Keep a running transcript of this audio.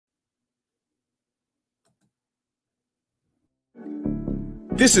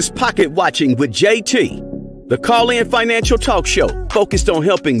This is Pocket Watching with JT, the call-in financial talk show focused on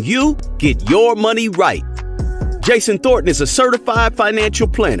helping you get your money right. Jayson Thornton is a certified financial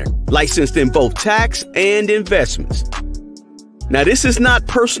planner, licensed in both tax and investments. Now, this is not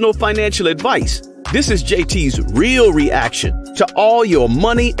personal financial advice. This is JT's real reaction to all your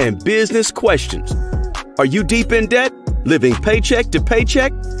money and business questions. Are you deep in debt, living paycheck to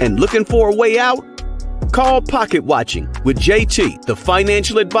paycheck, and looking for a way out? Call Pocket Watching with JT, the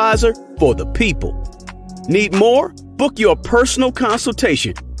financial advisor for the people. Need more? Book your personal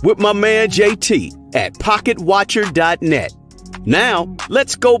consultation with my man JT at pocketwatcher.net. Now,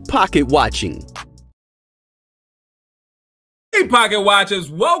 let's go Pocket Watching. Hey, Pocket Watchers.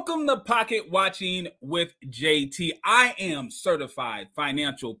 Welcome to Pocket Watching with JT. I am certified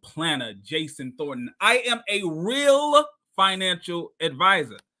financial planner Jayson Thornton. I am a real financial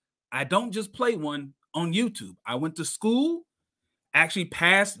advisor. I don't just play one on YouTube. I went to school, actually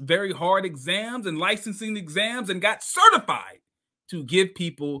passed very hard exams and licensing exams, and got certified to give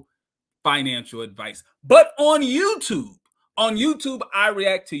people financial advice. But on YouTube, I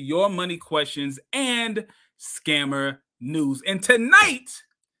react to your money questions and scammer news. And tonight,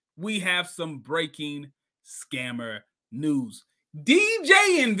 we have some breaking scammer news. DJ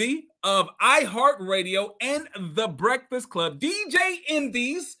Envy of iHeartRadio and The Breakfast Club, DJ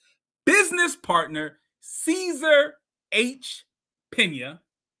Envy's business partner, Cesar H. Pina,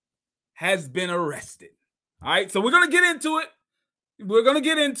 has been arrested. All right, so we're going to get into it.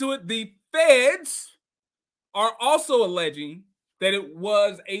 The feds are also alleging that it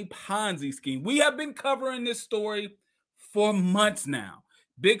was a Ponzi scheme. We have been covering this story for months now.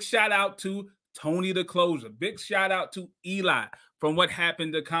 Big shout out to Tony the Closer. Big shout out to Eli from What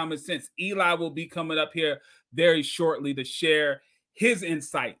Happened to Common Sense. Eli will be coming up here very shortly to share his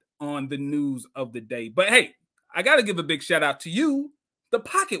insight on the news of the day. But hey, I got to give a big shout out to you, the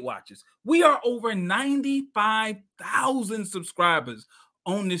Pocket Watchers. We are over 95,000 subscribers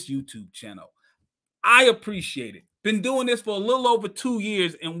on this YouTube channel. I appreciate it. Been doing this for a little over 2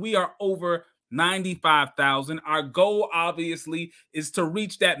 years, and we are over 95,000. Our goal, obviously, is to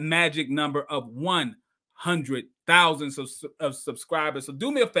reach that magic number of 100,000 of subscribers. So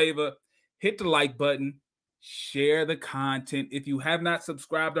do me a favor, hit the like button, share the content. If you have not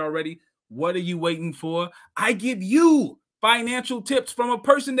subscribed already, what are you waiting for? I give you financial tips from a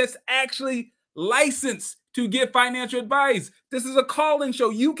person that's actually licensed to give financial advice. This is a call-in show.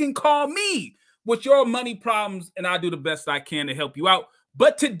 You can call me with your money problems, and I'll do the best I can to help you out.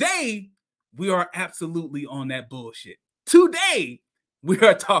 But today, we are absolutely on that bullshit. Today, we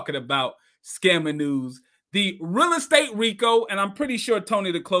are talking about scammer news, the real estate RICO, and I'm pretty sure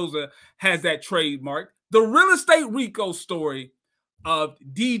Tony the Closer has that trademark. The real estate RICO story of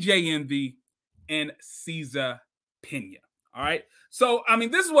DJ Envy and Cesar Pina. All right. So, I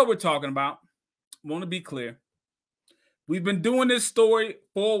mean, this is what we're talking about. I want to be clear. We've been doing this story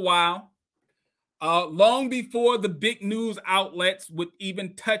for a while. Long before the big news outlets would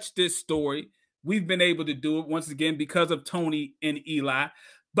even touch this story, we've been able to do it once again because of Tony and Eli.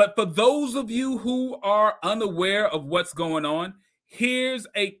 But for those of you who are unaware of what's going on, here's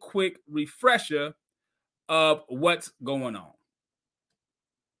a quick refresher of what's going on.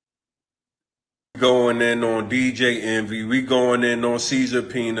 Going in on DJ Envy, we going in on Cesar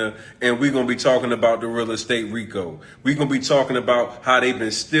Pina, and we're going to be talking about the real estate RICO. We're going to be talking about how they've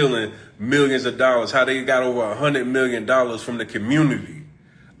been stealing millions of dollars, how they got over $100 million from the community.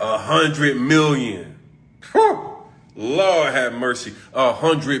 $100 million. Whew. Lord have mercy.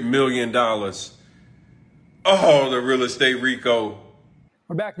 $100 million. Oh, the real estate RICO.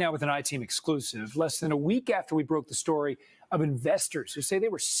 We're back now with an iTeam exclusive. Less than a week after we broke the story of investors who say they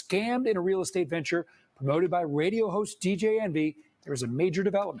were scammed in a real estate venture promoted by radio host DJ Envy, there was a major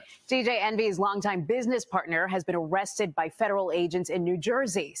development. DJ Envy's longtime business partner has been arrested by federal agents in New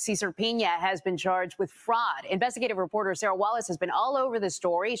Jersey. Cesar Pina has been charged with fraud. Investigative reporter Sarah Wallace has been all over the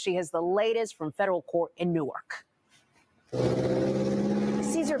story. She has the latest from federal court in Newark.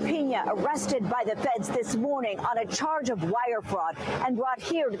 Cesar Pina arrested by the feds this morning on a charge of wire fraud and brought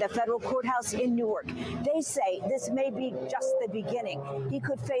here to the federal courthouse in Newark. They say this may be just the beginning. He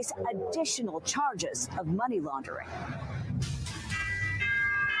could face additional charges of money laundering.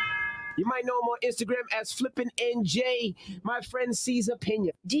 You might know him on Instagram as Flippin' NJ, my friend Cesar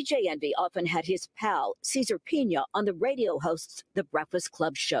Pina. DJ Envy often had his pal, Cesar Pina, on the radio host's The Breakfast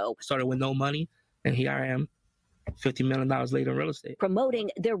Club show. Started with no money, and here I am $50 million later in real estate.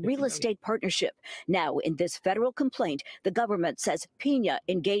 Promoting their real estate partnership. Now, in this federal complaint, the government says Pina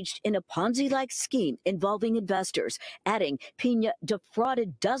engaged in a Ponzi-like scheme involving investors, adding Pina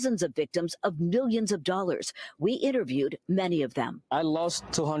defrauded dozens of victims of millions of dollars. We interviewed many of them. I lost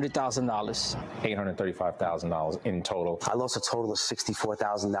 $200,000. $835,000 in total. I lost a total of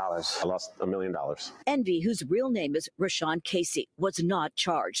 $64,000. I lost $1 million. Envy, whose real name is Rashawn Casey, was not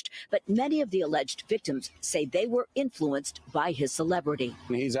charged, but many of the alleged victims say they were influenced by his celebrity.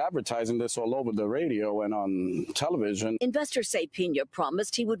 He's advertising this all over the radio and on television. Investors say Pina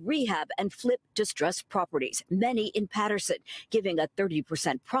promised he would rehab and flip distressed properties, many in Patterson, giving a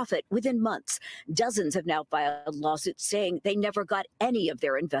 30% profit within months. Dozens have now filed lawsuits saying they never got any of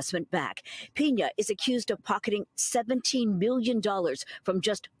their investment back. Pina is accused of pocketing $17 million from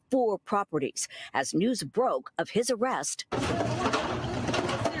just 4 properties. As news broke of his arrest,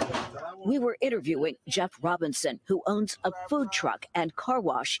 we were interviewing Jeff Robinson, who owns a food truck and car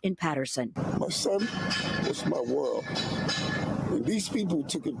wash in Patterson. My son was my world, and these people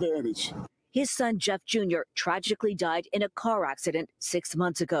took advantage. His son, Jeff Jr., tragically died in a car accident 6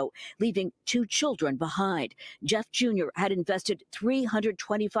 months ago, leaving 2 children behind. Jeff Jr. had invested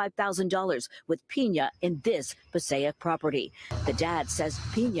 $325,000 with Pina in this Passaic property. The dad says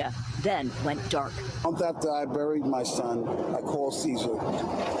Pina then went dark. A month after I buried my son, I called Cesar.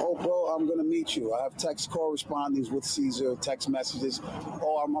 Oh, bro, I'm going to meet you. I have text correspondence with Cesar, text messages.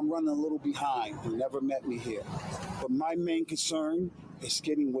 Oh, I'm running a little behind. He never met me here. But my main concern is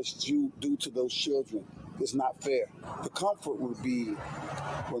getting what's due to those children. It's not fair. The comfort would be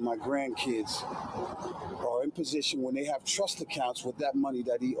when my grandkids are in position when they have trust accounts with that money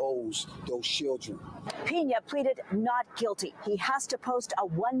that he owes those children. Pina pleaded not guilty. He has to post a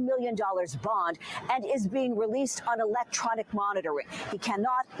 $1 million bond and is being released on electronic monitoring. He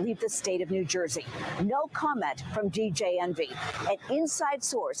cannot leave the state of New Jersey. No comment from DJ Envy. An inside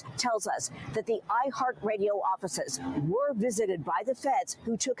source tells us that the iHeartRadio offices were visited by the feds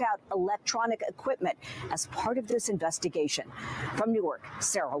who took out electronic equipment as part of this investigation. From Newark,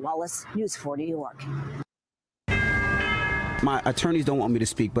 Sarah Wallace, News 4 New York. My attorneys don't want me to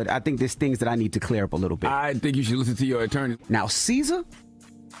speak, but I think there's things that I need to clear up a little bit. I think you should listen to your attorney. Now, Cesar,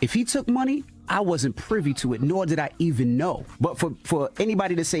 if he took money, I wasn't privy to it, nor did I even know. But for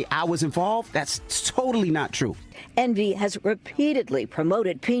anybody to say I was involved, that's totally not true. Envy has repeatedly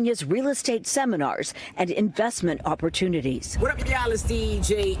promoted Pina's real estate seminars and investment opportunities. What up, y'all? It's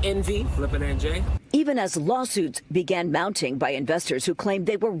DJ Envy, Flippin' NJ. Even as lawsuits began mounting by investors who claimed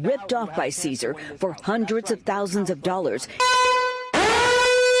they were ripped off by Cesar for hundreds of thousands of dollars.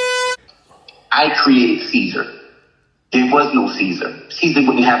 I created Cesar. There was no Cesar. Cesar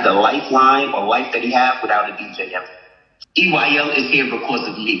wouldn't have the lifeline or life that he had without a DJ ever. EYL is here because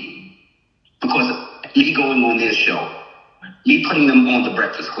of me. Because of me going on their show. Me putting them on The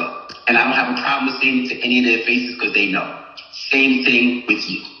Breakfast Club. And I don't have a problem saying it to any of their faces because they know. Same thing with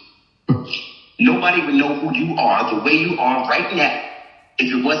you. Nobody would know who you are the way you are right now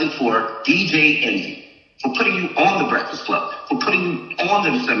if it wasn't for DJ Envy. For putting you on The Breakfast Club. For putting you on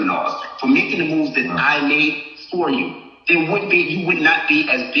the seminars. For making the moves that I made for you. You would not be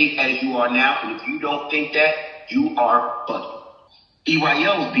as big as you are now. And if you don't think that, you are bugging.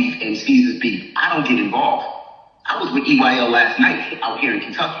 EYL's beef and Cesar's beef, I don't get involved. I was with EYL last night out here in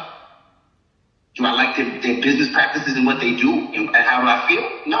Kentucky. Do I like their business practices and what they do and how do I feel?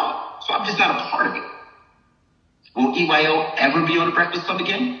 No. So I'm just not a part of it. Will EYL ever be on The Breakfast Club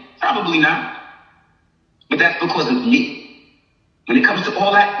again? Probably not. But that's because of me. When it comes to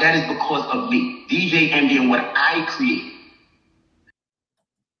all that, that is because of me. DJ Envy and what I create.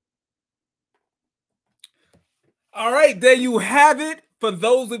 All right, there you have it. For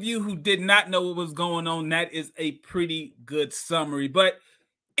those of you who did not know what was going on, that is a pretty good summary. But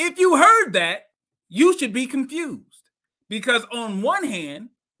if you heard that, you should be confused. Because on one hand,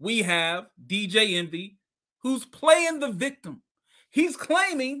 we have DJ Envy, who's playing the victim. He's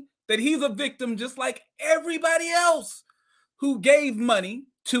claiming that he's a victim just like everybody else who gave money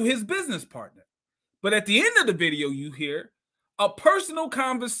to his business partner. But at the end of the video, you hear a personal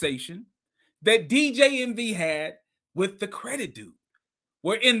conversation that DJ Envy had with the credit dude,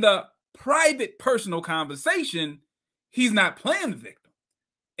 where in the private personal conversation, he's not playing the victim.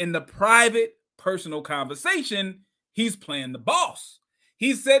 In the private personal conversation, he's playing the boss.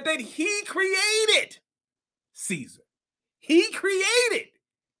 He said that he created Cesar. He created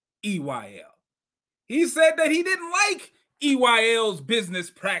EYL. He said that he didn't like EYL's business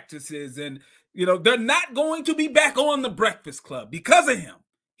practices and, they're not going to be back on The Breakfast Club because of him.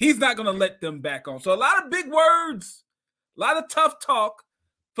 He's not going to let them back on. So a lot of big words, a lot of tough talk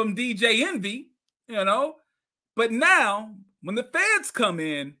from DJ Envy, but But now, when the feds come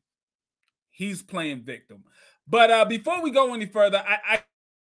in, he's playing victim. But before we go any further, I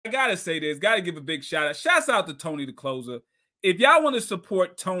got to say this. Got to give a big shout out. Shouts out to Tony the Closer. If y'all want to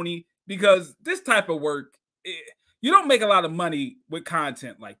support Tony, because this type of work, you don't make a lot of money with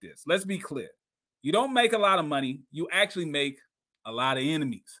content like this. Let's be clear. You don't make a lot of money. You actually make a lot of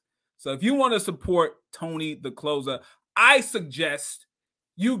enemies. So if you want to support Tony the Closer, I suggest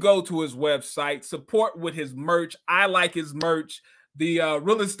you go to his website, support with his merch. I like his merch. The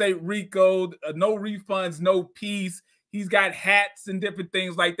Real Estate Rico, no refunds, no peace. He's got hats and different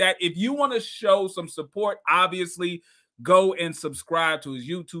things like that. If you want to show some support, obviously, go and subscribe to his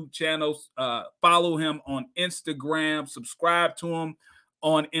YouTube channel. Follow him on Instagram. Subscribe to him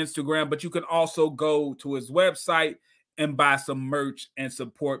on Instagram. But you can also go to his website and buy some merch and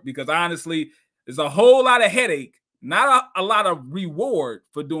support, because honestly, there's a whole lot of headache, not a lot of reward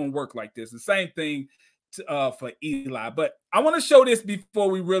for doing work like this. The same thing for Eli. But I want to show this before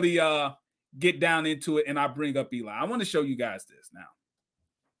we really get down into it and I bring up Eli. I want to show you guys this now.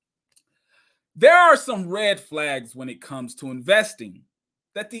 There are some red flags when it comes to investing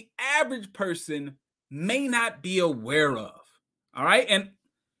that the average person may not be aware of. All right. And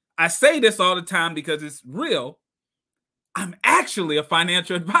I say this all the time because it's real. I'm actually a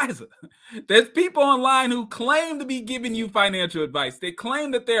financial advisor. There's people online who claim to be giving you financial advice. They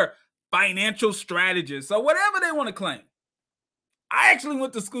claim that they're financial strategists or whatever they want to claim. I actually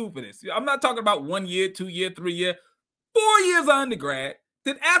went to school for this. I'm not talking about 1 year, 2 year, 3 year, 4 years of undergrad.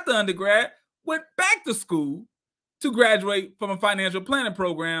 Then after undergrad, went back to school to graduate from a financial planning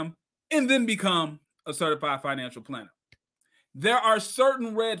program and then become a certified financial planner. There are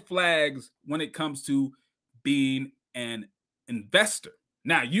certain red flags when it comes to being an investor.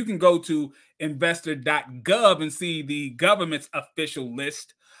 Now, you can go to investor.gov and see the government's official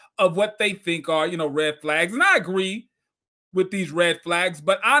list of what they think are, red flags. And I agree with these red flags,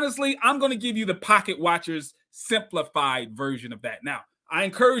 but honestly, I'm going to give you the Pocket Watcher's simplified version of that. Now, I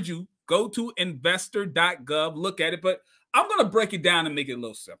encourage you, go to investor.gov, look at it, but I'm going to break it down and make it a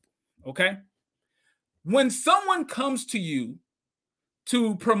little simple, okay? When someone comes to you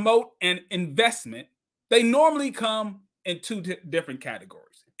to promote an investment, they normally come in two different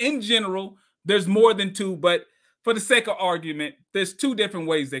categories. In general, there's more than two, but for the sake of argument, there's two different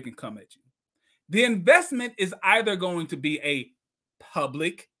ways they can come at you. The investment is either going to be a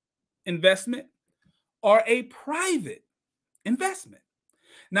public investment or a private investment.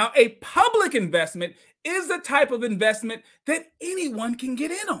 Now, a public investment is the type of investment that anyone can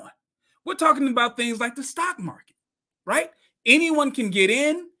get in on. We're talking about things like the stock market, right? Anyone can get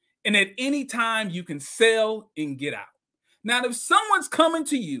in, and at any time you can sell and get out. Now, if someone's coming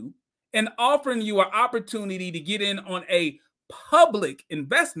to you and offering you an opportunity to get in on a public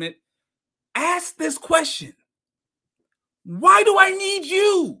investment, ask this question: why do I need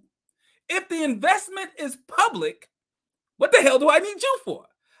you? If the investment is public, what the hell do I need you for?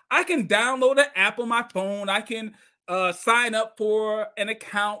 I can download an app on my phone. I can sign up for an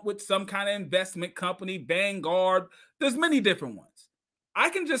account with some kind of investment company, Vanguard. There's many different ones. I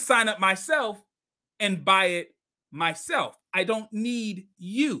can just sign up myself and buy it myself. I don't need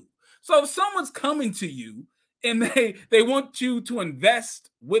you. So if someone's coming to you and they want you to invest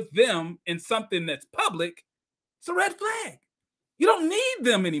with them in something that's public, it's a red flag. You don't need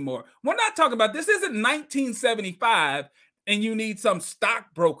them anymore. We're not talking about, this isn't 1975 and you need some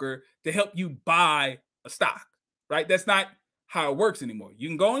stockbroker to help you buy a stock, right? That's not how it works anymore. You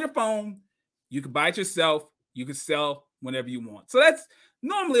can go on your phone, you can buy it yourself, you can sell whenever you want. So that's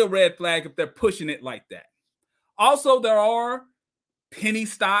normally a red flag if they're pushing it like that. Also, there are penny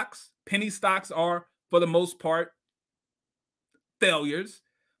stocks. Penny stocks are, for the most part, failures.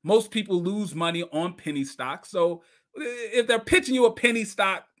 Most people lose money on penny stocks. So if they're pitching you a penny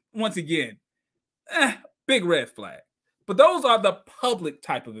stock, once again, big red flag. But those are the public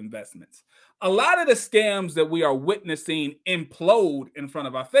type of investments. A lot of the scams that we are witnessing implode in front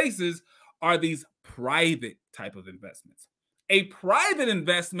of our faces are these private type of investments. A private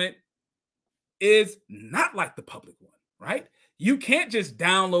investment is not like the public one, right? You can't just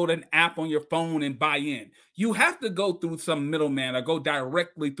download an app on your phone and buy in. You have to go through some middleman or go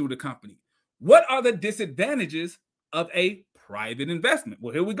directly through the company. What are the disadvantages of a private investment?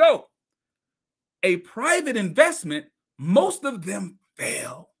 Well, here we go. A private investment, most of them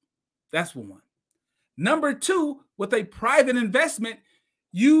fail. That's one. Number two, with a private investment,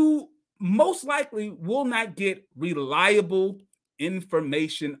 you most likely will not get reliable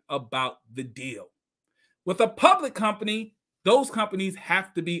information about the deal. With a public company, those companies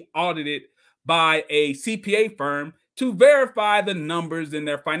have to be audited by a CPA firm to verify the numbers in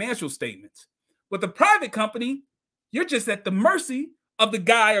their financial statements. With a private company, You're just at the mercy of the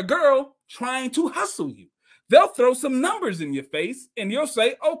guy or girl trying to hustle you. They'll throw some numbers in your face and you'll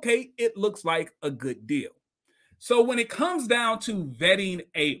say, okay, it looks like a good deal. So when it comes down to vetting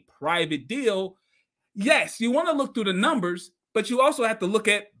a private deal, yes, you want to look through the numbers, but you also have to look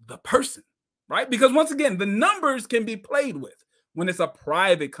at the person, right? Because once again, the numbers can be played with when it's a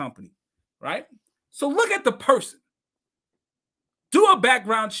private company, right? So look at the person. Do a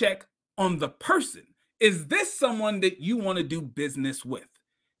background check on the person. Is this someone that you want to do business with?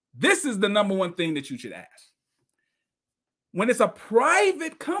 This is the number one thing that you should ask. When it's a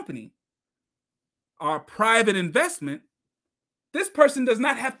private company or a private investment, this person does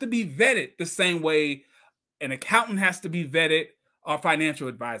not have to be vetted the same way an accountant has to be vetted or a financial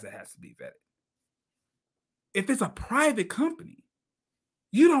advisor has to be vetted. If it's a private company,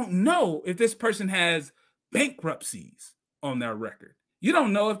 you don't know if this person has bankruptcies on their record. You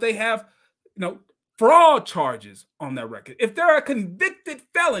don't know if they have, fraud charges on their record. If they're a convicted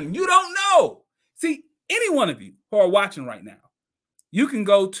felon, you don't know. See, any one of you who are watching right now, you can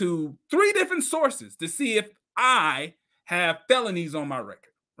go to 3 different sources to see if I have felonies on my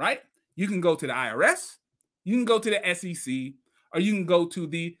record, right? You can go to the IRS, you can go to the SEC, or you can go to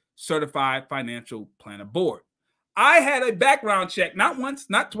the Certified Financial Planner Board. I had a background check, not once,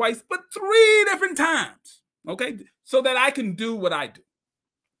 not twice, but 3 different times, okay? So that I can do what I do.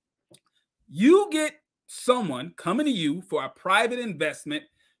 You get someone coming to you for a private investment,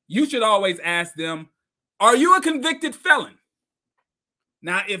 you should always ask them, are you a convicted felon?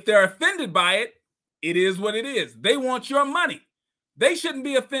 Now, if they're offended by it, it is what it is. They want your money. They shouldn't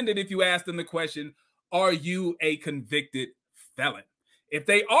be offended if you ask them the question, are you a convicted felon? If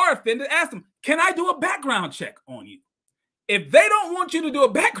they are offended, ask them, can I do a background check on you? If they don't want you to do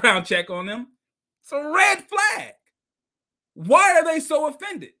a background check on them, it's a red flag. Why are they so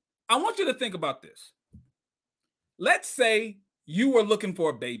offended? I want you to think about this. Let's say you were looking for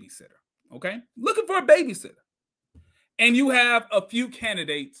a babysitter, okay? Looking for a babysitter. And you have a few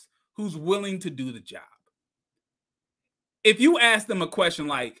candidates who's willing to do the job. If you ask them a question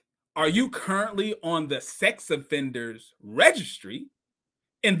like, are you currently on the sex offenders registry?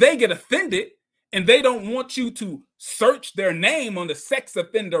 And they get offended and they don't want you to search their name on the sex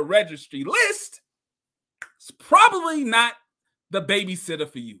offender registry list, it's probably not the babysitter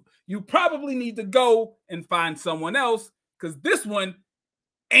for you. You probably need to go and find someone else because this one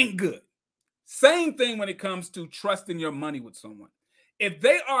ain't good. Same thing when it comes to trusting your money with someone. If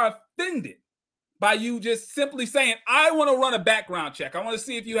they are offended by you just simply saying, I want to run a background check. I want to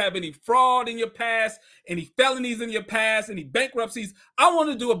see if you have any fraud in your past, any felonies in your past, any bankruptcies. I want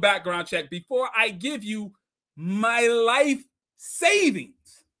to do a background check before I give you my life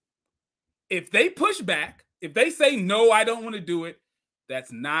savings. If they push back, if they say, no, I don't want to do it,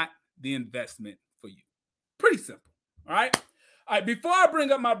 that's not the investment for you. Pretty simple. All right. All right. Before I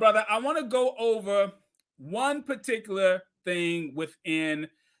bring up my brother, I want to go over one particular thing within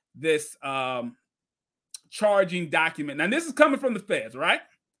this charging document. Now, this is coming from the feds, right?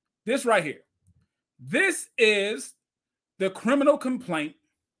 This right here. This is the criminal complaint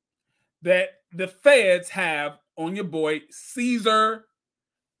that the feds have on your boy, Cesar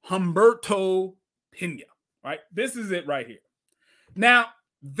Humberto Pina, right? This is it right here. Now,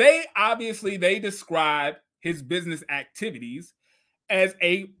 they describe his business activities as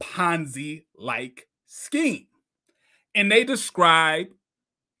a Ponzi-like scheme. And they describe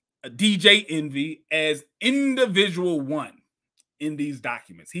DJ Envy as individual one in these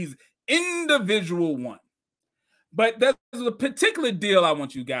documents. He's individual one. But there's a particular deal I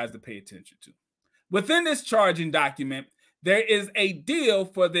want you guys to pay attention to. Within this charging document, there is a deal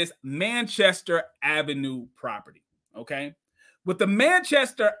for this Manchester Avenue property, okay? With the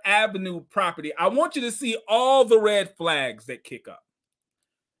Manchester Avenue property, I want you to see all the red flags that kick up.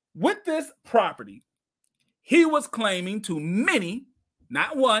 With this property, he was claiming to many,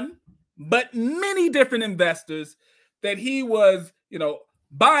 not one, but many different investors that he was,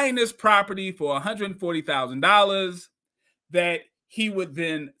 buying this property for $140,000, that he would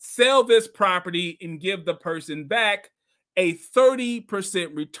then sell this property and give the person back a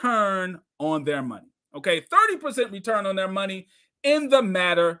 30% return on their money. Okay, 30% return on their money in the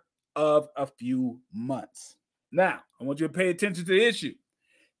matter of a few months. Now, I want you to pay attention to the issue.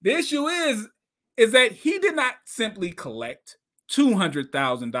 The issue is that he did not simply collect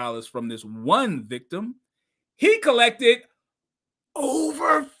 $200,000 from this one victim. He collected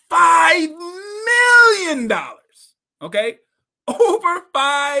over $5 million. Okay? Over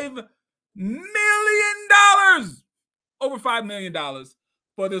 $5 million. Over $5 million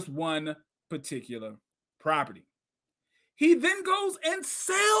for this one particular property. He then goes and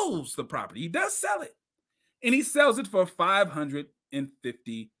sells the property. He does sell it. and he sells it for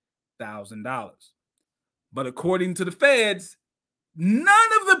 $550,000. But according to the feds, none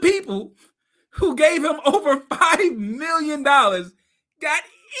of the people who gave him over $5 million got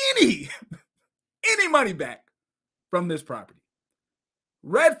any money back from this property.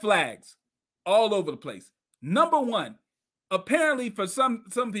 Red flags all over the place. Number one, apparently for some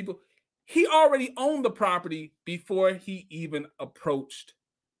people, he already owned the property before he even approached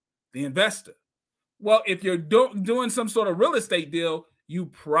the investor. Well, if you're doing some sort of real estate deal, you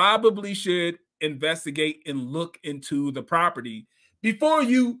probably should investigate and look into the property before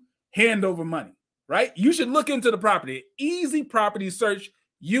you hand over money, right? You should look into the property. Easy property search,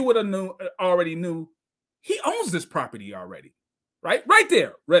 you would have already knew he owns this property already, right? Right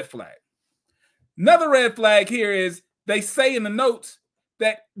there, red flag. Another red flag here is they say in the notes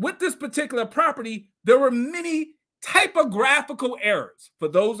that with this particular property, there were many typographical errors. For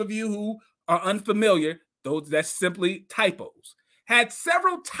those of you who are unfamiliar, that's simply typos. Had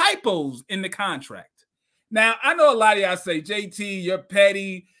several typos in the contract. Now, I know a lot of y'all say, JT, you're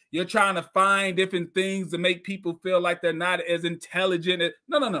petty. You're trying to find different things to make people feel like they're not as intelligent.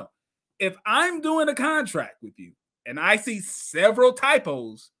 No. If I'm doing a contract with you and I see several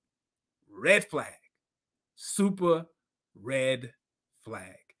typos, red flag, super red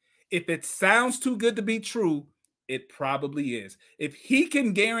flag. If it sounds too good to be true, it probably is. If he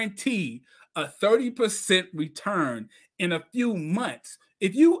can guarantee a 30% return in a few months,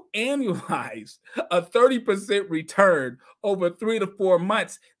 if you annualize a 30% return over 3 to 4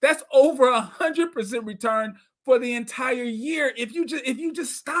 months, that's over 100% return for the entire year. If you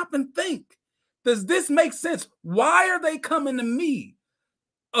just stop and think, does this make sense? Why are they coming to me,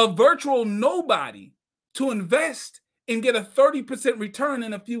 a virtual nobody, to invest and get a 30% return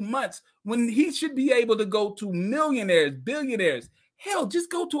in a few months when he should be able to go to millionaires, billionaires? Hell,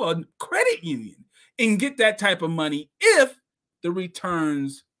 just go to a credit union and get that type of money if the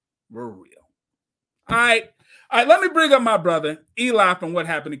returns were real. All right, let me bring up my brother, Eli, from What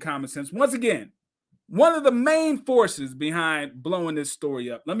Happened in Common Sense. Once again, one of the main forces behind blowing this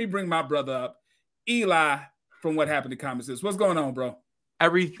story up. Let me bring my brother up, Eli, from What Happened in Common Sense. What's going on, bro?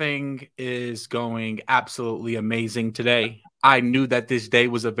 Everything is going absolutely amazing today. I knew that this day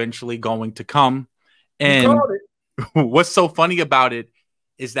was eventually going to come. And what's so funny about it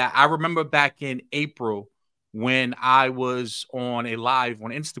is that I remember back in April when I was on a live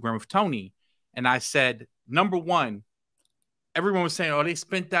on Instagram with Tony, and I said, number one, everyone was saying, oh, they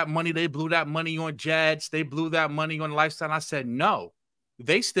spent that money. They blew that money on jets. They blew that money on lifestyle. I said, no,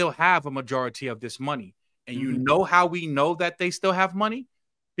 they still have a majority of this money. And you know how we know that they still have money?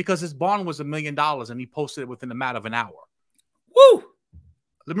 Because his bond was $1 million and he posted it within a matter of an hour. Woo!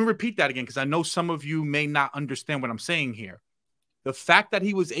 Let me repeat that again, because I know some of you may not understand what I'm saying here. The fact that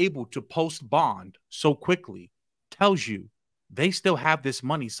he was able to post bond so quickly tells you they still have this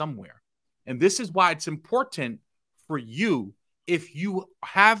money somewhere. And this is why it's important for you, if you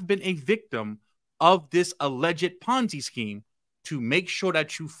have been a victim of this alleged Ponzi scheme, to make sure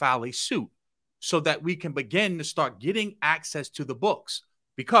that you file a suit so that we can begin to start getting access to the books.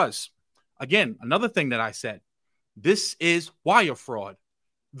 Because, again, another thing that I said, this is wire fraud.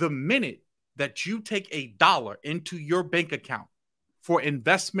 The minute that you take $1 into your bank account for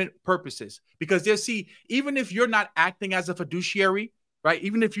investment purposes, because even if you're not acting as a fiduciary, right?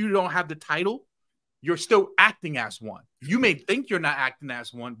 Even if you don't have the title, you're still acting as one. You may think you're not acting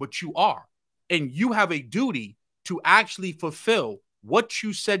as one, but you are. And you have a duty to actually fulfill what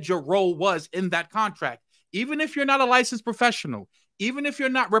you said your role was in that contract. Even if you're not a licensed professional, even if you're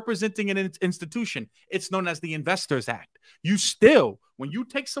not representing an institution, it's known as the Investors Act. You still, when you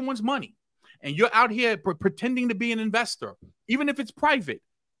take someone's money and you're out here pretending to be an investor, even if it's private,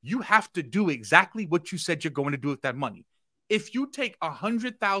 you have to do exactly what you said you're going to do with that money. If you take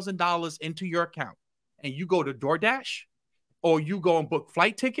 $100,000 into your account and you go to DoorDash or you go and book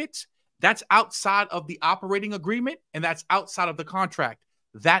flight tickets, that's outside of the operating agreement and that's outside of the contract.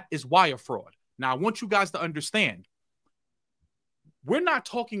 That is wire fraud. Now, I want you guys to understand, we're not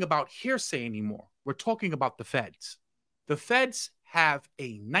talking about hearsay anymore. We're talking about the feds. The feds have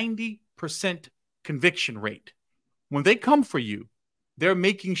a 90% conviction rate. When they come for you, they're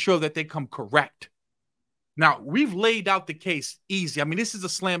making sure that they come correct. Now, we've laid out the case easy. I mean, this is a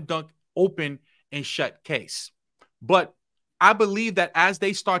slam dunk, open and shut case. But I believe that as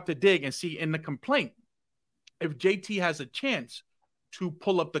they start to dig and see in the complaint, if JT has a chance to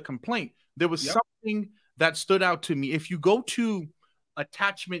pull up the complaint, there was something that stood out to me. If you go to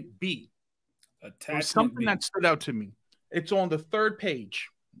attachment B, something that stood out to me. It's on the 3rd page,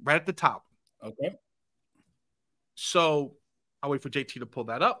 right at the top. Okay. So I'll wait for JT to pull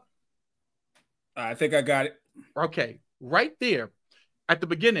that up. I think I got it. Okay, right there at the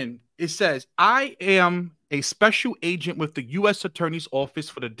beginning, it says, I am a special agent with the U.S. Attorney's Office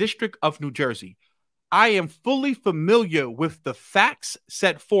for the District of New Jersey. I am fully familiar with the facts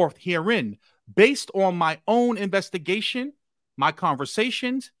set forth herein based on my own investigation, my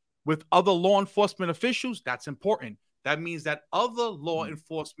conversations with other law enforcement officials. That's important. That means that other law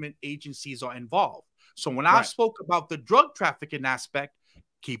enforcement agencies are involved. So when I spoke about the drug trafficking aspect,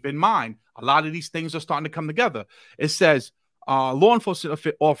 keep in mind, a lot of these things are starting to come together. It says, law enforcement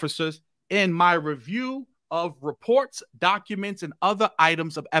officers, in my review of reports, documents, and other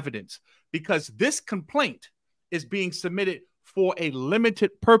items of evidence, because this complaint is being submitted for a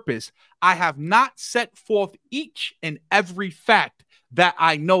limited purpose, I have not set forth each and every fact that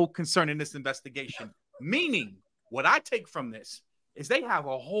I know concerning this investigation. Meaning, what I take from this is they have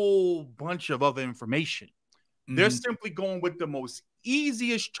a whole bunch of other information. They're simply going with the most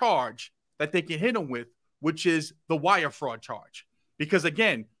easiest charge that they can hit them with, which is the wire fraud charge. Because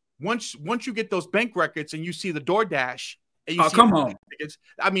again, once you get those bank records and you see the DoorDash, and you see come on, tickets,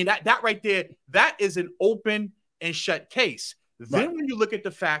 I mean that right there, that is an open and shut case. Then when you look at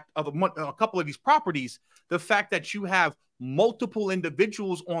the fact of a couple of these properties, the fact that you have multiple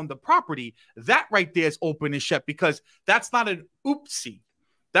individuals on the property, that right there is open and shut, because that's not an oopsie.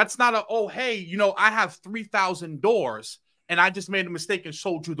 That's not a, oh, hey, you know, I have 3,000 doors and I just made a mistake and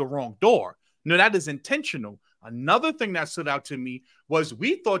sold you the wrong door. No, that is intentional. Another thing that stood out to me was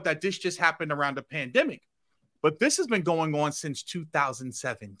we thought that this just happened around the pandemic, but this has been going on since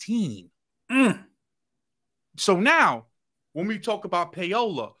 2017. So now, when we talk about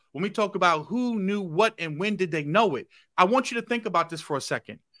payola, when we talk about who knew what and when did they know it, I want you to think about this for a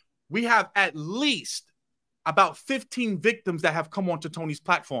second. We have at least about 15 victims that have come onto Tony's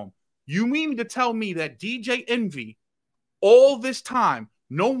platform. You mean to tell me that DJ Envy, all this time,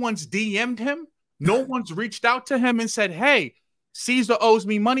 no one's DM'd him? No one's reached out to him and said, hey, Cesar owes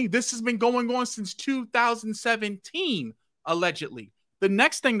me money? This has been going on since 2017, allegedly. The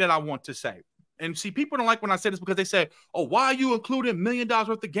next thing that I want to say, and see, people don't like when I say this because they say, oh, why are you including $1 million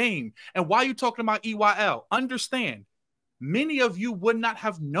worth of game? And why are you talking about EYL? Understand, many of you would not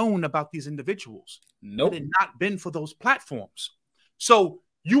have known about these individuals. Nope. Had it not been for those platforms. So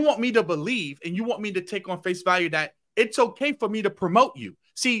you want me to believe and you want me to take on face value that it's okay for me to promote you.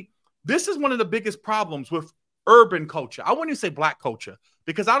 See, this is one of the biggest problems with urban culture. I wouldn't even say black culture,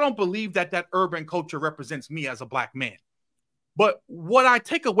 because I don't believe that that urban culture represents me as a black man. But what I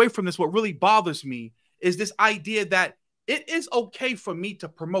take away from this, what really bothers me, is this idea that it is okay for me to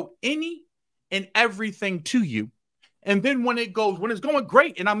promote any and everything to you. And then when it's going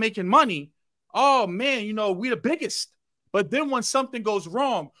great and I'm making money, oh man, you know, we're the biggest. But then when something goes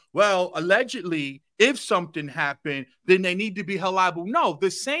wrong, well, allegedly, if something happened, then they need to be held liable. No,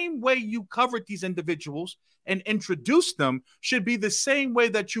 the same way you covered these individuals and introduced them should be the same way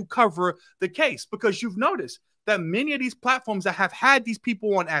that you cover the case, because you've noticed that many of these platforms that have had these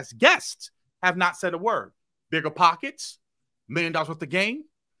people on as guests have not said a word. Bigger Pockets, $1 million worth of game,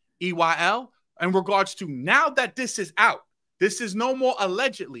 EYL, in regards to now that this is out, this is no more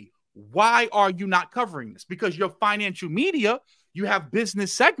allegedly. Why are you not covering this? Because you're financial media, you have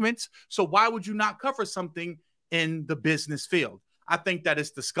business segments, so why would you not cover something in the business field? I think that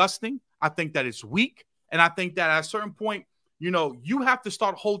it's disgusting. I think that it's weak. And I think that at a certain point, you know, you have to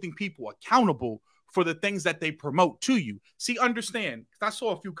start holding people accountable for the things that they promote to you. See, understand, because I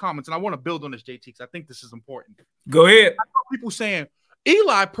saw a few comments, and I want to build on this, JT, because I think this is important. Go ahead. I saw people saying,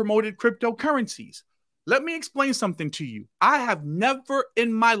 Eli promoted cryptocurrencies. Let me explain something to you. I have never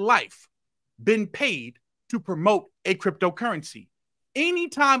in my life been paid to promote a cryptocurrency.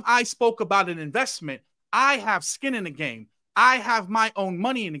 Anytime I spoke about an investment, I have skin in the game. I have my own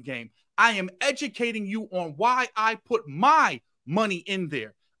money in the game. I am educating you on why I put my money in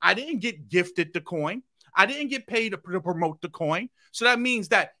there. I didn't get gifted the coin. I didn't get paid to promote the coin. So that means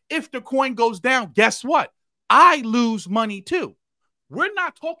that if the coin goes down, guess what? I lose money too. We're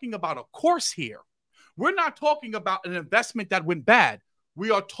not talking about a course here. We're not talking about an investment that went bad.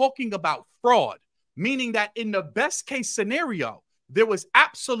 We are talking about fraud, meaning that in the best case scenario, there was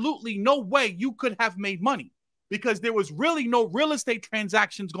absolutely no way you could have made money because there was really no real estate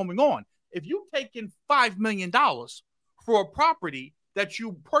transactions going on. If you take in $5 million for a property that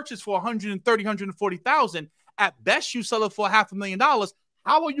you purchased for $130,000, $140,000, at best you sell it for $500,000.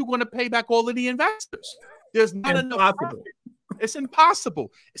 How are you going to pay back all of the investors? There's not enough profit. It's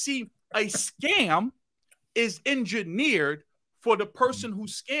impossible. See, a scam is engineered for the person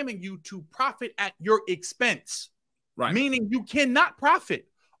who's scamming you to profit at your expense. Right. Meaning you cannot profit.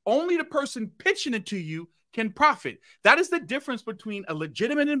 Only the person pitching it to you can profit. That is the difference between a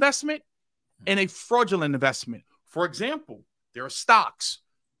legitimate investment in a fraudulent investment. For example, there are stocks,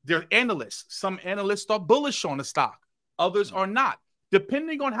 there are analysts. Some analysts are bullish on the stock, others are not.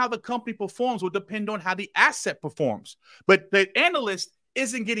 Depending on how the company performs will depend on how the asset performs. But the analyst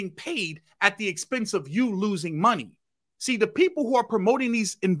isn't getting paid at the expense of you losing money. See, the people who are promoting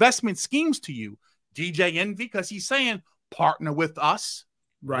these investment schemes to you, DJ Envy, because he's saying, partner with us.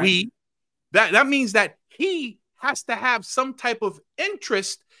 Right. That means that he has to have some type of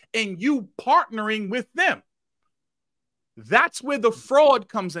interest in you partnering with them. That's where the fraud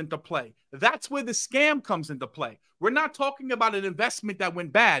comes into play. That's where the scam comes into play. We're not talking about an investment that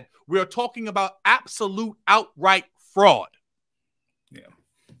went bad. We're talking about absolute outright fraud.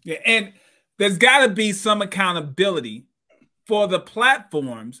 Yeah. And there's got to be some accountability for the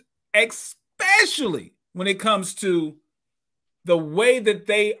platforms, especially when it comes to the way that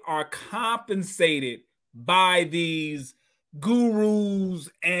they are compensated by these gurus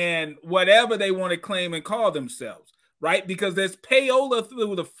and whatever they want to claim and call themselves, right? Because there's payola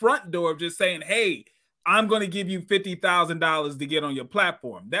through the front door of just saying, hey, I'm going to give you $50,000 to get on your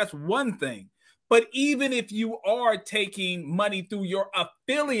platform. That's one thing. But even if you are taking money through your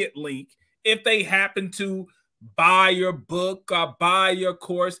affiliate link, if they happen to buy your book or buy your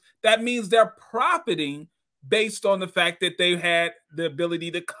course, that means they're profiting based on the fact that they had the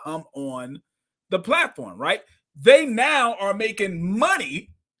ability to come on the platform, right? They now are making money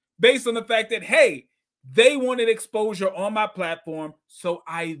based on the fact that, hey, they wanted exposure on my platform, so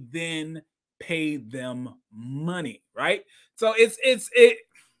I then paid them money, right? So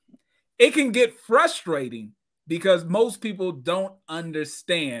it can get frustrating because most people don't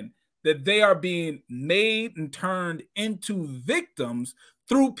understand that they are being made and turned into victims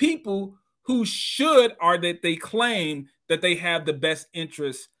through people who should, or that they claim that they have the best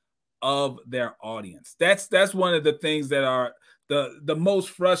interests of their audience. That's one of the things that are the most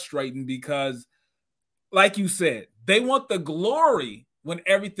frustrating, because like you said, they want the glory when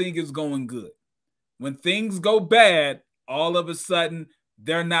everything is going good. When things go bad, all of a sudden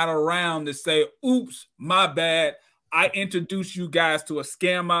they're not around to say, oops, my bad. I introduced you guys to a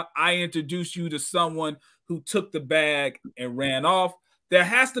scammer. I introduced you to someone who took the bag and ran off. There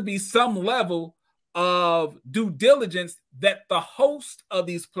has to be some level of due diligence that the host of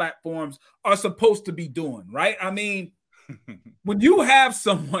these platforms are supposed to be doing, right? I mean, when you have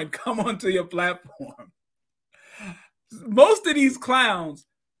someone come onto your platform, most of these clowns,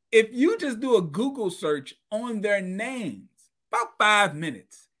 if you just do a Google search on their names, about 5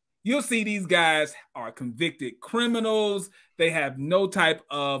 minutes, you'll see these guys are convicted criminals. They have no type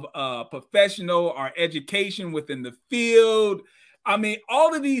of professional or education within the field. I mean,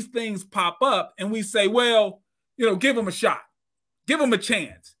 all of these things pop up and we say, well, you know, give them a shot. Give them a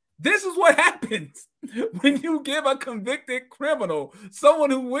chance. This is what happens when you give a convicted criminal,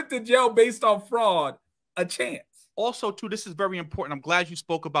 someone who went to jail based on fraud, a chance. Also, too, this is very important. I'm glad you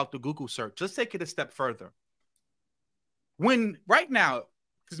spoke about the Google search. Let's take it a step further. When right now,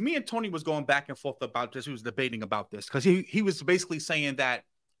 because me and Tony was going back and forth about this, he was debating about this, because he was basically saying that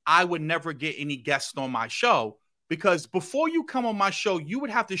I would never get any guests on my show, because before you come on my show, you would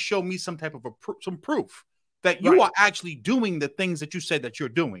have to show me some type of some proof that you are actually doing the things that you said that you're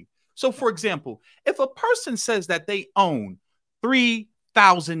doing. So, for example, if a person says that they own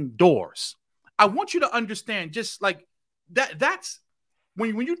 3,000 doors, I want you to understand, just like that's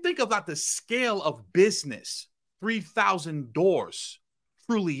when you think about the scale of business, 3,000 doors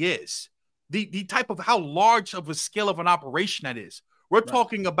truly is. The type of how large of a scale of an operation that is. We're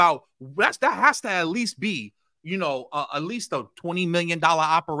talking about that has to at least be, you know, at least a $20 million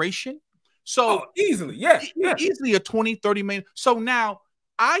operation. So easily, easily a 20, 30 million. So now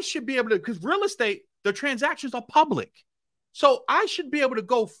I should be able to, because real estate, the transactions are public. So I should be able to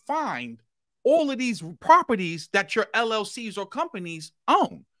go find all of these properties that your LLCs or companies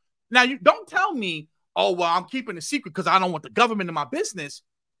own. Now, you don't tell me, oh, well, I'm keeping a secret because I don't want the government in my business,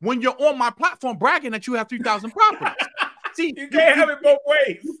 when you're on my platform bragging that you have 3,000 properties. See, you can't have it both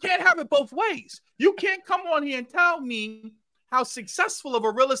ways. You can't have it both ways. You can't come on here and tell me how successful of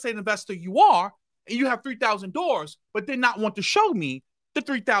a real estate investor you are, and you have 3,000 doors, but then not want to show me the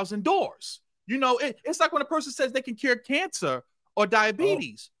 3,000 doors. You know, it's like when a person says they can cure cancer or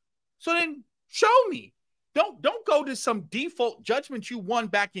diabetes. So then show me. Don't go to some default judgment you won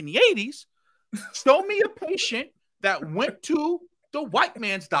back in the 80s. Show me a patient that went to the white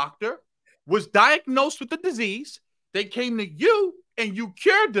man's doctor, was diagnosed with the disease. They came to you and you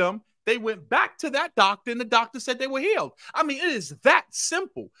cured them. They went back to that doctor and the doctor said they were healed. I mean, it is that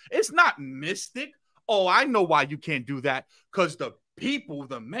simple. It's not mystic. Oh, I know why you can't do that. Because the people,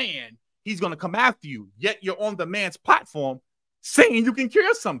 the man, he's going to come after you. Yet you're on the man's platform saying you can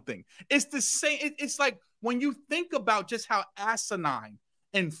cure something. It's the same. It's like when you think about just how asinine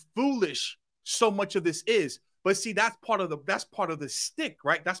and foolish so much of this is. But see, that's part of the stick,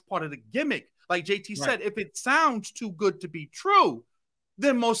 right? That's part of the gimmick. Like JT said, if it sounds too good to be true,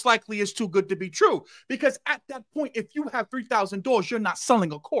 then most likely it's too good to be true. Because at that point, if you have 3,000 doors, you're not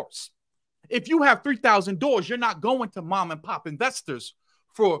selling a course. If you have 3,000 doors, you're not going to mom and pop investors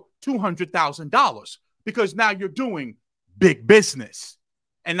for $200,000 because now you're doing big business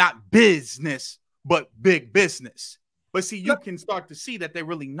and not business, but big business. But see, you can start to see that they're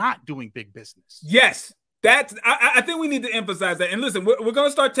really not doing big business. Yes. I think we need to emphasize that. And listen, we're going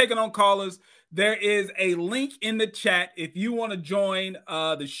to start taking on callers. There is a link in the chat. If you want to join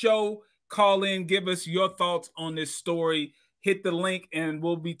the show, call in, give us your thoughts on this story. Hit the link, and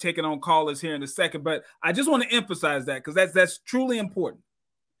we'll be taking on callers here in a second. But I just want to emphasize that because that's truly important.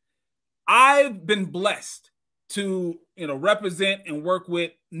 I've been blessed to represent and work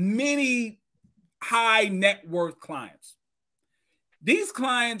with many high net worth clients. These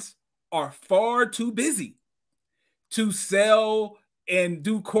clients are far too busy to sell and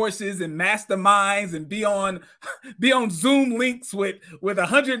do courses and masterminds and be on Zoom links with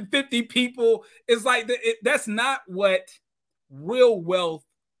 150 people. It's like that's not what real wealth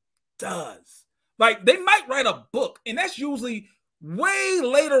does. Like, they might write a book, and that's usually way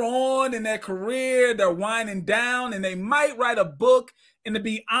later on in their career. They're winding down, and they might write a book. And to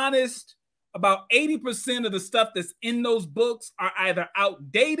be honest, about 80% of the stuff that's in those books are either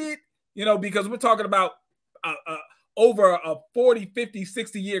outdated, because we're talking about over a 40, 50,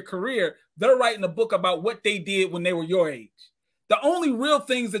 60-year career. They're writing a book about what they did when they were your age. The only real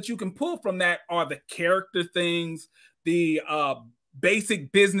things that you can pull from that are the character things, the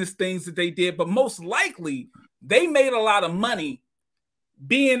basic business things that they did. But most likely, they made a lot of money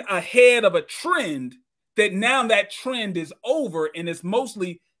being ahead of a trend that now that trend is over, and it's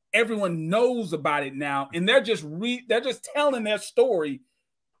mostly everyone knows about it now, and they're just telling their story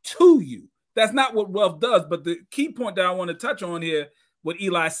to you. That's not what wealth does. But the key point that I want to touch on here, what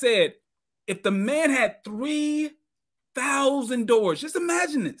Eli said, if the man had 3,000 doors, just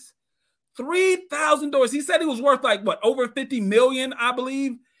imagine this, 3,000 doors. He said he was worth like what, over 50 million, I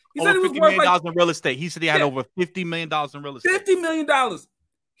believe. He said he was worth like in real estate. He said he had over $50 million in real estate. $50 million.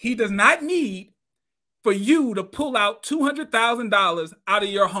 He does not need for you to pull out $200,000 out of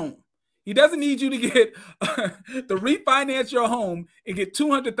your home. He doesn't need you to get to refinance your home and get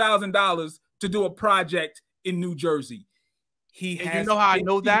 $200,000 to do a project in New Jersey. He has, you know how I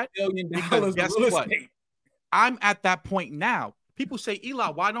know that? Because guess what? I'm at that point now. People say, Eli,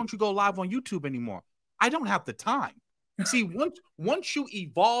 why don't you go live on YouTube anymore? I don't have the time. See, once you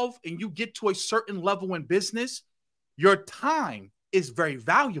evolve and you get to a certain level in business, your time is very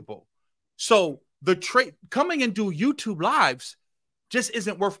valuable. So the trade coming and do YouTube lives just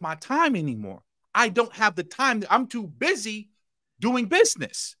isn't worth my time anymore. I don't have the time. I'm too busy doing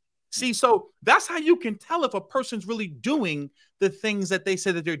business. See, so that's how you can tell if a person's really doing the things that they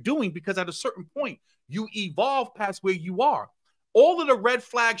say that they're doing, because at a certain point, you evolve past where you are. All of the red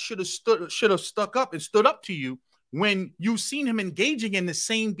flags should have stuck up and stood up to you when you've seen him engaging in the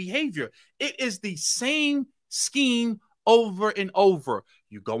same behavior. It is the same scheme over and over.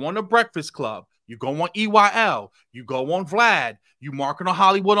 You go on the Breakfast Club, you go on EYL, you go on Vlad, you market on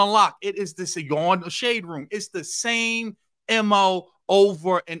Hollywood Unlocked. It is this, you go on the Shade Room. It's the same MO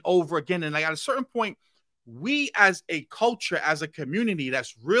over and over again. And like at a certain point, we as a culture, as a community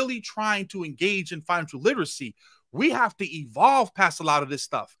that's really trying to engage in financial literacy, we have to evolve past a lot of this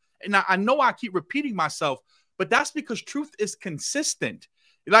stuff. And I know I keep repeating myself, but that's because truth is consistent.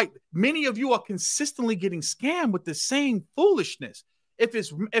 Like, many of you are consistently getting scammed with the same foolishness. If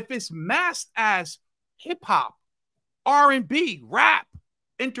it's masked as hip hop, R&B, rap,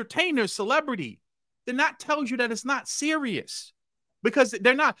 entertainer, celebrity, then that tells you that it's not serious, because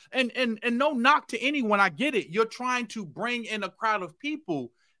they're not. And no knock to anyone, I get it. You're trying to bring in a crowd of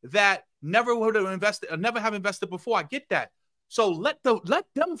people that never would have invested or never have invested before. I get that. So let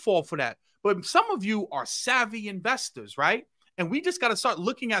them fall for that. But some of you are savvy investors, right? And we just got to start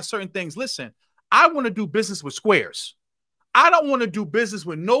looking at certain things. Listen, I want to do business with squares. I don't want to do business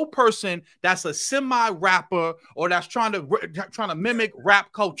with no person that's a semi-rapper or that's trying to mimic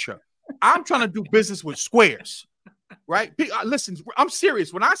rap culture. I'm trying to do business with squares, right? Listen, I'm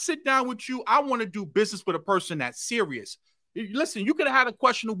serious. When I sit down with you, I want to do business with a person that's serious. Listen, you could have had a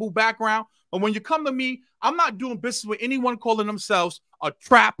questionable background, but when you come to me, I'm not doing business with anyone calling themselves a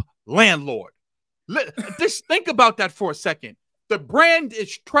trap landlord. Just think about that for a second. The brand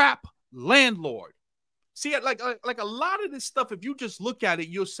is Trap Landlord. See, like a lot of this stuff, if you just look at it,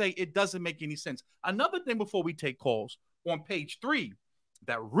 you'll say it doesn't make any sense. Another thing before we take calls, on page 3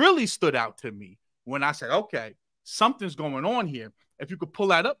 that really stood out to me when I said, okay, something's going on here. If you could pull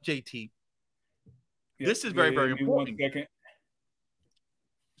that up, JT. This is very, very important. 1 second.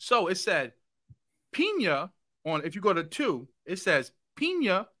 So it said, Pina, if you go to 2, it says,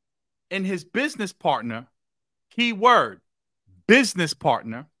 Pina and his business partner, keyword, business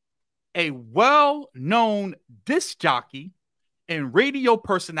partner, a well-known disc jockey and radio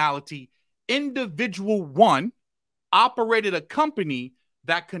personality, Individual One, operated a company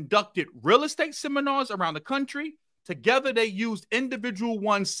that conducted real estate seminars around the country. Together, they used Individual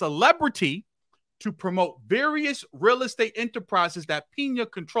One's celebrity to promote various real estate enterprises that Pina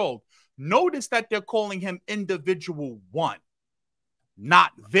controlled. Notice that they're calling him Individual One,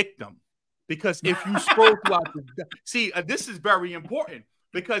 not victim. Because if you scroll throughout this is very important,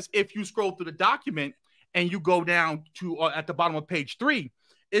 because if you scroll through the document and you go down to at the bottom of page 3,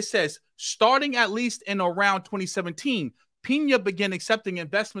 it says, starting at least in around 2017, Pina began accepting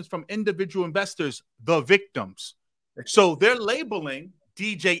investments from individual investors, the victims. So they're labeling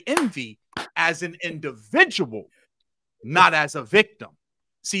DJ Envy as an individual, not as a victim.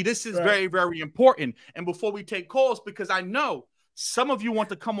 See, this is very, very important. And before we take calls, because I know some of you want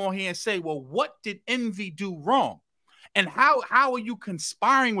to come on here and say, well, what did Envy do wrong? And how are you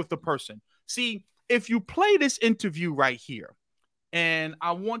conspiring with the person? See, if you play this interview right here, and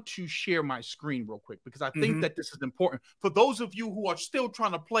I want to share my screen real quick because I think that this is important. For those of you who are still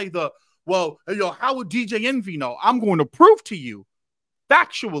trying to play the, well, how would DJ Envy know? I'm going to prove to you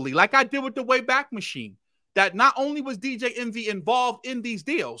factually, like I did with the Wayback Machine, that not only was DJ Envy involved in these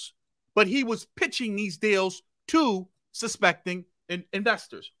deals, but he was pitching these deals to suspecting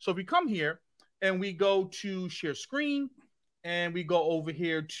investors. So if we come here and we go to share screen and we go over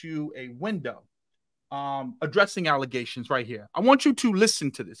here to a window, addressing allegations right here. I want you to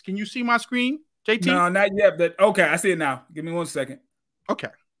listen to this. Can you see my screen, JT? No, not yet. But okay, I see it now. Give me 1 second. Okay.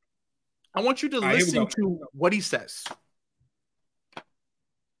 I want you to listen to what he says.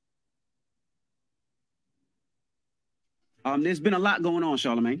 There's been a lot going on,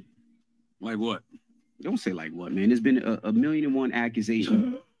 Charlamagne. Like what? Don't say like what, man. There's been a million and one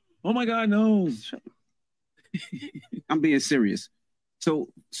accusations. Oh my God, no. I'm being serious. So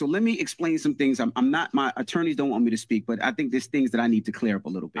let me explain some things. I'm not, my attorneys don't want me to speak, but I think there's things that I need to clear up a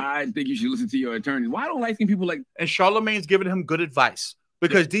little bit. I think you should listen to your attorneys. Why don't light-skinned people like... And Charlamagne's giving him good advice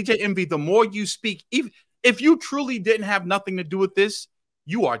because DJ Envy, the more you speak, if you truly didn't have nothing to do with this,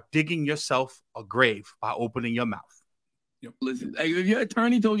 you are digging yourself a grave by opening your mouth. Listen, if your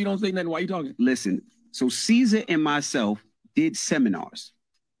attorney told you don't say nothing, why are you talking? Listen, so Cesar and myself did seminars.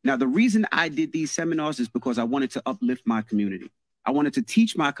 Now, the reason I did these seminars is because I wanted to uplift my community. I wanted to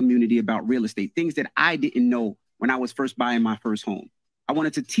teach my community about real estate, things that I didn't know when I was first buying my first home. I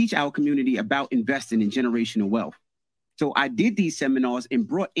wanted to teach our community about investing in generational wealth. So I did these seminars and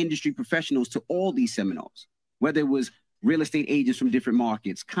brought industry professionals to all these seminars, whether it was real estate agents from different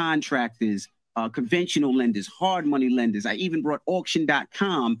markets, contractors, conventional lenders, hard money lenders. I even brought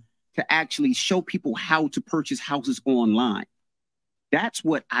auction.com to actually show people how to purchase houses online. That's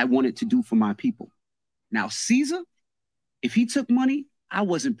what I wanted to do for my people. Now, Cesar, if he took money, I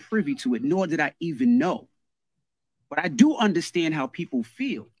wasn't privy to it, nor did I even know. But I do understand how people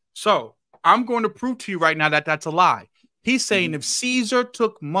feel. So I'm going to prove to you right now that that's a lie. He's saying if Cesar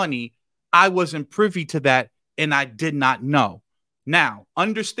took money, I wasn't privy to that and I did not know. Now,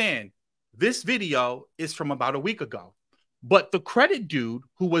 understand, this video is from about a week ago. But the credit dude,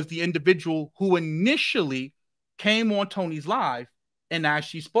 who was the individual who initially came on Tony's Live and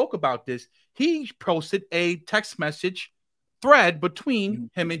actually spoke about this, he posted a text message thread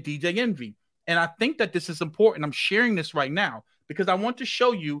between him and DJ Envy. And I think that this is important. I'm sharing this right now because I want to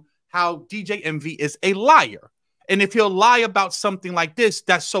show you how DJ Envy is a liar. And if he'll lie about something like this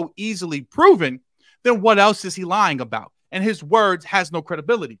that's so easily proven, then what else is he lying about? And his words has no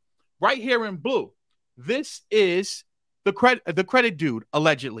credibility. Right here in blue, this is the credit dude,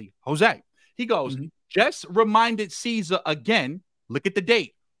 allegedly, Jose. He goes, just reminded Cesar again, look at the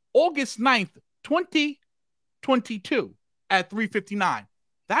date, August 9th, 2022 at 3:59.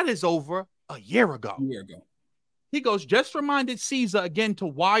 That is over a year ago. He goes, just reminded Cesar again to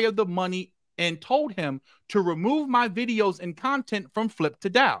wire the money and told him to remove my videos and content from Flip to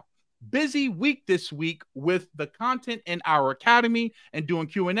Dow. Busy week this week with the content in our academy and doing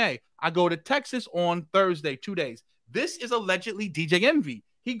Q&A. I go to Texas on Thursday, 2 days. This is allegedly DJ Envy.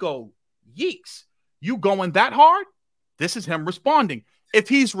 He go, yeeks, you going that hard? This is him responding. If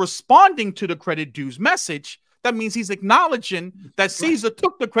he's responding to the credit dude's message, that means he's acknowledging that Cesar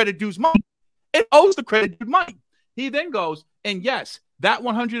took the credit dude's money. It owes the credit dude money. He then goes, And yes, that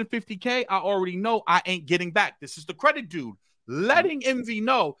 150K, I already know I ain't getting back. This is the credit dude letting Envy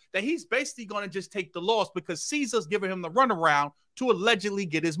know that he's basically going to just take the loss because Cesar's giving him the runaround to allegedly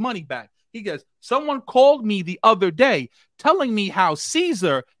get his money back. He goes, someone called me the other day telling me how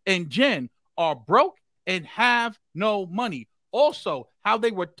Cesar and Jen are broke and have no money. Also, how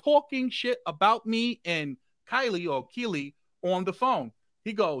they were talking shit about me and Kiel on the phone.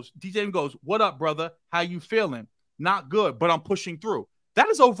 He goes, DJ goes, what up, brother? How you feeling? Not good, but I'm pushing through. That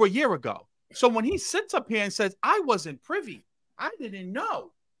is over a year ago. So when he sits up here and says, I wasn't privy, I didn't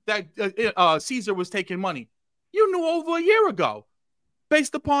know that Cesar was taking money. You knew over a year ago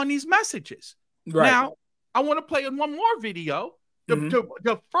based upon these messages. Right. Now, I want to play in one more video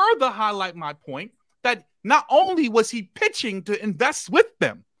to further highlight my point that not only was he pitching to invest with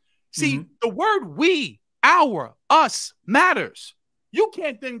them. See, the word we, our, us matters. You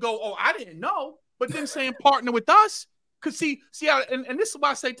can't then go, oh, I didn't know, but then saying partner with us. Because see, and this is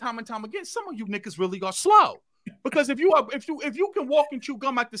why I say time and time again, some of you niggas really are slow. Because if you can walk and chew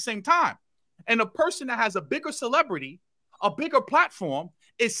gum at the same time, and a person that has a bigger celebrity, a bigger platform,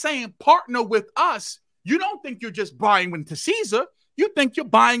 is saying partner with us, you don't think you're just buying into Cesar. You think you're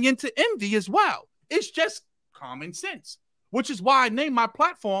buying into Envy as well. It's just common sense, which is why I named my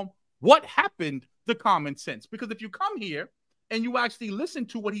platform What Happened to Common Sense. Because if you come here and you actually listen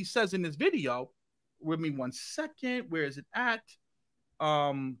to what he says in this video, with me one second, where is it at?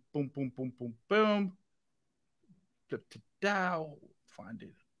 Boom, boom, boom, boom, boom. Find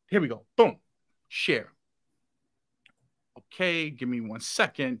it. Here we go. Boom. Share. Okay, give me 1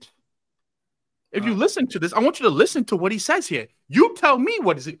 second. If you listen to this, I want you to listen to what he says here. You tell me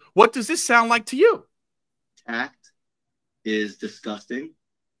what is it. What does this sound like to you? Tact is disgusting.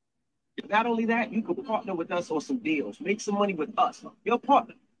 Not only that, you can partner with us on some deals. Make some money with us. Your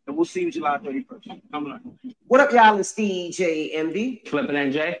partner. And we'll see you July 31st. Come on. What up, y'all? It's DJ Envy. Flippin'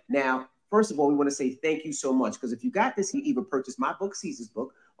 NJ. Now, first of all, we want to say thank you so much, because if you got this, you either purchased my book, Cesar's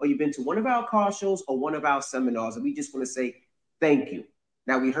book, or you've been to one of our car shows or one of our seminars, and we just want to say thank you.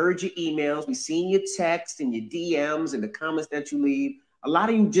 Now, we heard your emails, we seen your text and your DMs and the comments that you leave. A lot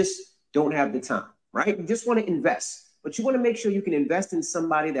of you just don't have the time, right? You just want to invest, but you want to make sure you can invest in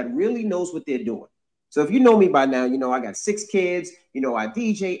somebody that really knows what they're doing. So if you know me by now, you know I got 6 kids, you know I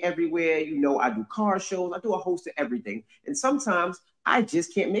DJ everywhere, you know I do car shows, I do a host of everything. And sometimes I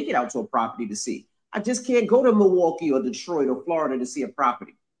just can't make it out to a property to see. I just can't go to Milwaukee or Detroit or Florida to see a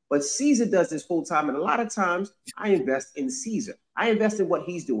property. But Cesar does this full time, and a lot of times I invest in Cesar. I invest in what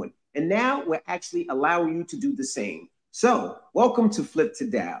he's doing. And now we're actually allowing you to do the same. So welcome to Flip to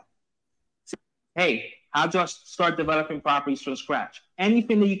Dow. Hey, how do I start developing properties from scratch?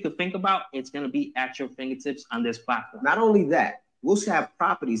 Anything that you could think about, it's going to be at your fingertips on this platform. Not only that, we'll have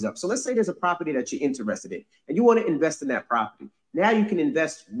properties up. So let's say there's a property that you're interested in and you want to invest in that property. Now you can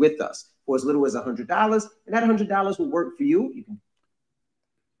invest with us for as little as $100, and that $100 will work for you.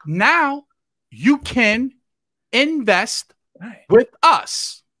 Now you can invest with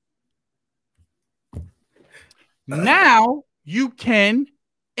us. Now you can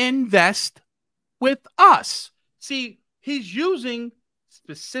invest with us. See, he's using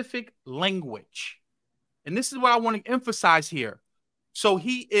specific language. And this is what I want to emphasize here. So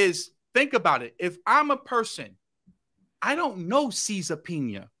he is, think about it. If I'm a person, I don't know Cesar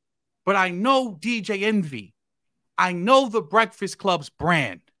Pina, but I know DJ Envy. I know the Breakfast Club's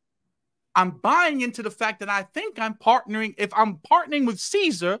brand. I'm buying into the fact that I think I'm partnering. If I'm partnering with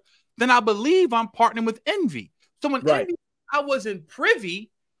Cesar, then I believe I'm partnering with Envy. So when Envy, I wasn't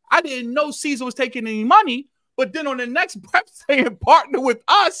privy, I didn't know Cesar was taking any money, but then on the next breath saying partner with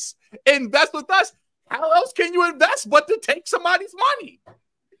us, invest with us, how else can you invest but to take somebody's money?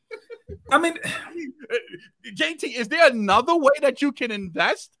 I mean, JT, is there another way that you can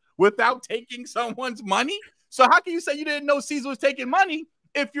invest without taking someone's money? So how can you say you didn't know Cesar was taking money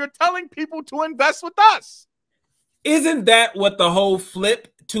if you're telling people to invest with us? Isn't that what the whole Flip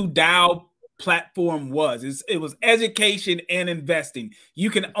to Dow platform was? It was education and investing. You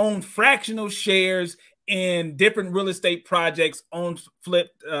can own fractional shares in different real estate projects on Flip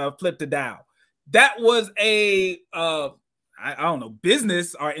to Dow. That was a I don't know,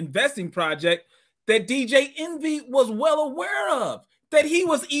 business or investing project that DJ Envy was well aware of, that he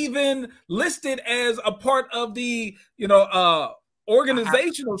was even listed as a part of the,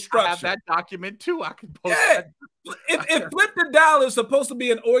 organizational structure. I have that document too. I can post that. If Flip the Dollar is supposed to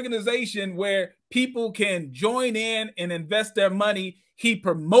be an organization where people can join in and invest their money, he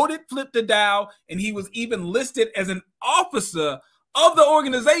promoted Flip the Dow, and he was even listed as an officer of the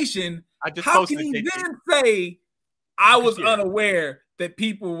organization. How can he then say, I was unaware that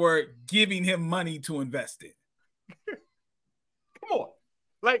people were giving him money to invest in? Come on.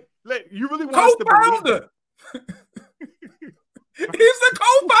 Like you really want us to co-founder. He's the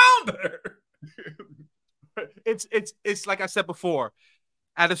co-founder. It's like I said before.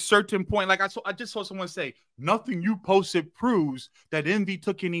 At a certain point, like I just saw someone say, nothing you posted proves that Envy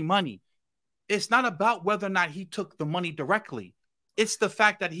took any money. It's not about whether or not he took the money directly. It's the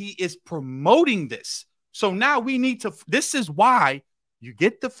fact that he is promoting this. So now we need to, this is why you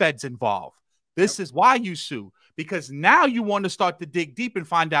get the feds involved. This is why you sue, because now you want to start to dig deep and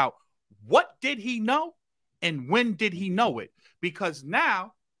find out what did he know and when did he know it? Because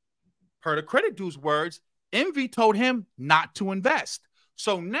now, per the credit dude's words, Envy told him not to invest.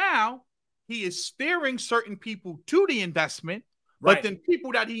 So now he is steering certain people to the investment, right. But then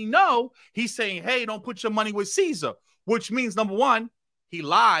people that he know, he's saying, hey, don't put your money with Cesar, which means, number one, he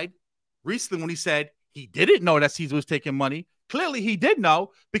lied recently when he said he didn't know that Cesar was taking money. Clearly he did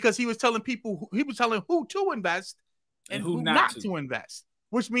know, because he was telling people, he was telling who to invest and who not to invest,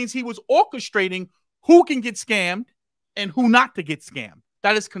 which means he was orchestrating who can get scammed and who not to get scammed.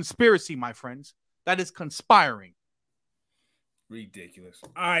 That is conspiracy, my friends. That is conspiring. Ridiculous.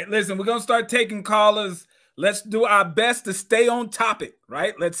 All right, listen, we're going to start taking callers. Let's do our best to stay on topic,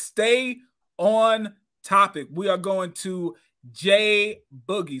 right? Let's stay on topic. We are going to J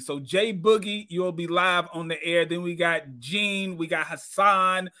Boogie. So J Boogie, you'll be live on the air. Then we got Gene, we got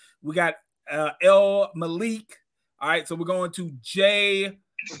Hassan, we got El Malik. All right, so we're going to J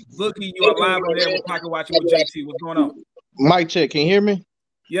Boogie. You are live on the air with Pocket Watching with JT. What's going on? Mic check. Can you hear me?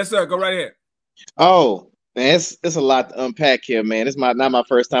 Yes, sir. Go right ahead. Oh, man, it's a lot to unpack here, man. It's not my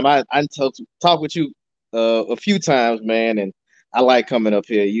first time. I talk with you a few times, man, and I like coming up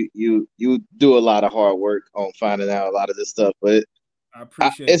here. You do a lot of hard work on finding out a lot of this stuff, but I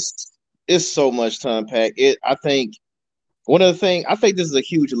appreciate it. It's so much to unpack. I think this is a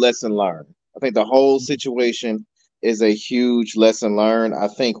huge lesson learned. I think the whole situation is a huge lesson learned. I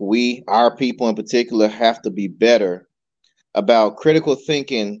think our people in particular, have to be better about critical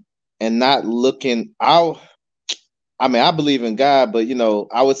thinking and not looking out. I mean, I believe in God, but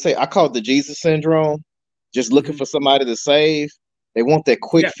I would say I call it the Jesus syndrome. Just looking for somebody to save. They want that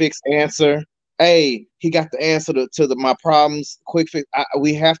quick fix answer. Hey, he got the answer to my problems. Quick fix.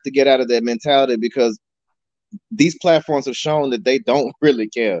 We have to get out of that mentality, because these platforms have shown that they don't really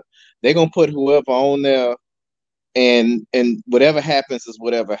care. They're gonna put whoever on there, and whatever happens is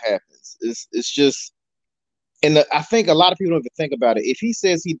whatever happens. It's just, and I think a lot of people don't even think about it. If he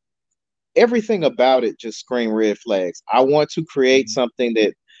says everything about it just scream red flags. I want to create something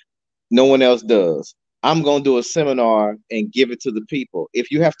that no one else does. I'm going to do a seminar and give it to the people. If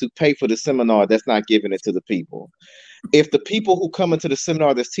you have to pay for the seminar, that's not giving it to the people. If the people who come into the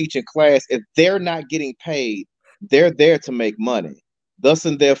seminar that's teaching class, if they're not getting paid, they're there to make money. Thus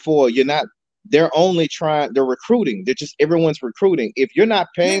and therefore, they're recruiting. Everyone's recruiting. If you're not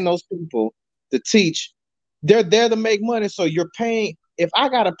paying those people to teach, they're there to make money. So you're paying. If I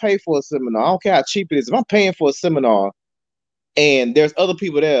got to pay for a seminar, I don't care how cheap it is. If I'm paying for a seminar, and there's other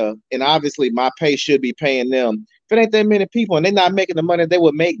people there, and obviously my pay should be paying them. If it ain't that many people and they're not making the money they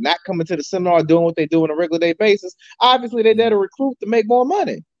would make, not coming to the seminar, doing what they do on a regular day basis, obviously they're there to recruit to make more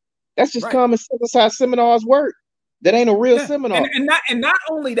money. That's just common sense. That's how seminars work. That ain't a real seminar. And not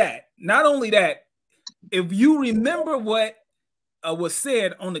only that, if you remember what was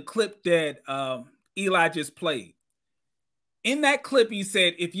said on the clip that Eli just played, in that clip he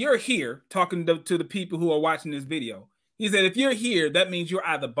said, if you're here talking to the people who are watching this video, he said, if you're here, that means you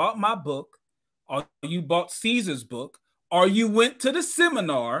either bought my book, or you bought Cesar's book, or you went to the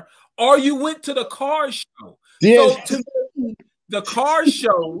seminar, or you went to the car show. Yes. So to me, the car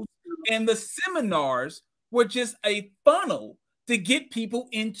shows and the seminars were just a funnel to get people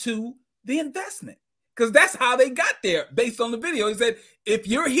into the investment, because that's how they got there based on the video. He said, if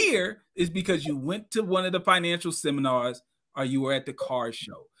you're here, it's because you went to one of the financial seminars or you were at the car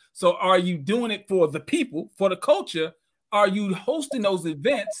show. So are you doing it for the people, for the culture? Are you hosting those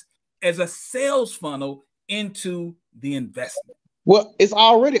events as a sales funnel into the investment? Well, it's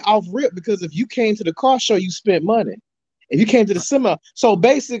already off rip, because if you came to the car show, you spent money. If you came to the seminar, so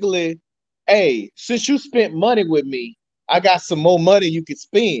basically, hey, since you spent money with me, I got some more money you could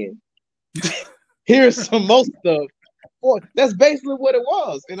spend. Here's some more stuff. Boy, that's basically what it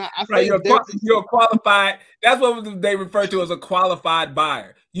was. And I right, you're qualified. That's what they refer to as a qualified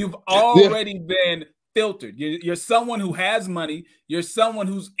buyer. You've already been filtered. You're someone who has money. You're someone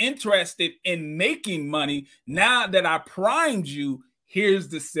who's interested in making money. Now that I primed you, here's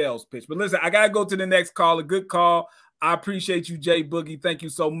the sales pitch. But listen, I got to go to the next call. A good call. I appreciate you, Jay Boogie. Thank you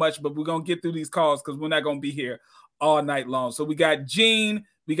so much. But we're going to get through these calls because we're not going to be here all night long. So we got Gene,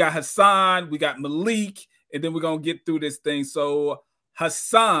 we got Hassan, we got Malik, and then we're going to get through this thing. So,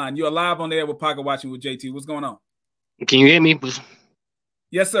 Hassan, you're live on there with Pocket Watching with JT. What's going on? Can you hear me?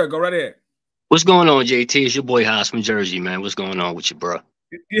 Yes, sir. Go right ahead. What's going on, JT? It's your boy Haas from Jersey, man. What's going on with you, bro?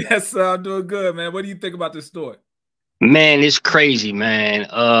 Yes, sir. I'm doing good, man. What do you think about this story? Man, it's crazy, man.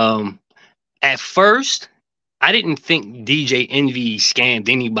 At first, I didn't think DJ Envy scammed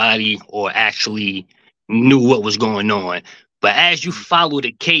anybody or actually knew what was going on. But as you follow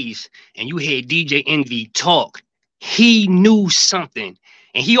the case and you hear DJ Envy talk, he knew something.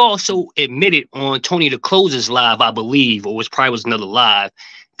 And he also admitted on Tony the Closer's live, I believe, or probably was another live,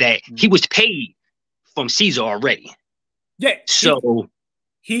 that he was paid from Cesar already. Yeah. So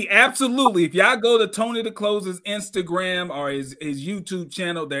he absolutely, if y'all go to Tony the Closer's Instagram or his YouTube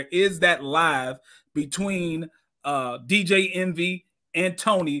channel, there is that live between DJ Envy and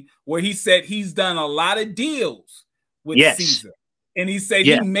Tony, where he said he's done a lot of deals with Cesar. And he said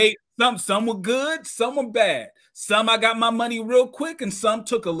he made some were good, some were bad. Some I got my money real quick and some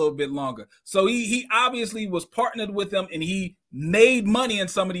took a little bit longer. So he obviously was partnered with them and he made money in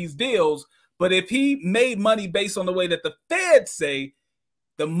some of these deals. But if he made money based on the way that the feds say,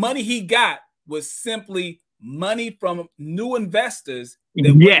 the money he got was simply money from new investors.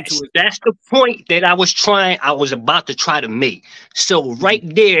 Yes, that's the point that I was about to try to make. So right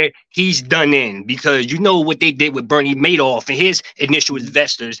there, he's done in, because you know what they did with Bernie Madoff and his initial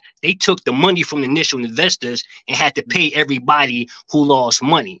investors. They took the money from the initial investors and had to pay everybody who lost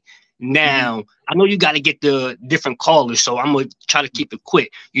money. Now, I know you got to get the different callers, so I'm going to try to keep it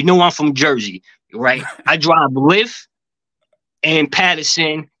quick. You know I'm from Jersey, right? I drive Lyft and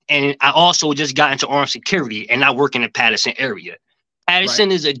Patterson, and I also just got into armed security, and I work in the Patterson area.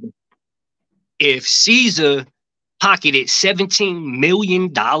 Patterson is if Cesar pocketed $17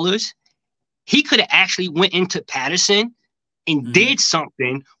 million, he could have actually went into Patterson and did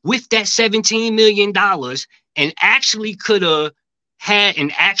something with that $17 million and actually could have had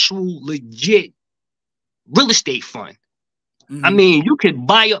an actual legit real estate fund. I mean, you could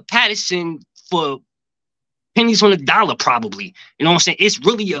buy up Patterson for pennies on the dollar, probably. You know what I'm saying? It's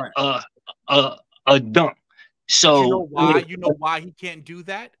really a dump. So you know why he can't do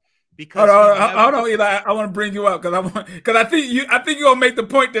that? Because hold on, Eli. I want to bring you up because I think you're gonna make the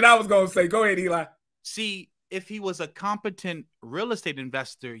point that I was gonna say. Go ahead, Eli. See, if he was a competent real estate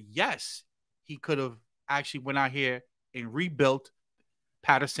investor, yes, he could have actually went out here and rebuilt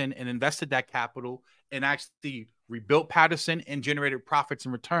Patterson and invested that capital and actually rebuilt Patterson and generated profits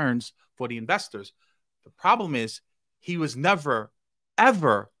and returns for the investors. The problem is he was never,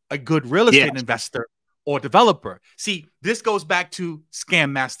 ever a good real estate investor or developer. See, this goes back to Scam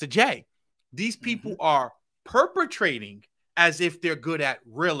Master Jay. These people are perpetrating as if they're good at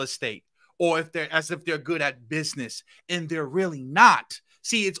real estate or as if they're good at business, and they're really not.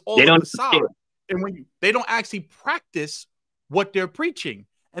 See, it's all a facade. And when they don't actually practice what they're preaching.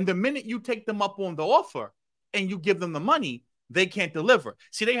 And the minute you take them up on the offer and you give them the money, they can't deliver.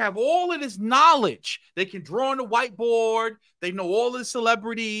 See, they have all of this knowledge. They can draw on the whiteboard. They know all the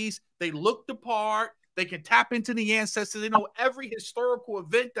celebrities. They look the part. They can tap into the ancestors. They know every historical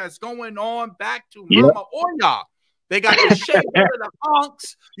event that's going on back to Mama Oya. They got the shape of the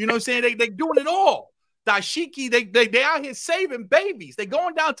hunks. You know what I'm saying? They doing it all. Dashiki, they out here saving babies. They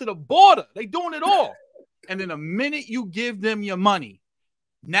going down to the border. They doing it all. And then the minute you give them your money,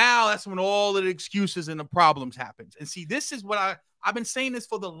 now that's when all of the excuses and the problems happens. And see, this is what I've been saying this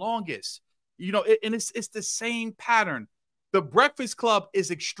for the longest. You know, and it's the same pattern. The Breakfast Club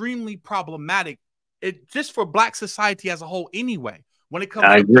is extremely problematic. Just for Black society as a whole anyway. When it comes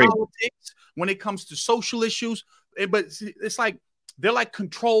to politics, when it comes to social issues, but it's like they're like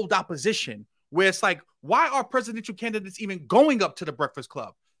controlled opposition, where it's like, why are presidential candidates even going up to the Breakfast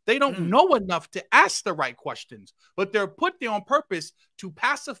Club? They don't know enough to ask the right questions, but they're put there on purpose to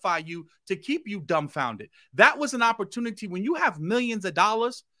pacify you, to keep you dumbfounded. That was an opportunity when you have millions of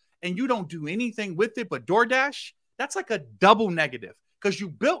dollars and you don't do anything with it but DoorDash. That's like a double negative, because you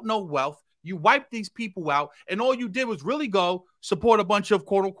built no wealth. You wiped these people out, and all you did was really go support a bunch of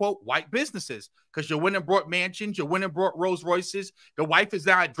quote-unquote white businesses, because you went and brought mansions, you went and brought Rolls Royces, the wife is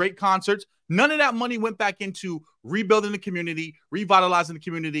now at Drake concerts. None of that money went back into rebuilding the community, revitalizing the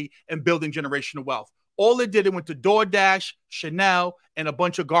community, and building generational wealth. All it did, it went to DoorDash, Chanel, and a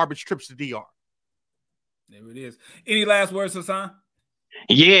bunch of garbage trips to DR. There it is. Any last words, Hassan?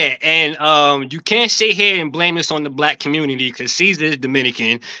 Yeah, and you can't sit here and blame this on the black community because Cesar is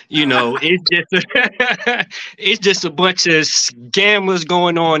Dominican. You know, it's just it's just a bunch of scammers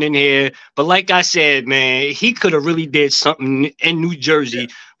going on in here. But like I said, man, he could have really did something in New Jersey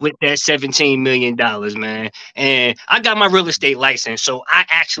with that $17 million, man. And I got my real estate license, so I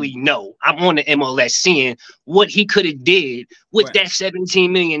actually know. I'm on the MLS seeing what he could have did with that $17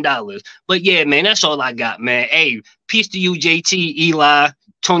 million. But yeah, man, that's all I got, man. Hey, peace to you, JT, Eli,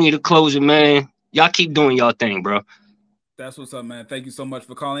 Tony the Closer, man. Y'all keep doing y'all thing, bro. That's what's up, man. Thank you so much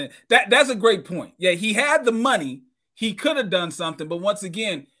for calling. That's a great point. Yeah, he had the money. He could have done something. But once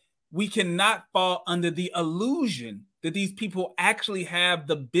again, we cannot fall under the illusion that these people actually have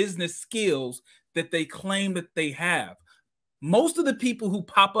the business skills that they claim that they have. Most of the people who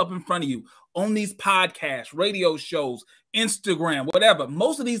pop up in front of you on these podcasts, radio shows, Instagram, whatever,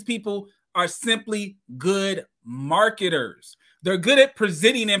 most of these people are simply good marketers. They're good at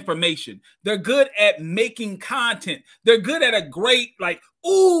presenting information. They're good at making content. They're good at a great, like,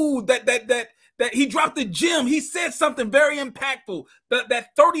 ooh, that he dropped the gem. He said something very impactful.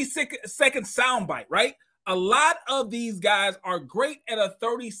 That 30-second soundbite, right? A lot of these guys are great at a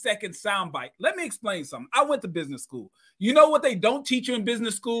 30-second soundbite. Let me explain something. I went to business school. You know what they don't teach you in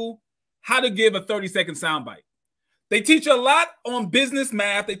business school? How to give a 30-second soundbite. They teach you a lot on business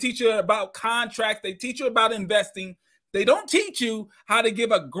math. They teach you about contracts. They teach you about investing. They don't teach you how to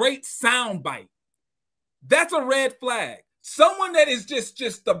give a great soundbite. That's a red flag. Someone that is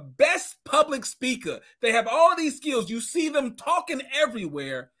just the best public speaker. They have all these skills. You see them talking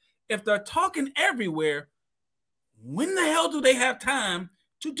everywhere. If they're talking everywhere, when the hell do they have time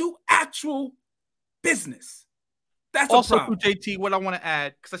to do actual business? That's also, a problem. JT, what I want to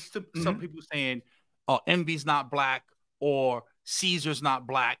add, because I see some people saying, Envy's not black or Cesar's not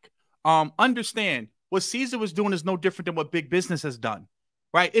black. Understand, what Cesar was doing is no different than what big business has done,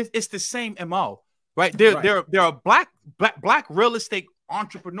 right? It's the same MO, right? There are black real estate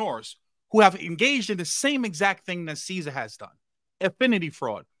entrepreneurs who have engaged in the same exact thing that Cesar has done, affinity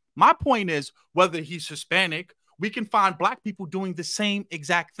fraud. My point is, whether he's Hispanic, we can find black people doing the same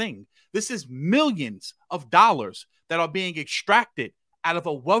exact thing. This is millions of dollars that are being extracted out of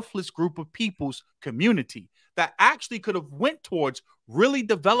a worthless group of people's community that actually could have went towards really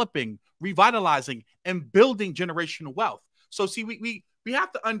developing, revitalizing, and building generational wealth. So see, we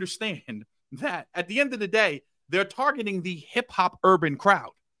have to understand that at the end of the day, they're targeting the hip-hop urban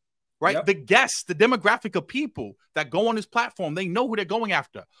crowd, right? Yep. The guests, the demographic of people that go on this platform, they know who they're going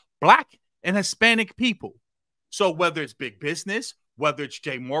after, black and Hispanic people. So whether it's big business, whether it's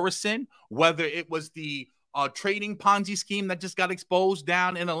Jay Morrison, whether it was the trading Ponzi scheme that just got exposed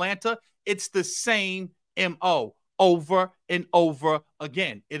down in Atlanta, it's the same MO over and over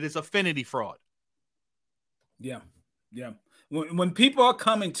again. It is affinity fraud. Yeah. When people are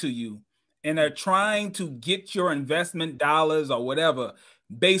coming to you and they're trying to get your investment dollars or whatever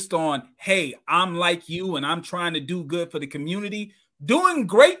based on, hey, I'm like you and I'm trying to do good for the community. Doing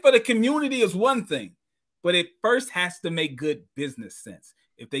great for the community is one thing, but it first has to make good business sense.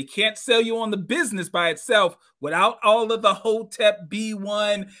 If they can't sell you on the business by itself without all of the Hotep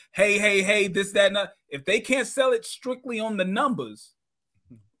B1, hey, this, that, and that, if they can't sell it strictly on the numbers,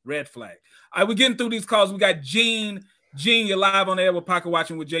 red flag. All right, we're getting through these calls. We got Gene. Gene, you're live on the air with Pocket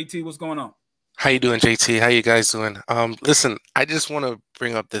Watching with JT. What's going on? How you doing, JT? How you guys doing? Listen, I just want to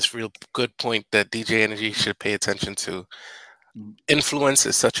bring up this real good point that DJ Energy should pay attention to. Influence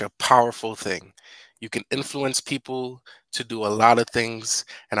is such a powerful thing. You can influence people to do a lot of things.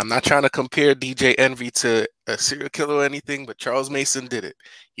 And I'm not trying to compare DJ Envy to a serial killer or anything, but Charles Mason did it.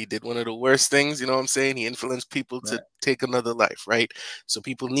 He did one of the worst things, you know what I'm saying? He influenced people to take another life, right? So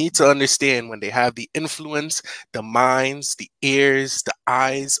people need to understand when they have the influence, the minds, the ears, the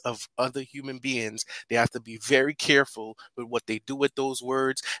eyes of other human beings, they have to be very careful with what they do with those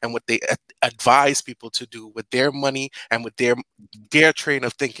words and what they advise people to do with their money and with their train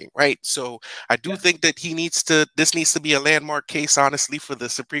of thinking, right? So I do think that this needs to be a landmark case, honestly, for the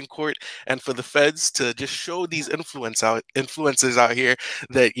Supreme Court and for the feds to just show these influencers out here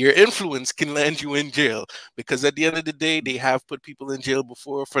that your influence can land you in jail, because at the end of the day, they have put people in jail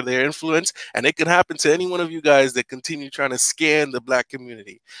before for their influence, and it can happen to any one of you guys that continue trying to scam the black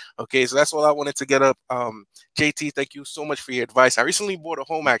community. Okay, so that's all I wanted to get up. JT, thank you so much for your advice. I recently bought a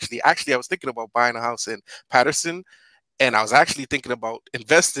home, actually. I was thinking about buying a house in Patterson, and I was actually thinking about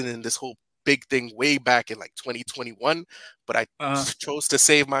investing in this whole big thing way back in like 2021, but I chose to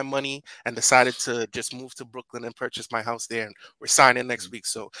save my money and decided to just move to Brooklyn and purchase my house there, and we're signing next week.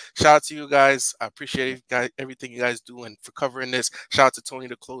 So shout out to you guys. I appreciate everything you guys do and for covering this. Shout out to Tony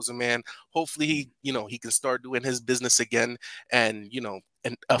the Closer, man. Hopefully he can start doing his business again and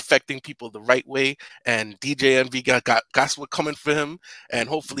and affecting people the right way. And DJ Envy got what coming for him. And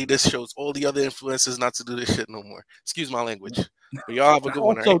hopefully this shows all the other influencers not to do this shit no more. Excuse my language. But y'all have a good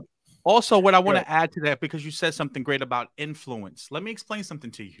one. Right? Also, what I want to add to that, because you said something great about influence. Let me explain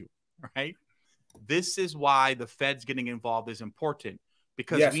something to you, right? This is why the feds getting involved is important,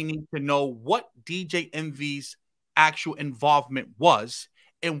 because we need to know what DJ Envy's actual involvement was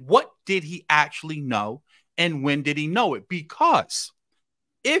and what did he actually know and when did he know it. Because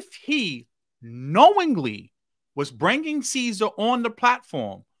if he knowingly was bringing Cesar on the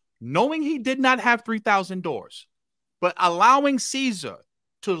platform, knowing he did not have 3,000 doors, but allowing Cesar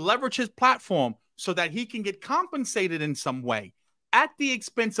to leverage his platform so that he can get compensated in some way at the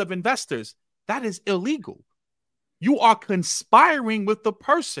expense of investors, that is illegal. You are conspiring with the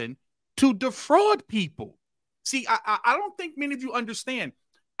person to defraud people. See, I don't think many of you understand.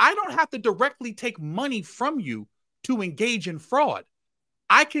 I don't have to directly take money from you to engage in fraud.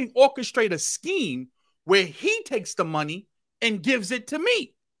 I can orchestrate a scheme where he takes the money and gives it to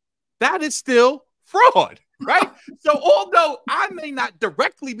me. That is still fraud, right? So although I may not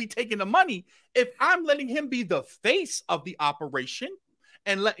directly be taking the money, if I'm letting him be the face of the operation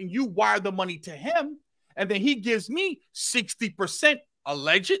and letting you wire the money to him, and then he gives me 60%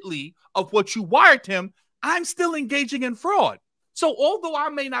 allegedly of what you wired him, I'm still engaging in fraud. So although I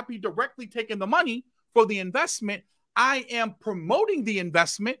may not be directly taking the money for the investment, I am promoting the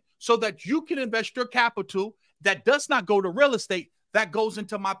investment so that you can invest your capital that does not go to real estate, that goes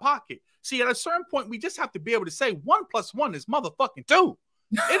into my pocket. See, at a certain point, we just have to be able to say 1 + 1 is motherfucking 2.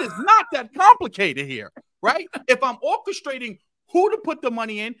 It is not that complicated here, right? If I'm orchestrating who to put the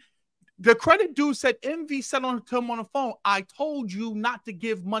money in, the credit dude said, Envy said to him on the phone, I told you not to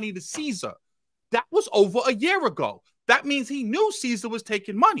give money to Cesar. That was over a year ago. That means he knew Cesar was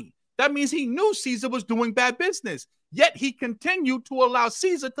taking money. That means he knew Cesar was doing bad business. Yet he continued to allow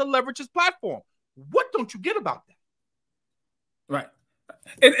Cesar to leverage his platform. What don't you get about that? Right.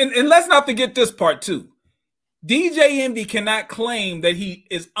 And let's not forget this part too. DJ Envy cannot claim that he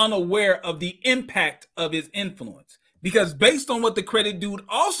is unaware of the impact of his influence, because based on what the credit dude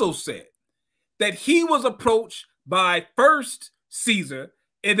also said, that he was approached by first Cesar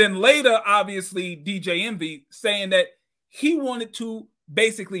and then later, obviously, DJ Envy saying that he wanted to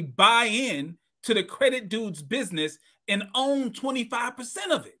basically buy in to the credit dude's business and own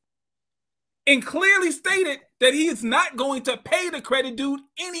 25% of it. And clearly stated that he is not going to pay the credit dude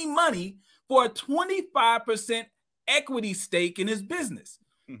any money for a 25% equity stake in his business.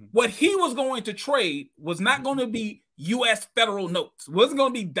 What he was going to trade was not going to be U.S. federal notes. It wasn't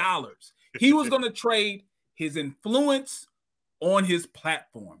going to be dollars. He was going to trade his influence on his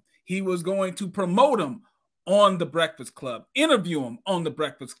platform. He was going to promote him on the Breakfast Club, interview him on the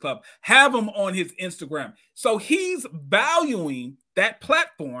Breakfast Club, have him on his Instagram. So he's valuing that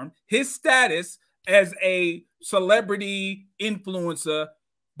platform, his status as a celebrity influencer,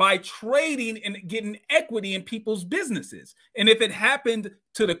 by trading and getting equity in people's businesses. And if it happened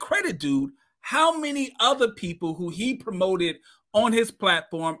to the credit dude, how many other people who he promoted on his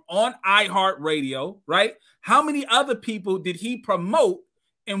platform, on iHeartRadio, right? How many other people did he promote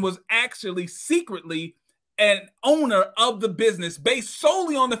and was actually secretly an owner of the business based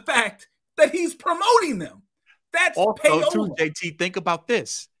solely on the fact that he's promoting them? That's also too, JT, think about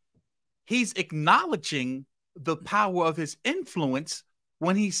this. He's acknowledging the power of his influence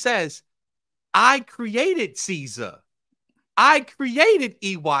when he says, I created Cesar. I created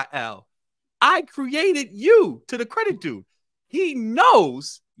EYL. I created you, to the credit dude. He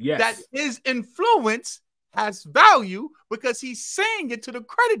knows that his influence has value because he's saying it to the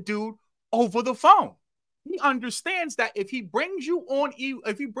credit dude over the phone. He understands that if he brings you on,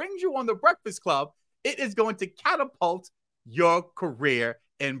 the Breakfast Club, it is going to catapult your career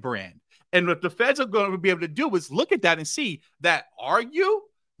and brand. And what the feds are going to be able to do is look at that and see that, are you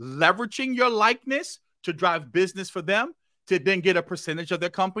leveraging your likeness to drive business for them to then get a percentage of their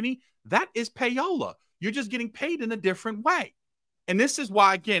company? That is payola. You're just getting paid in a different way. And this is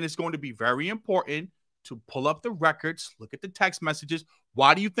why, again, it's going to be very important to pull up the records, look at the text messages.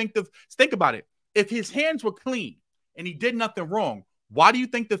 Why do you think think about it. If his hands were clean and he did nothing wrong, why do you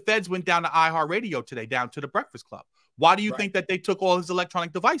think the feds went down to iHeartRadio today, down to the Breakfast Club? Why do you think that they took all his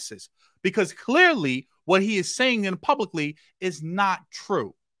electronic devices? Because clearly what he is saying in publicly is not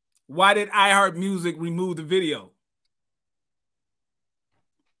true. Why did iHeart Music remove the video?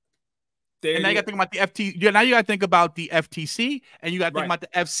 And now you got to think about the FTC. Now you got to think about the FTC, and you got to think about the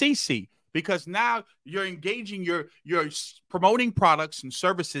FCC, because now you're engaging, you're promoting products and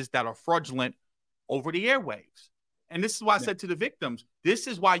services that are fraudulent over the airwaves. And this is why I said to the victims, this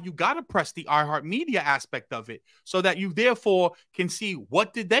is why you got to press the iHeartMedia aspect of it so that you therefore can see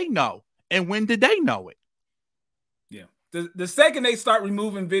what did they know and when did they know it. Yeah. The second they start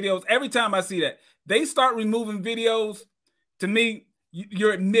removing videos, every time I see that, they start removing videos, to me,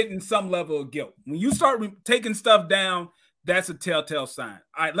 you're admitting some level of guilt. When you start taking stuff down, that's a telltale sign.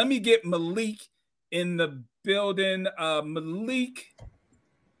 All right, let me get Malik in the building. Malik,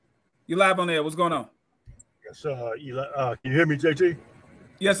 you live on there. What's going on? Yes, can you hear me, JT?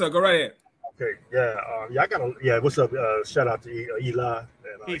 Yes, sir. Go right ahead. Okay, yeah, I got to, what's up? Shout out to Eli and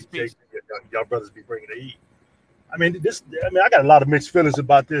peace. JT. Y'all brothers be bringing the heat. I mean, I got a lot of mixed feelings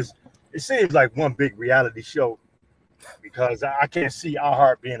about this. It seems like one big reality show because I can't see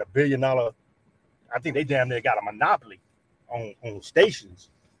iHeart being $1 billion. I think they damn near got a monopoly on stations,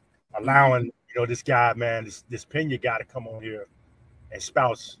 allowing this guy, man, this Pina guy to come on here and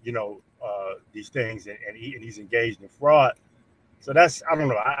spouse these things, and he's engaged in fraud. So that's, I don't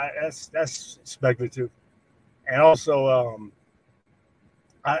know, that's speculative. And also,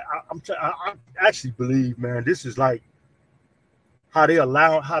 I actually believe, man, this is like how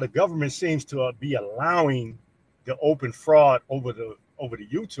the government seems to be allowing the open fraud over the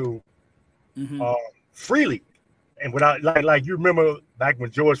YouTube freely, and without like you remember back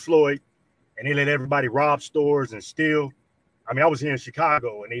when George Floyd and they let everybody rob stores and steal. I mean, I was here in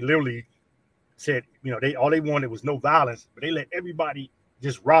Chicago and they literally said, all they wanted was no violence, but they let everybody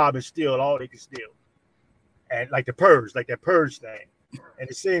just rob and steal all they could steal. And like that purge thing. And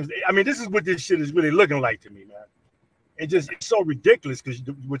it seems, I mean, this is what this shit is really looking like to me, man. It's so ridiculous because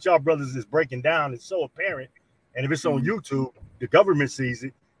what y'all brothers is breaking down is so apparent. And if it's on YouTube, the government sees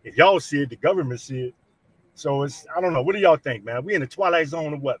it. If y'all see it, the government see it. So I don't know. What do y'all think, man? We in the twilight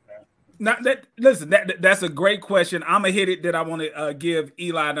zone or what, man? That's a great question. I'm gonna hit it. That I want to give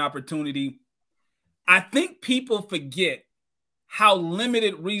Eli an opportunity. I think people forget how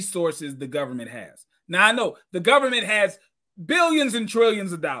limited resources the government has. Now I know the government has billions and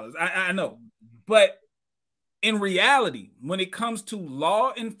trillions of dollars. I know, but in reality, when it comes to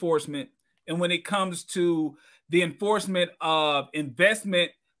law enforcement and when it comes to the enforcement of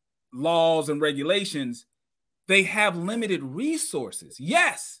investment laws and regulations, they have limited resources.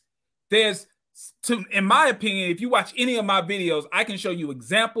 Yes, in my opinion, if you watch any of my videos, I can show you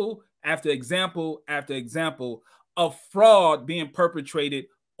example after example after example of fraud being perpetrated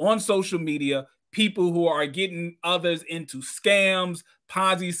on social media, people who are getting others into scams,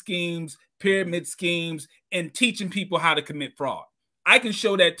 Ponzi schemes, pyramid schemes, and teaching people how to commit fraud. I can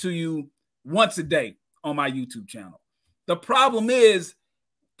show that to you once a day on my YouTube channel. The problem is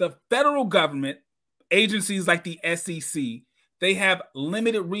the federal government, agencies like the SEC, they have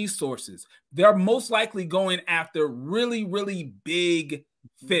limited resources. They're most likely going after really, really big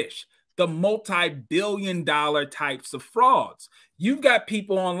fish, the multi-billion-dollar types of frauds. You've got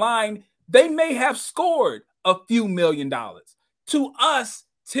people online, they may have scored a few $1 million. To us,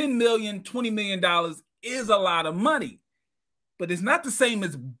 $10 million, $20 million is a lot of money, but it's not the same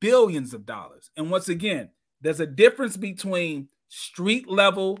as billions of dollars. And once again, there's a difference between street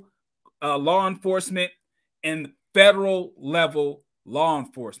level law enforcement and federal level law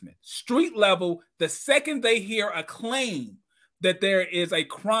enforcement. Street level, the second they hear a claim that there is a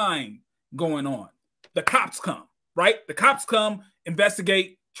crime going on, the cops come, right? The cops come,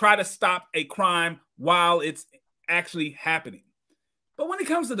 investigate, try to stop a crime while it's actually happening. But when it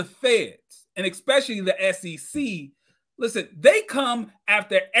comes to the feds, and especially the SEC, listen, they come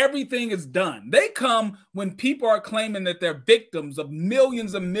after everything is done. They come when people are claiming that they're victims of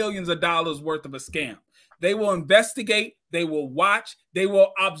millions and millions of dollars worth of a scam. They will investigate, they will watch, they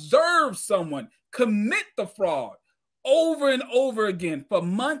will observe someone commit the fraud over and over again for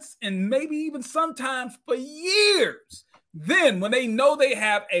months and maybe even sometimes for years. Then when they know they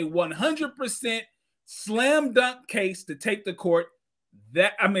have a 100% slam dunk case to take to court,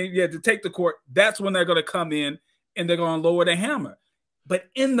 that's when they're going to come in and they're going to lower the hammer. But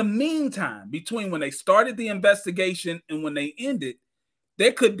in the meantime, between when they started the investigation and when they ended,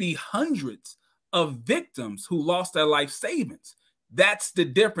 there could be hundreds of victims who lost their life savings. That's the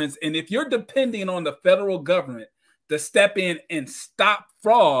difference. And if you're depending on the federal government to step in and stop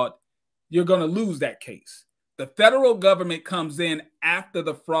fraud, you're going to lose that case. The federal government comes in after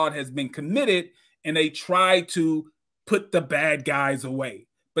the fraud has been committed and they try to put the bad guys away.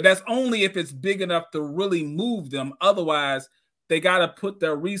 But that's only if it's big enough to really move them. Otherwise, they got to put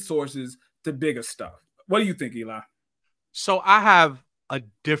their resources to bigger stuff. What do you think, Eli? So I have a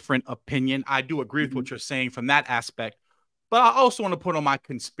different opinion. I do agree with what you're saying from that aspect, but I also want to put on my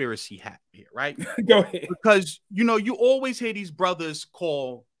conspiracy hat here, right? Go ahead. Because, you always hear these brothers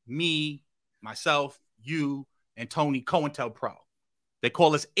call me, myself, you, and Tony COINTELPRO. They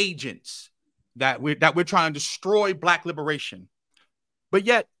call us agents that we're trying to destroy Black liberation. But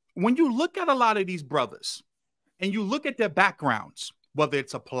yet, when you look at a lot of these brothers and you look at their backgrounds, whether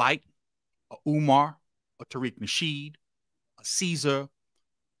it's a Polite, a Umar, a Tariq Nasheed, a Cesar,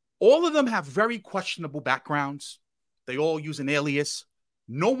 all of them have very questionable backgrounds. They all use an alias.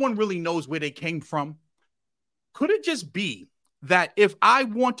 No one really knows where they came from. Could it just be that if I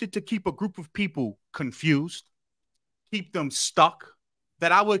wanted to keep a group of people confused, keep them stuck,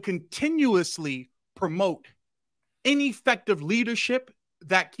 that I would continuously promote ineffective leadership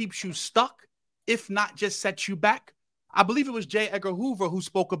that keeps you stuck, if not just sets you back? I believe it was J. Edgar Hoover who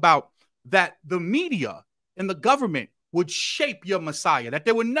spoke about that the media and the government would shape your Messiah, that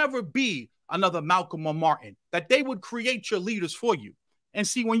there would never be another Malcolm or Martin, that they would create your leaders for you. And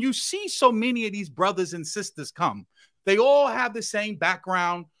see, when you see so many of these brothers and sisters come, they all have the same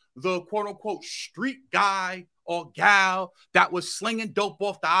background, the quote unquote street guy or gal that was slinging dope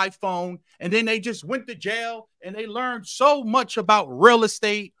off the iPhone, and then they just went to jail and they learned so much about real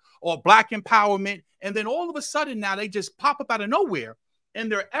estate or Black empowerment, and then all of a sudden now they just pop up out of nowhere and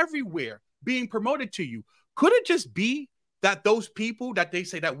they're everywhere being promoted to you. Could it just be that those people that they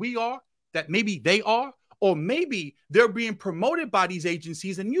say that we are, that maybe they are, or maybe they're being promoted by these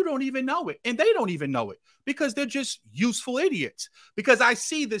agencies and you don't even know it, and they don't even know it because they're just useful idiots? Because I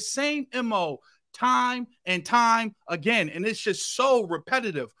see the same MO time and time again, and it's just so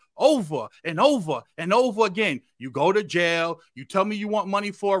repetitive over and over and over again. You go to jail, you tell me you want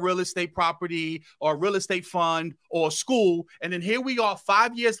money for a real estate property or a real estate fund or a school, and then here we are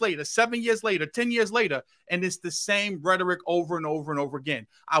 5 years later, 7 years later, 10 years later, and it's the same rhetoric over and over and over again.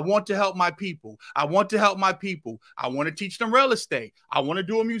 I want to help my people. I want to help my people. I want to teach them real estate. I want to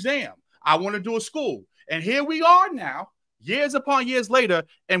do a museum. I want to do a school. And here we are now, years upon years later,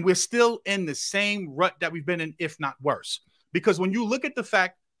 and we're still in the same rut that we've been in, if not worse. Because when you look at the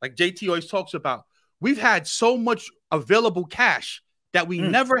fact, like JT always talks about, we've had so much available cash that we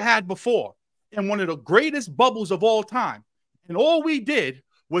never had before in one of the greatest bubbles of all time. And all we did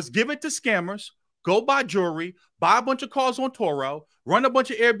was give it to scammers, go buy jewelry, buy a bunch of cars on Toro, run a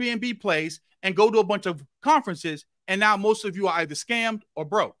bunch of Airbnb plays, and go to a bunch of conferences. And now most of you are either scammed or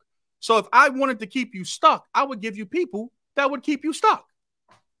broke. So if I wanted to keep you stuck, I would give you people that would keep you stuck.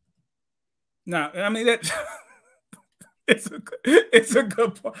 No, I mean, that it's a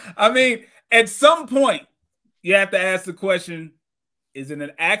good point. I mean, at some point, you have to ask the question, is it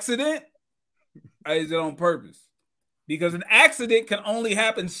an accident or is it on purpose? Because an accident can only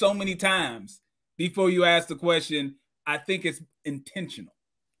happen so many times before you ask the question, I think it's intentional.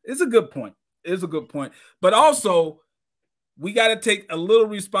 It's a good point. It's a good point. But also, we got to take a little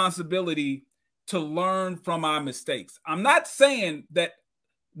responsibility to learn from our mistakes. I'm not saying that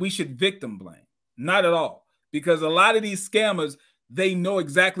we should victim blame. Not at all. Because a lot of these scammers, they know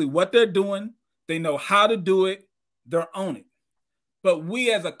exactly what they're doing. They know how to do it. They're on it. But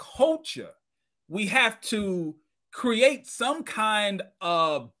we as a culture, we have to create some kind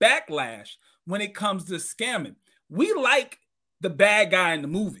of backlash when it comes to scamming. We like the bad guy in the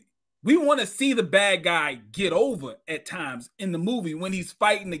movie. We want to see the bad guy get over at times in the movie when he's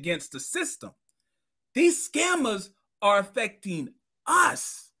fighting against the system. These scammers are affecting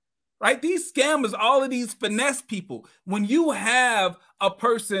us. Right? These scammers, all of these finesse people, when you have a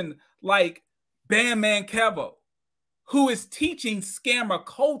person like Bam Man Kevo, who is teaching scammer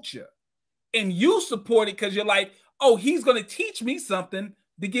culture, and you support it because you're like, oh, he's going to teach me something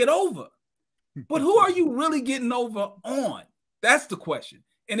to get over. But who are you really getting over on? That's the question.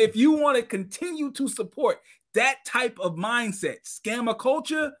 And if you want to continue to support that type of mindset, scammer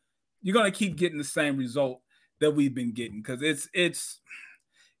culture, you're going to keep getting the same result that we've been getting, because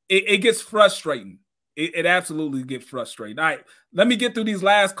it gets frustrating. It absolutely gets frustrating. All right, let me get through these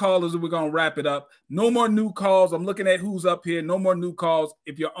last callers and we're going to wrap it up. No more new calls. I'm looking at who's up here. No more new calls.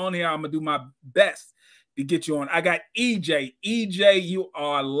 If you're on here, I'm going to do my best to get you on. I got EJ. EJ, you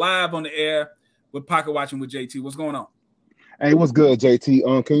are live on the air with Pocket Watching with JT. What's going on? Hey, what's good,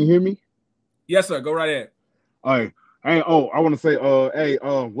 JT? Can you hear me? Yes, sir. Go right ahead. All right. Hey, I want to say, hey,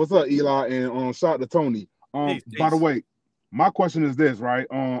 what's up, Eli? And shout out to Tony. Peace. By the way, my question is this, right?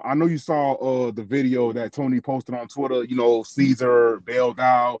 I know you saw the video that Tony posted on Twitter. You know, Cesar bailed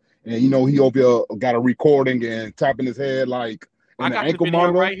out, and you know he over here got a recording and tapping his head like in the ankle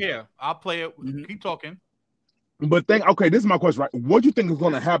monitor right here. I'll play it. Keep talking. But okay, this is my question, right? What do you think is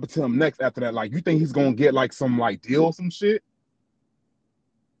going to happen to him next after that? Like, you think he's going to get like some like deal or some shit?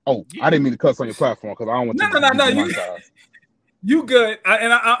 Oh, yeah. I didn't mean to cuss on your platform because I don't want No. You good?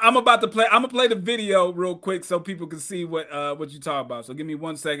 I'm about to play. I'm gonna play the video real quick so people can see what you talk about. So give me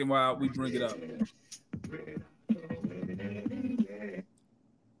 1 second while we bring it up.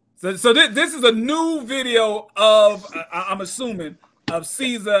 So this is a new video of I'm assuming of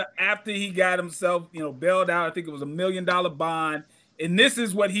Cesar after he got himself, you know, bailed out. I think it was $1 million bond, and this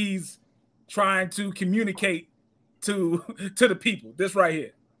is what he's trying to communicate to the people. This right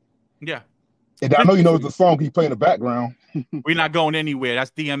here. Yeah. And I know you know the song he played in the background. We're not going anywhere.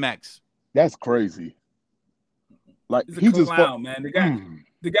 That's DMX. That's crazy. Like He's a clown, man.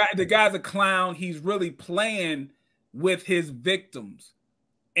 The guy's a clown. He's really playing with his victims.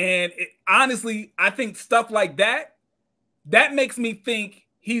 And honestly, I think stuff like that makes me think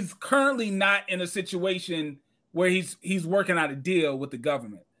he's currently not in a situation where he's working out a deal with the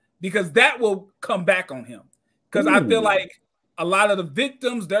government, because that will come back on him. Because I feel like a lot of the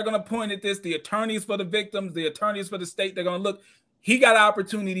victims, they're going to point at this, the attorneys for the victims, the attorneys for the state, they're going to look, he got an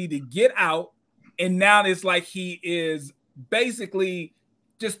opportunity to get out, and now it's like he is basically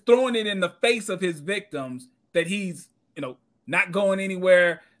just throwing it in the face of his victims that he's, you know, not going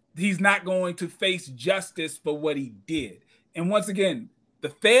anywhere. He's not going to face justice for what he did. And once again, the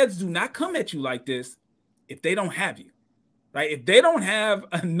feds do not come at you like this if they don't have you, right? If they don't have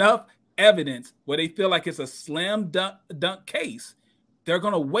enough evidence where they feel like it's a slam dunk case, they're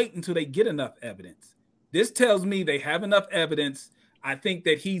going to wait until they get enough evidence. This tells me they have enough evidence. I think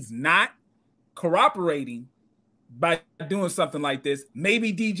that he's not cooperating by doing something like this.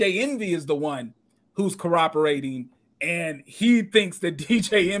 Maybe DJ Envy is the one who's cooperating, and he thinks that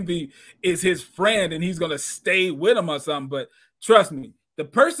DJ Envy is his friend and he's going to stay with him or something. But trust me, the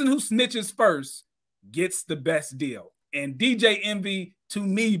person who snitches first gets the best deal. And DJ Envy, to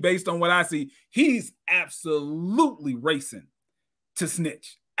me, based on what I see, he's absolutely racing to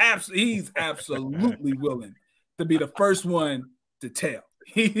snitch. He's absolutely willing to be the first one to tell.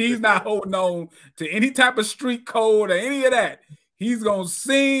 He's not holding on to any type of street code or any of that. He's going to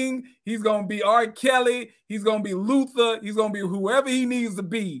sing. He's going to be R. Kelly. He's going to be Luther. He's going to be whoever he needs to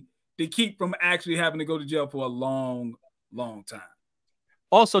be to keep from actually having to go to jail for a long, long time.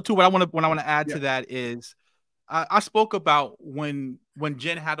 Also, too, what I want to add to that is I spoke about when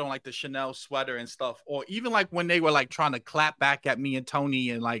Jen had on like the Chanel sweater and stuff, or even like when they were like trying to clap back at me and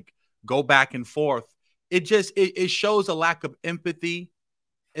Tony and like go back and forth. It shows a lack of empathy.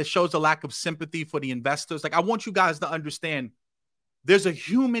 It shows a lack of sympathy for the investors. Like, I want you guys to understand there's a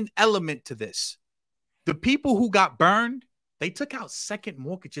human element to this. The people who got burned, they took out second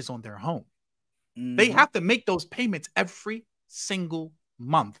mortgages on their home. They have to make those payments every single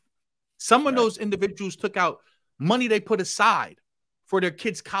month. Some of those individuals took out money they put aside for their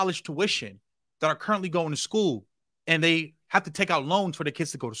kids' college tuition that are currently going to school, and they have to take out loans for their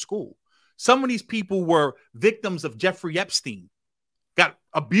kids to go to school. Some of these people were victims of Jeffrey Epstein, got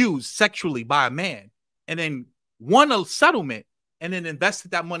abused sexually by a man, and then won a settlement, and then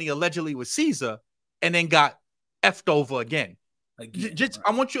invested that money allegedly with Cesar, and then got effed over again.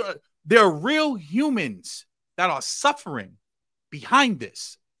 I want you. There are real humans that are suffering behind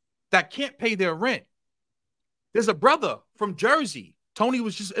this that can't pay their rent. There's a brother from Jersey. Tony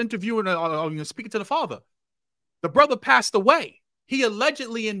was just interviewing, speaking to the father. The brother passed away. He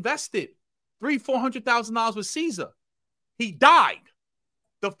allegedly invested $300,000-$400,000 with Cesar. He died.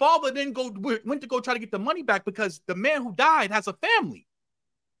 The father then went to go try to get the money back because the man who died has a family.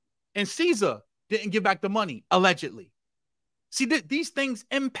 And Cesar didn't give back the money, allegedly. See, these things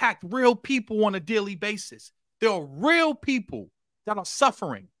impact real people on a daily basis. There are real people that are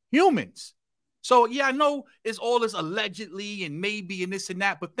suffering, humans. So, yeah, I know it's all this allegedly and maybe and this and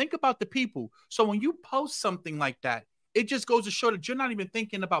that, but think about the people. So when you post something like that, it just goes to show that you're not even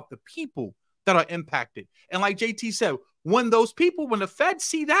thinking about the people that are impacted. And like JT said, when the feds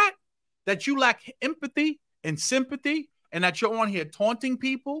see that you lack empathy and sympathy, and that you're on here taunting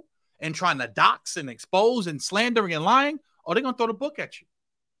people and trying to dox and expose and slandering and lying, they're going to throw the book at you.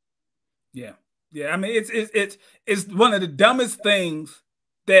 Yeah. Yeah. I mean, it's one of the dumbest things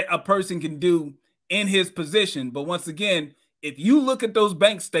that a person can do in his position. But once again, if you look at those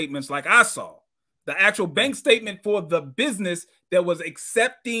bank statements like I saw, the actual bank statement for the business that was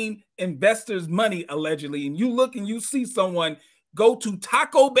accepting investors' money, allegedly, and you look and you see someone go to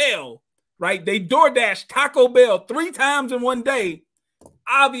Taco Bell, right? They DoorDash Taco Bell 3 times in one day.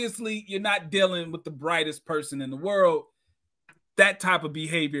 Obviously, you're not dealing with the brightest person in the world. That type of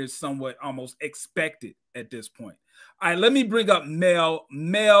behavior is somewhat almost expected at this point. All right, let me bring up Mel.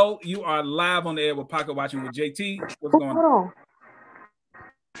 Mel, you are live on the air with Pocket Watching with JT. What's going on?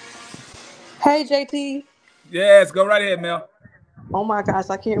 Hey, JT. Yes, go right ahead, Mel. Oh, my gosh,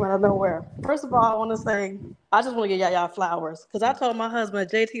 I came out of nowhere. First of all, I want to say, I just want to give y'all flowers, because I told my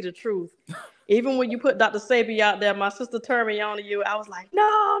husband, JT, the truth. Even when you put Dr. Sabi out there, my sister turned me on to you. I was like,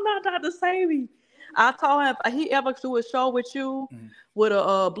 no, not Dr. Sabi. I told him if he ever do a show with you with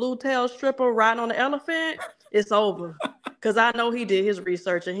a blue tail stripper riding on the elephant, it's over. Cause I know he did his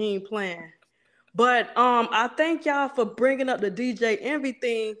research and he ain't playing. But I thank y'all for bringing up the DJ Envy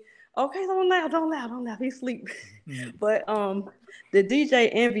thing. Okay, don't laugh. He sleep. But the DJ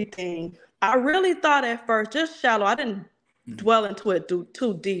Envy thing, I really thought at first, just shallow. I didn't dwell into it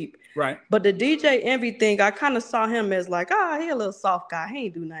too deep. Right. But the DJ Envy thing, I kind of saw him as like, he a little soft guy. He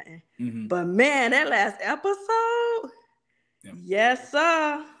ain't do nothing. But man, that last episode, yes,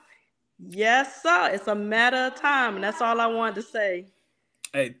 sir. Yes, sir. It's a matter of time. And that's all I wanted to say.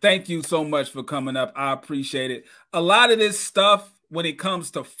 Hey, thank you so much for coming up. I appreciate it. A lot of this stuff when it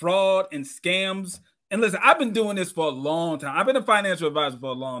comes to fraud and scams, and listen, I've been doing this for a long time. I've been a financial advisor for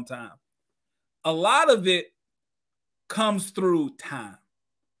a long time. A lot of it comes through time.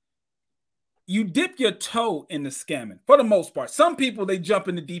 You dip your toe in the scamming for the most part. Some people, they jump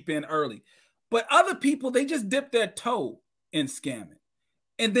in the deep end early, but other people, they just dip their toe in scamming.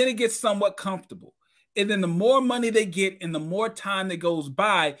 And then it gets somewhat comfortable. And then the more money they get and the more time that goes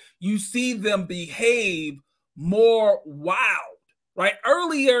by, you see them behave more wild, right?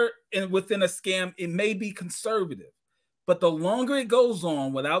 Earlier within a scam, it may be conservative, but the longer it goes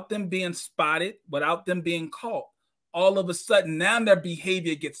on without them being spotted, without them being caught, all of a sudden now their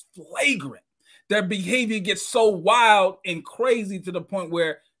behavior gets flagrant. Their behavior gets so wild and crazy to the point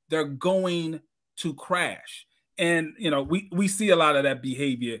where they're going to crash. And, you know, we see a lot of that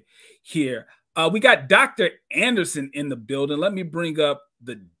behavior here. We got Dr. Anderson in the building. Let me bring up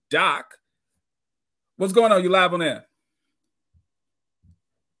the doc. What's going on? You live on air?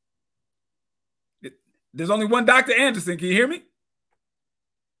 There's only one Dr. Anderson. Can you hear me?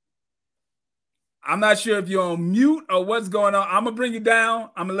 I'm not sure if you're on mute or what's going on. I'm going to bring you down.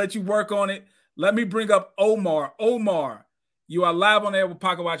 I'm going to let you work on it. Let me bring up Omar. Omar, you are live on air with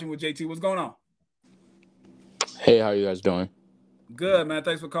Pocket Watching with JT. What's going on? Hey, how you guys doing? Good, man.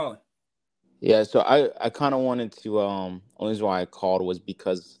 Thanks for calling. Yeah, so I kind of wanted to, only reason why I called was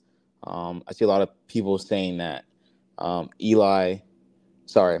because I see a lot of people saying that Envy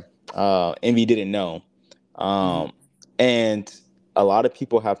didn't know. And a lot of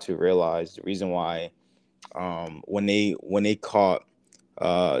people have to realize the reason why when they caught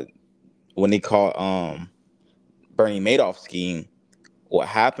Bernie Madoff scheme, what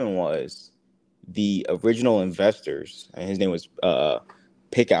happened was the original investors, and his name was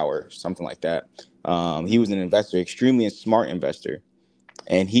Pickhour, something like that. He was an investor, extremely smart investor,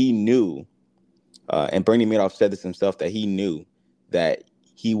 and he knew, and Bernie Madoff said this himself, that he knew that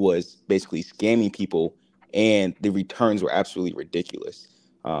he was basically scamming people, and the returns were absolutely ridiculous.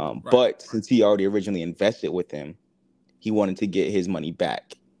 But since he already originally invested with him, he wanted to get his money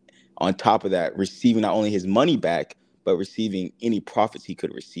back. On top of that, receiving not only his money back, but receiving any profits he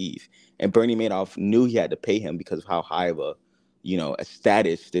could receive. And Bernie Madoff knew he had to pay him because of how high of a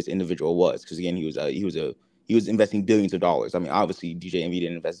status this individual was. Because again, he was investing billions of dollars. I mean, obviously DJ Envy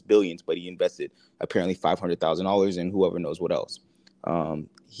didn't invest billions, but he invested apparently $500,000 and whoever knows what else.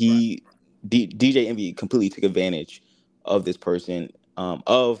 DJ Envy completely took advantage of this person,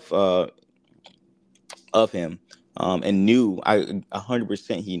 of him, and knew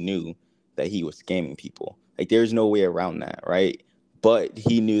 100% he knew that he was scamming people. Like, there's no way around that, right? But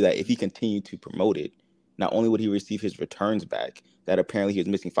he knew that if he continued to promote it, not only would he receive his returns back, that apparently he was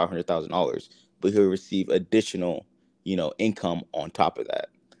missing $500,000, but he'll receive additional, income on top of that.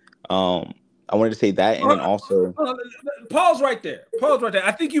 I wanted to say that, and then also pause right there.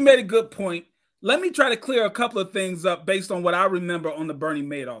 I think you made a good point. Let me try to clear a couple of things up based on what I remember on the Bernie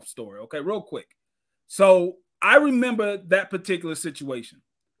Madoff story. Okay, real quick. So I remember that particular situation.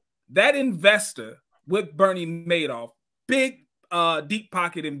 That investor with Bernie Madoff, big deep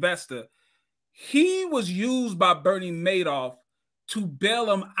pocket investor, he was used by Bernie Madoff to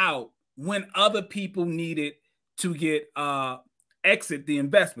bail him out when other people needed to get exit the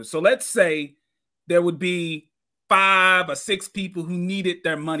investment. So let's say there would be 5 or 6 people who needed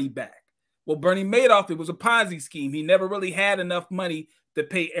their money back. Well, Bernie Madoff, it was a Ponzi scheme. He never really had enough money to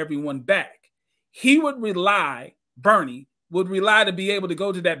pay everyone back. Bernie would rely to be able to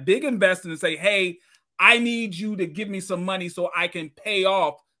go to that big investor and say, hey, I need you to give me some money so I can pay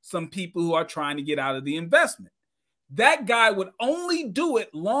off some people who are trying to get out of the investment. That guy would only do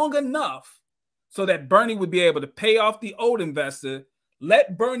it long enough so that Bernie would be able to pay off the old investor,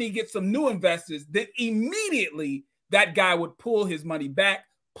 let Bernie get some new investors, then immediately that guy would pull his money back,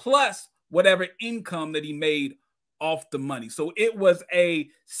 plus whatever income that he made off the money. So it was a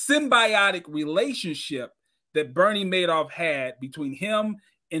symbiotic relationship that Bernie Madoff had between him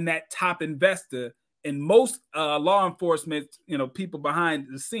and that top investor And most law enforcement, people behind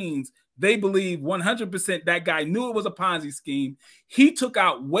the scenes, they believe 100% that guy knew it was a Ponzi scheme. He took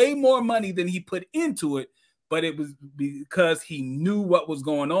out way more money than he put into it, but it was because he knew what was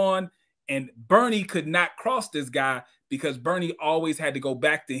going on. And Bernie could not cross this guy because Bernie always had to go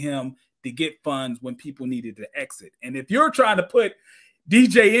back to him to get funds when people needed to exit. And if you're trying to put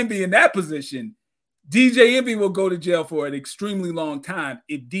DJ Envy in that position, DJ Envy will go to jail for an extremely long time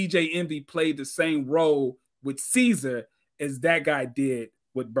if DJ Envy played the same role with Cesar as that guy did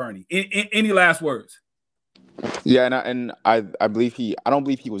with Bernie. Any last words? Yeah, and I believe I don't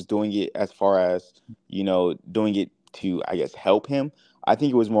believe he was doing it as far as, doing it to, I guess, help him. I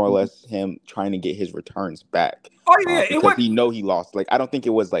think it was more or less him trying to get his returns back. Oh yeah, because he lost. Like, I don't think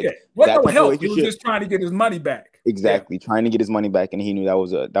it was like that type of help. He was relationship. just trying to get his money back. Exactly, trying to get his money back, and he knew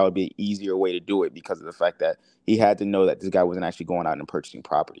that would be an easier way to do it because of the fact that he had to know that this guy wasn't actually going out and purchasing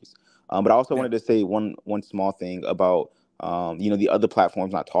properties. But I also wanted to say one small thing about the other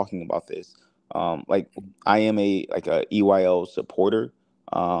platforms not talking about this. Like, I am a EYL supporter,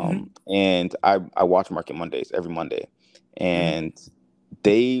 and I watch Market Mondays every Monday, and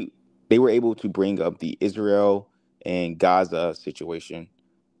they were able to bring up the Israel and Gaza situation,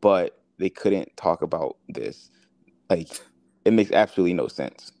 but they couldn't talk about this. Like, it makes absolutely no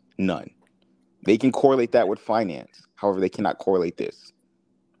sense. None. They can correlate that with finance. However, they cannot correlate this.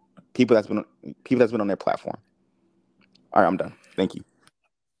 People that's been on their platform. All right, I'm done. Thank you.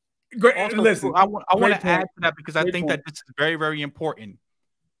 Great. Also, Listen, I want to add point. to that because I think that this is very, very important.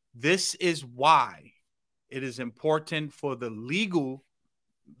 This is why it is important for the legal,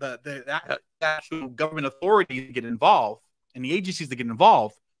 the actual government authorities to get involved and the agencies to get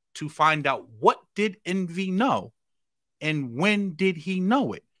involved to find out what did Envy know and when did he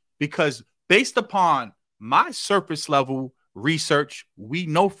know it. Because based upon my surface level research, we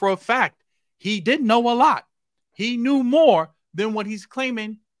know for a fact he did know a lot. He knew more than what he's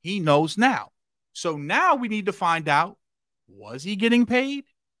claiming he knows now. So now we need to find out, was he getting paid?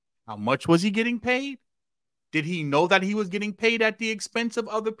 How much was he getting paid? Did he know that he was getting paid at the expense of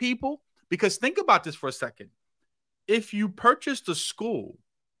other people? Because think about this for a second. If you purchased a school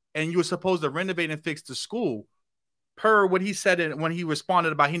and you were supposed to renovate and fix the school, per what he said and when he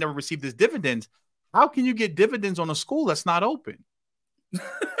responded about he never received his dividends, how can you get dividends on a school that's not open?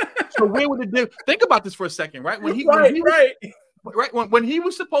 So where would it think about this for a second, right? When he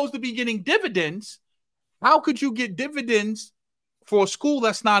was supposed to be getting dividends, how could you get dividends for a school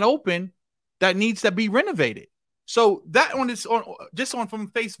that's not open that needs to be renovated? So that one is from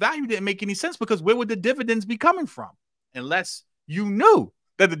face value didn't make any sense, because where would the dividends be coming from unless you knew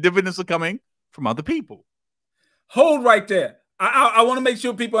that the dividends are coming from other people? Hold right there. I want to make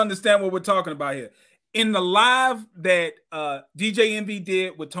sure people understand what we're talking about here. In the live that DJ Envy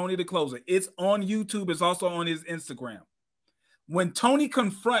did with Tony the Closer, it's on YouTube. It's also on his Instagram. When Tony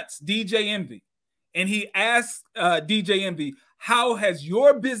confronts DJ Envy and he asks DJ Envy, how has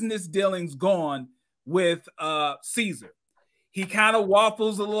your business dealings gone with Cesar? He kind of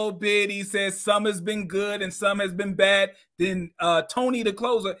waffles a little bit. He says some has been good and some has been bad. Then Tony the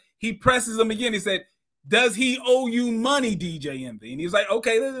Closer, he presses him again. He said, does he owe you money, DJ Envy? And he's like,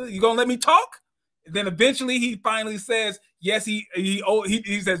 okay, you gonna let me talk? And then eventually he finally says, yes, he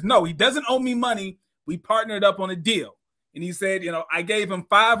says, no, he doesn't owe me money. We partnered up on a deal. And he said, I gave him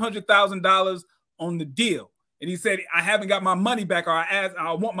 $500,000 on the deal. And he said, I haven't got my money back, or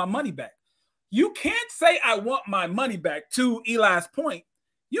I want my money back. You can't say I want my money back. To Eli's point,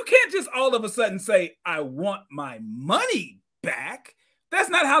 you can't just all of a sudden say, I want my money back. That's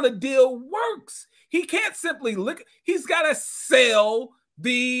not how the deal works. He can't simply look. He's got to sell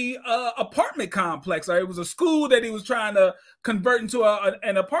the apartment complex. Or it was a school that he was trying to convert into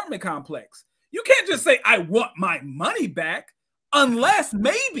an apartment complex. You can't just say, I want my money back, unless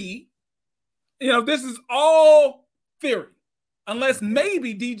maybe, this is all theory, unless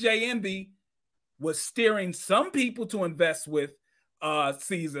maybe DJ Envy was steering some people to invest with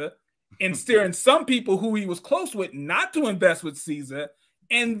Cesar and steering some people who he was close with not to invest with Cesar.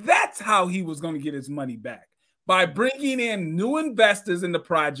 And that's how he was going to get his money back, by bringing in new investors in the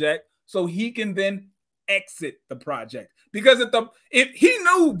project so he can then exit the project. Because if he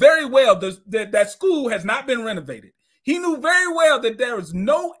knew very well that school has not been renovated. He knew very well that there is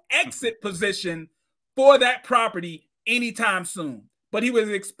no exit position for that property anytime soon. But he was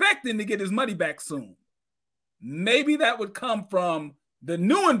expecting to get his money back soon. Maybe that would come from the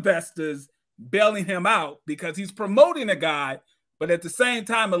new investors bailing him out because he's promoting a guy, but at the same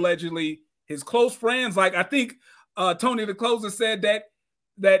time, allegedly, his close friends, like I think Tony the Closer said that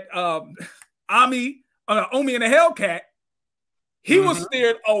Omi and the Hellcat, he was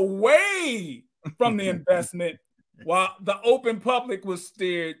steered away from the investment, while the open public was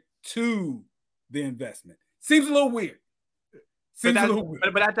steered to the investment. Seems a little weird.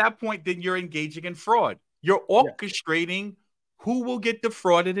 But at that point, then you're engaging in fraud. You're orchestrating who will get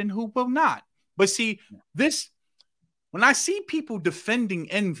defrauded and who will not. But see, when I see people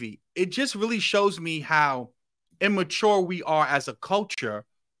defending envy, it just really shows me how immature we are as a culture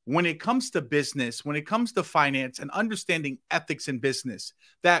when it comes to business, when it comes to finance and understanding ethics in business.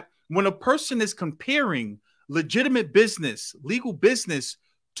 That when a person is comparing legitimate business, legal business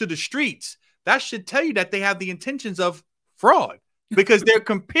to the streets, that should tell you that they have the intentions of fraud, because they're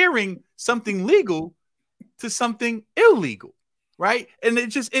comparing something legal to something illegal, right? And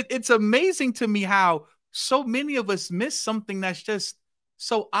it's amazing to me how so many of us miss something that's just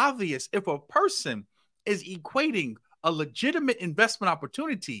so obvious. If a person is equating a legitimate investment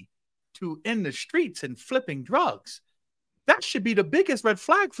opportunity to in the streets and flipping drugs, that should be the biggest red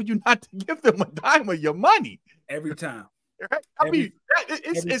flag for you not to give them a dime of your money. Every time. Right? I mean,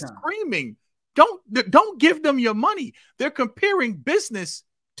 it's screaming. Don't give them your money. They're comparing business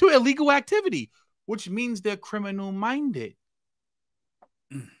to illegal activity, which means they're criminal minded.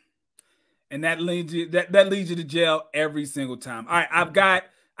 And that leads you to jail every single time. All right,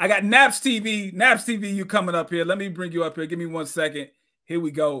 I got Naps TV. Naps TV, you coming up here. Let me bring you up here. Give me 1 second. Here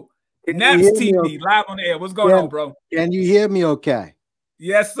we go. Naps TV, live on the air. What's going on, bro? Can you hear me okay?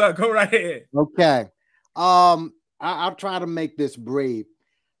 Yes, sir. Go right ahead. Okay. I'll try to make this brief.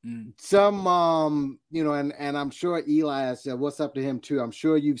 Some and I'm sure Eli has said what's up to him too. I'm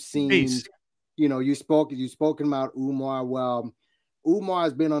sure you've seen, Peace. You've spoken about Umar. Well, Umar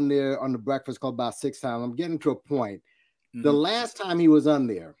has been on the Breakfast Club about 6 times. I'm getting to a point. The last time he was on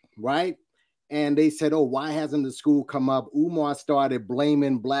there, right? And they said, oh, why hasn't the school come up? Umar started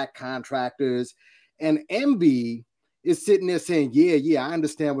blaming black contractors, and Envy is sitting there saying, yeah, I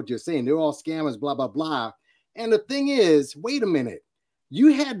understand what you're saying. They're all scammers, blah, blah, blah. And the thing is, wait a minute.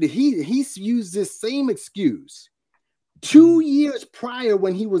 He's used this same excuse 2 years prior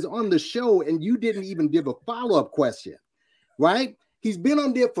when he was on the show, and you didn't even give a follow-up question, right? He's been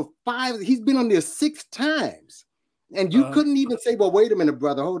on there he's been on there 6 times. And you couldn't even say, well, wait a minute,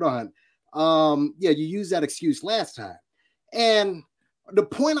 brother, hold on. You used that excuse last time. And the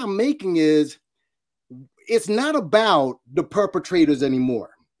point I'm making is it's not about the perpetrators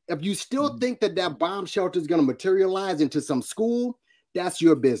anymore. If you still think that bomb shelter is going to materialize into some school, that's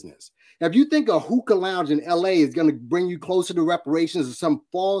your business. If you think a hookah lounge in LA is going to bring you closer to reparations or some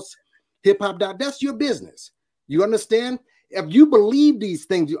false hip-hop dot, that's your business. You understand? If you believe these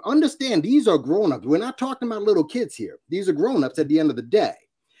things, you understand these are grown-ups. We're not talking about little kids here. These are grown-ups at the end of the day.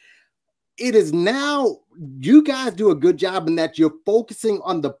 It is now, you guys do a good job in that you're focusing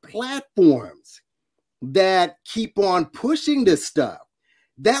on the platforms that keep on pushing this stuff.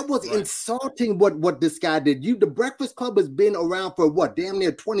 That was insulting what this guy did. The Breakfast Club has been around for what, damn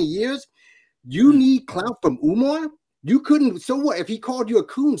near 20 years? You need clout from Umar? You couldn't, so what? If he called you a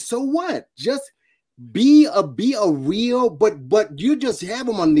coon, so what? Just be a real, but you just have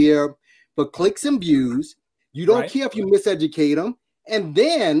them on there for clicks and views. You don't care if you miseducate them, and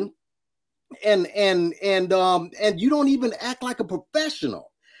then and you don't even act like a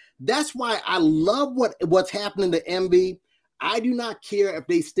professional. That's why I love what's happening to MB. I do not care if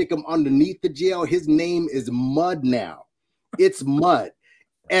they stick him underneath the jail. His name is Mud now. It's Mud.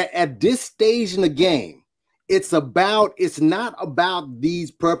 At this stage in the game, it's not about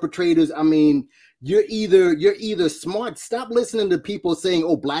these perpetrators. I mean, you're either smart. Stop listening to people saying,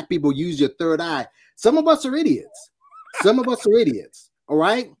 oh, black people use your third eye. Some of us are idiots. Some of us are idiots. All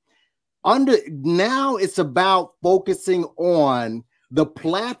right. Now it's about focusing on the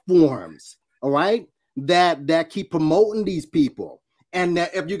platforms. All right. That keep promoting these people. And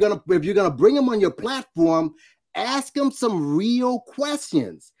that if you're gonna bring them on your platform, ask them some real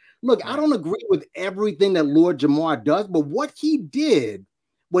questions. Look, I don't agree with everything that Lord Jamar does, but what he did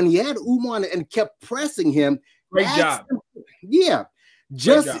when he had Umar and kept pressing him, great job.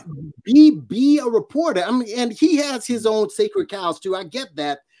 Just be a reporter. I mean, and he has his own sacred cows too. I get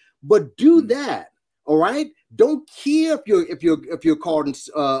that, but do that. All right. Don't care if you're called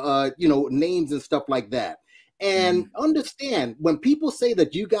names and stuff like that. And understand when people say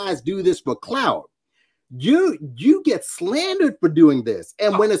that you guys do this for clout, you get slandered for doing this.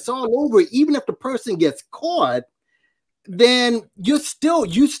 And when it's all over, even if the person gets caught, then you're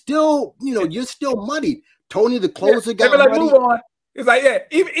still muddied. Tony the closer got muddied. Move on. It's like,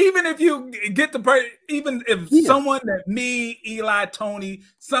 even if you get the person, even if someone that me, Eli, Tony,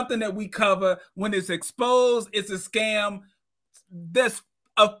 something that we cover, when it's exposed, it's a scam. There's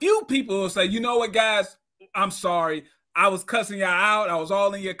a few people who say, you know what, guys, I'm sorry. I was cussing you out. I was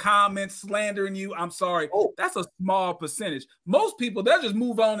all in your comments, slandering you. I'm sorry. That's a small percentage. Most people, they'll just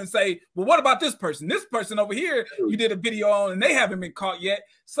move on and say, well, what about this person? This person over here, you did a video on and they haven't been caught yet.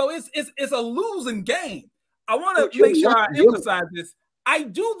 So it's a losing game. I want to make sure I emphasize this. I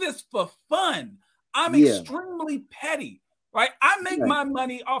do this for fun. I'm extremely petty. Right? I make my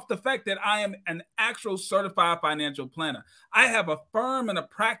money off the fact that I am an actual certified financial planner. I have a firm and a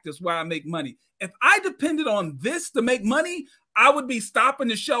practice where I make money. If I depended on this to make money, I would be stopping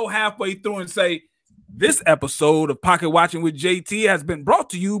the show halfway through and say, this episode of Pocket Watching with JT has been brought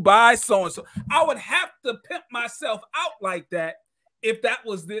to you by so-and-so. I would have to pimp myself out like that if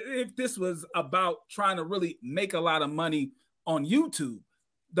this was about trying to really make a lot of money on YouTube.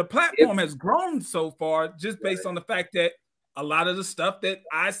 The platform has grown so far just based on the fact that a lot of the stuff that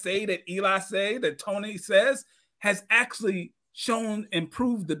I say, that Eli say, that Tony says, has actually shown and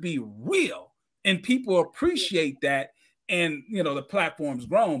proved to be real. And people appreciate that. And, you know, the platform's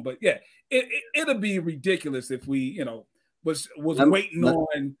grown. But yeah, it'll be ridiculous if we, you know, was waiting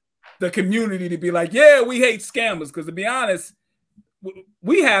on the community to be like, yeah, we hate scammers. Because to be honest,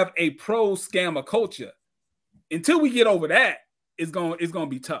 we have a pro scammer culture. Until we get over that, it's going to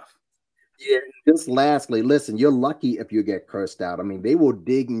be tough. Yeah. Just lastly, listen, you're lucky if you get cursed out. I mean, they will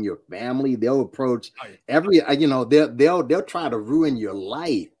dig in your family. They'll approach every, you know, they'll try to ruin your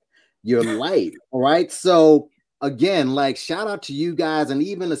life. All right. So again, like, shout out to you guys, and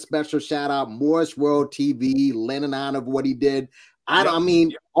even a special shout out Morris World TV, Lennon on of what he did. I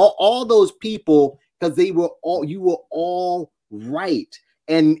mean, all those people, because you were all right.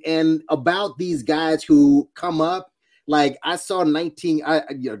 And about these guys who come up. Like, I saw 19.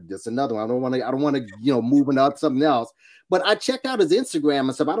 That's another one. I don't want to, you know, moving up something else. But I checked out his Instagram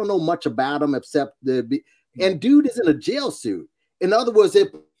and stuff. I don't know much about him except and dude is in a jail suit. In other words, they're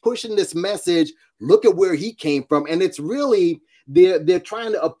pushing this message. Look at where he came from, and it's really they're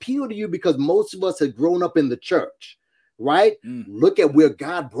trying to appeal to you because most of us have grown up in the church, right? Look at where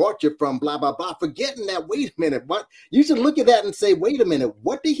God brought you from. Blah blah blah. Forgetting that. Wait a minute. What you should look at that and say, wait a minute.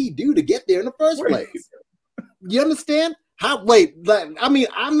 What did he do to get there in the first place? You understand? I mean,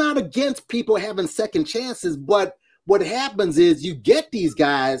 I'm not against people having second chances, but what happens is you get these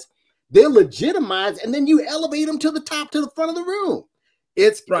guys, they're legitimized, and then you elevate them to the top, to the front of the room.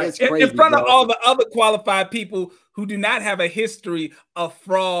 It's crazy, in front of all the other qualified people who do not have a history of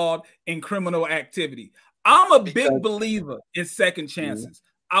fraud and criminal activity. I'm a big believer in second chances.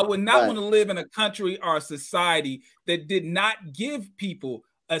 I would not want to live in a country or a society that did not give people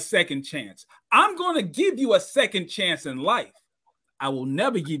a second chance. I'm going to give you a second chance in life. I will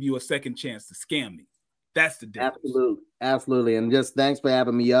never give you a second chance to scam me. That's the difference. Absolutely. And just thanks for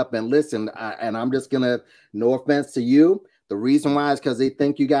having me up. And listen, I'm just gonna, no offense to you, the reason why is because they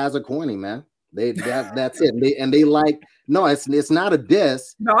think you guys are corny, man. That's it. And they like, no, it's not a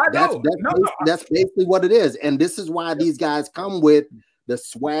diss. No, I know. That's basically what it is. And this is why these guys come with the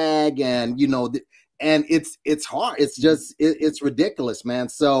swag and, you know, and it's hard. It's just, it's ridiculous, man.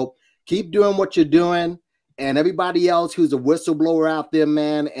 So keep doing what you're doing. And everybody else who's a whistleblower out there,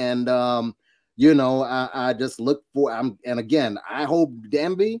 man. And, you know, I just look for, and again, I hope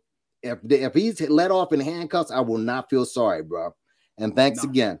Denby, if he's let off in handcuffs, I will not feel sorry, bro. And thanks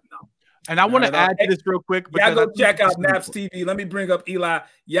again. And I want to add to this real quick. Y'all go check out Naps TV. Let me bring up Eli.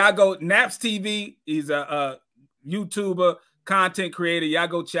 Y'all go, Naps TV. He's a YouTuber, content creator. Y'all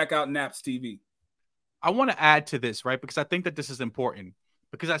go check out Naps TV. I want to add to this, right? Because I think that this is important.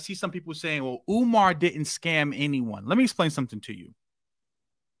 Because I see some people saying, well, Umar didn't scam anyone. Let me explain something to you.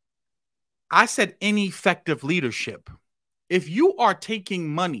 I said ineffective leadership. If you are taking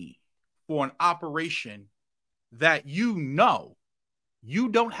money for an operation that you know you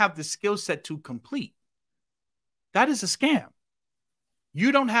don't have the skill set to complete, that is a scam.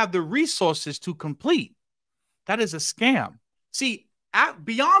 You don't have the resources to complete, that is a scam. See,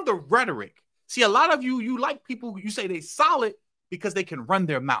 beyond the rhetoric, see, a lot of you like people, you say they solid because they can run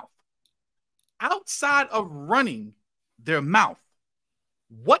their mouth. Outside of running their mouth,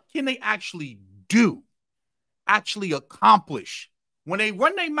 what can they actually do, actually accomplish? When they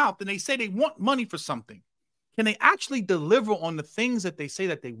run their mouth and they say they want money for something, can they actually deliver on the things that they say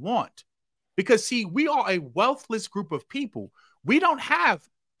that they want? Because, see, we are a wealthless group of people. We don't have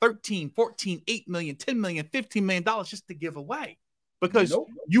 13, 14, 8 million, 10 million, $15 million just to give away because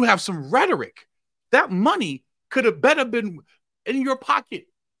you have some rhetoric. That money could have better been in your pocket,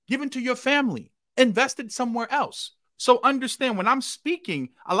 given to your family, invested somewhere else. So understand, when I'm speaking,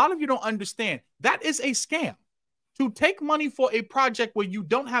 a lot of you don't understand. That is a scam. To take money for a project where you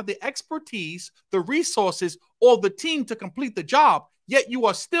don't have the expertise, the resources, or the team to complete the job, yet you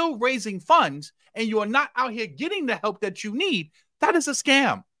are still raising funds and you're not out here getting the help that you need, that is a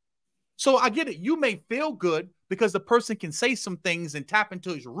scam. So I get it. You may feel good because the person can say some things and tap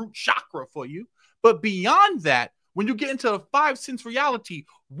into his root chakra for you. But beyond that, when you get into the 5 sense reality,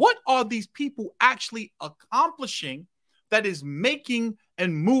 what are these people actually accomplishing that is making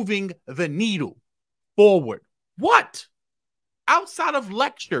and moving the needle forward? What? Outside of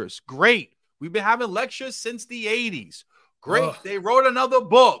lectures, great. We've been having lectures since the 80s. Great. Ugh. They wrote another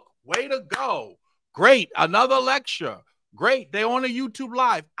book. Way to go. Great. Another lecture. Great. They're on a YouTube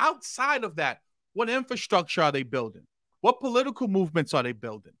live. Outside of that, what infrastructure are they building? What political movements are they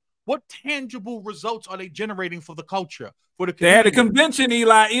building? What tangible results are they generating for the culture? For the community? They had a convention,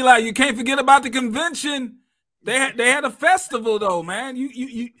 Eli. Eli, you can't forget about the convention. They had a festival, though, man.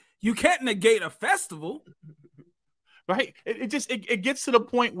 You can't negate a festival. Right? It gets to the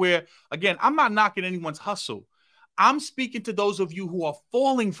point where, again, I'm not knocking anyone's hustle. I'm speaking to those of you who are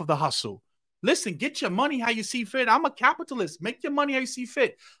falling for the hustle. Listen, get your money how you see fit. I'm a capitalist. Make your money how you see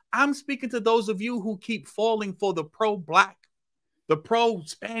fit. I'm speaking to those of you who keep falling for the pro-black, the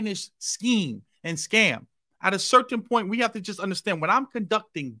pro-Spanish scheme and scam. At a certain point, we have to just understand when I'm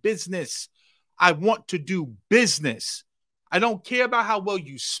conducting business, I want to do business. I don't care about how well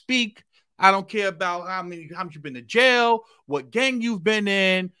you speak. I don't care about how much you've been to jail, what gang you've been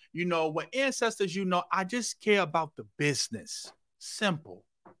in, you know, what ancestors you know. I just care about the business. Simple.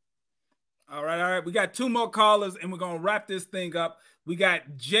 All right. We got 2 more callers, and we're going to wrap this thing up. We got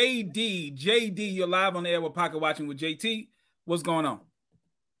JD. JD, you're live on the air with Pocket Watching with JT. What's going on?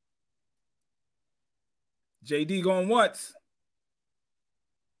 JD going once.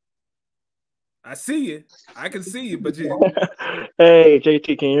 I see you. I can see you, but you. Hey,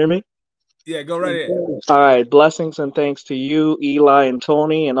 JT, can you hear me? Yeah, go right ahead. All right. Blessings and thanks to you, Eli and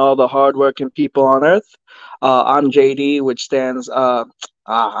Tony, and all the hardworking people on earth. I'm JD, which stands, I'm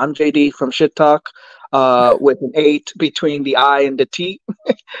JD from Shit Talk, with an 8 between the I and the T.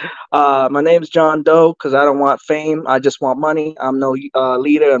 My name's John Doe because I don't want fame. I just want money. I'm no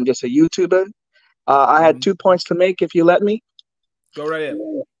leader. I'm just a YouTuber. I had 2 points to make if you let me. Go right ahead.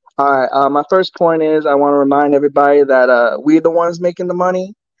 All right. My first point is I want to remind everybody that we're the ones making the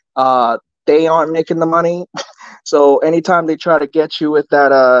money. They aren't making the money. So anytime they try to get you with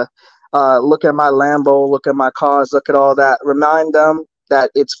that, look at my Lambo, look at my cars, look at all that, remind them that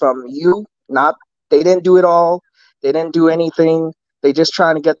it's from you, not, they didn't do it all. They didn't do anything. They just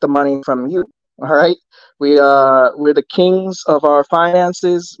trying to get the money from you. All right. We're the kings of our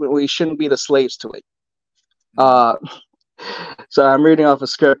finances. We shouldn't be the slaves to it. So I'm reading off a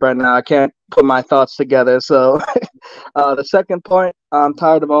script right now. I can't put my thoughts together. So the second point, I'm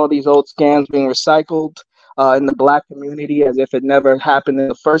tired of all these old scams being recycled in the Black community as if it never happened in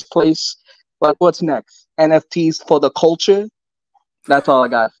the first place. Like, what's next? NFTs for the culture? That's all I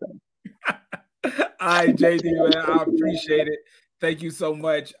got to say. All right, JD, man, I appreciate it. Thank you so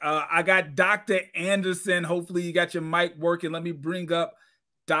much. I got Dr. Anderson. Hopefully you got your mic working. Let me bring up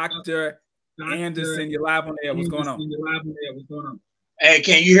Dr. Anderson. You're live on the air. What's going on? Hey,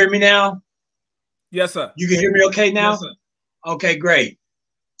 can you hear me now? Yes, sir. You can hear me okay now? Yes, sir. Okay, great.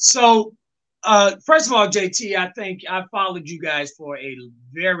 So, first of all, JT, I think I followed you guys for a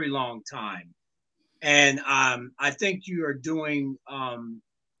very long time. And I think you are doing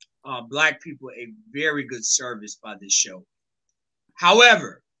Black people a very good service by this show.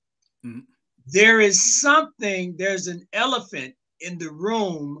 However, there's an elephant in the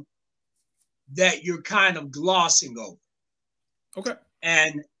room that you're kind of glossing over. Okay.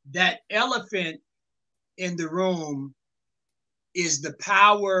 And that elephant in the room is the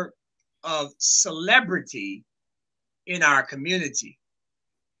power of celebrity in our community.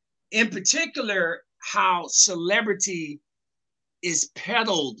 In particular, how celebrity is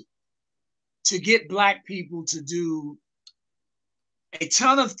peddled to get Black people to do a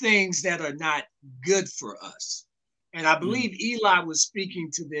ton of things that are not good for us. And I believe Eli was speaking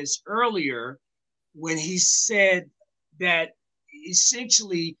to this earlier when he said that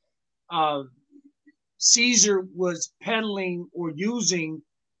essentially Cesar was peddling or using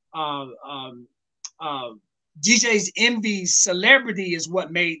DJ's Envy's celebrity is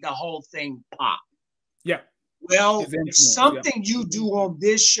what made the whole thing pop. Yeah. Well, if something you do on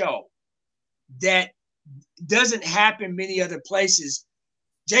this show that doesn't happen many other places,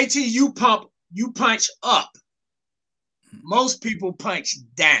 JT, you punch up. Most people punch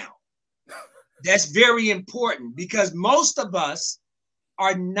down. That's very important because most of us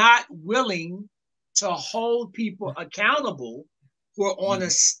are not willing to hold people accountable who are on a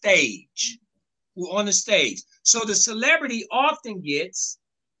stage. So the celebrity often gets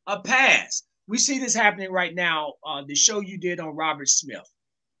a pass. We see this happening right now. The show you did on Robert Smith.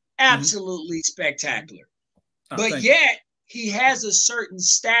 absolutely spectacular. Oh, but yet he has a certain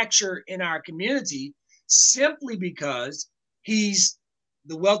stature in our community simply because he's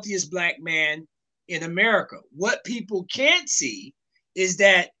the wealthiest black man in America. What people can't see is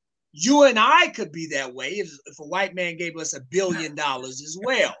that you and I could be that way if a white man gave us $1 billion as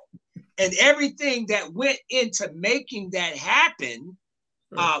well. And everything that went into making that happen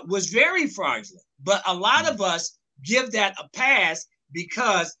was very fraudulent. But a lot of us give that a pass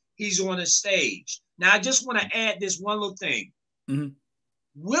because he's on a stage. Now, I just want to add this one little thing.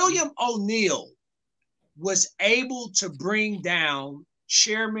 William O'Neill was able to bring down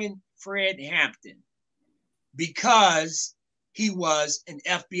Chairman Fred Hampton because he was an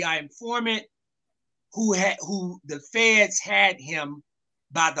FBI informant who the feds had him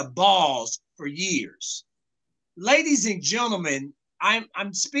by the balls for years. Ladies and gentlemen,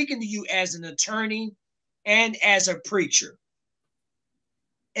 I'm speaking to you as an attorney and as a preacher.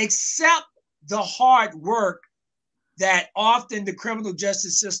 Accept the hard work that often the criminal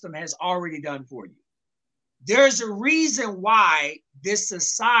justice system has already done for you. There's a reason why this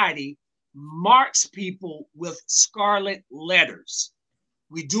society marks people with scarlet letters.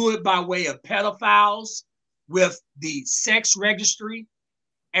 We do it by way of pedophiles with the sex registry,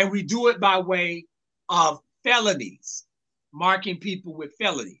 and we do it by way of felonies, marking people with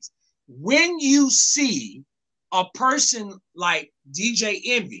felonies. When you see a person like DJ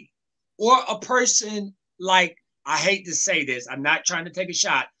Envy or a person like, I hate to say this, I'm not trying to take a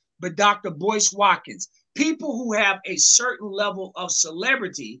shot, but Dr. Boyce Watkins, people who have a certain level of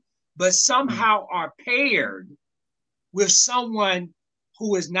celebrity, but somehow are paired with someone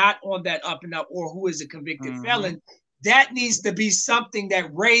who is not on that up and up or who is a convicted felon, that needs to be something that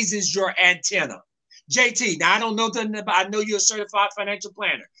raises your antenna. JT, now I don't know nothing about, I know you're a certified financial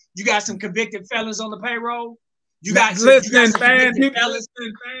planner. You got some convicted felons on the payroll? You got some, convicted felons?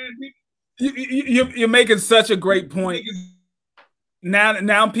 You're making such a great point.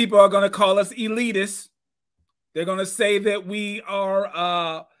 Now people are going to call us elitists. They're going to say that we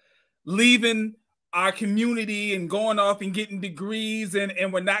are leaving our community and going off and getting degrees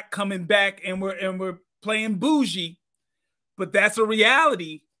and we're not coming back and we're playing bougie. But that's a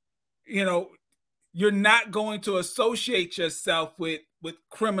reality. You know, you're not going to associate yourself with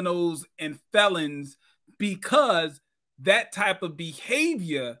criminals and felons because that type of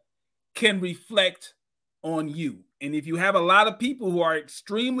behavior can reflect on you. And if you have a lot of people who are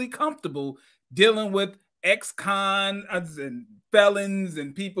extremely comfortable dealing with ex-cons and felons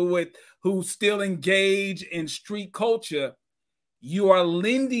and people who still engage in street culture, you are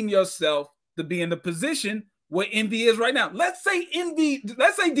lending yourself to be in the position where Envy is right now. Let's say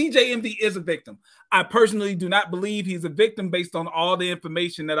DJ Envy is a victim. I personally do not believe he's a victim based on all the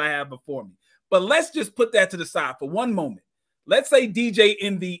information that I have before me. But let's just put that to the side for one moment. Let's say DJ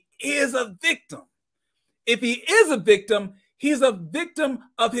Envy is a victim. If he is a victim, he's a victim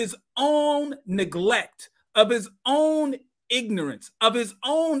of his own neglect, of his own ignorance, of his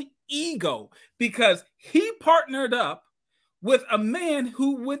own ego, because he partnered up with a man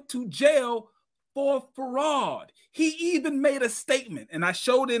who went to jail for fraud. He even made a statement, and I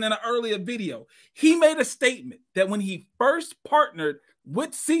showed it in an earlier video. He made a statement that when he first partnered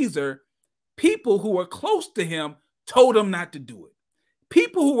with Cesar, people who were close to him told him not to do it.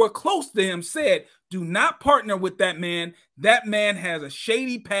 People who were close to him said, do not partner with that man. That man has a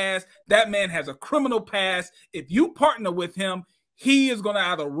shady past. That man has a criminal past. If you partner with him, he is going to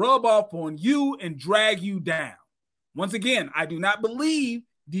either rub off on you and drag you down. Once again, I do not believe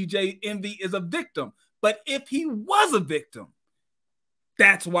DJ Envy is a victim. But if he was a victim,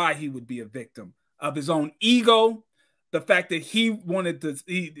 that's why he would be a victim of his own ego, the fact that he wanted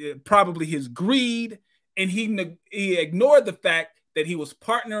to, probably his greed, and he ignored the fact that he was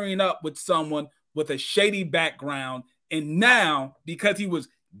partnering up with someone with a shady background. And now, because he was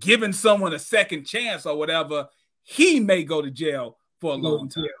giving someone a second chance or whatever, he may go to jail for a long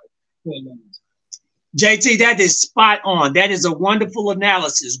time. JT, that is spot on. That is a wonderful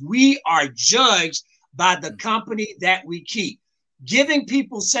analysis. We are judged by the company that we keep. Giving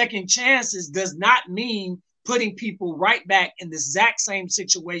people second chances does not mean putting people right back in the exact same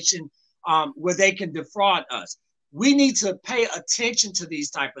situation where they can defraud us. We need to pay attention to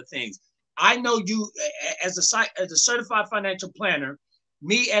these type of things. I know you as a certified financial planner,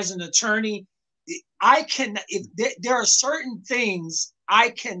 me as an attorney, there are certain things I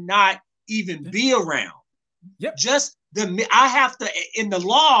cannot even be around. Yep. I have to, in the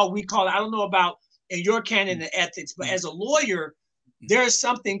law, we call it, I don't know about in your canon of ethics, but as a lawyer, there's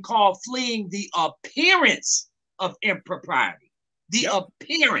something called fleeing the appearance of impropriety. The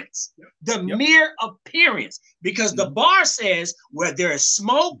appearance, the mere appearance, because the bar says where there is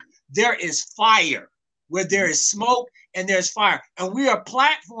smoke, there is fire. Where there is smoke and there's fire. And we are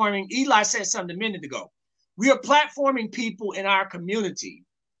platforming, Eli said something a minute ago. We are platforming people in our community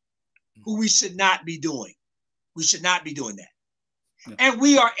who we should not be doing. We should not be doing that. Yeah. And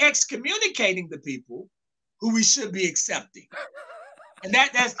we are excommunicating the people who we should be accepting. And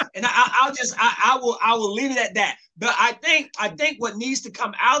I will leave it at that. But I think what needs to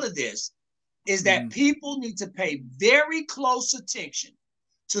come out of this is that people need to pay very close attention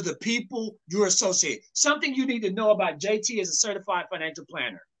to the people you're associated. Something you need to know about JT as a certified financial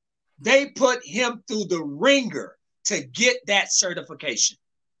planner. They put him through the ringer to get that certification.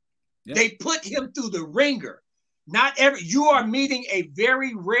 Yep. They put him through the ringer. You are meeting a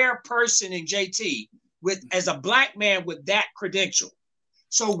very rare person in JT as a Black man with that credential.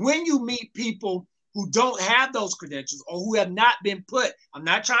 So when you meet people who don't have those credentials or who have not been put, I'm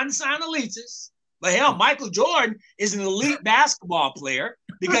not trying to sound elitist, but hell, Michael Jordan is an elite basketball player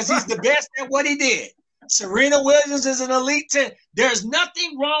because he's the best at what he did. Serena Williams is an elite. There's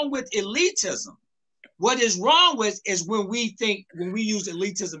nothing wrong with elitism. What is wrong with is when we use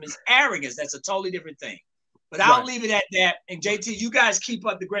elitism as arrogance. That's a totally different thing. But I'll leave it at that. And JT, you guys keep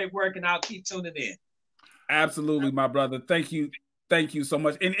up the great work, and I'll keep tuning in. Absolutely, my brother. Thank you. Thank you so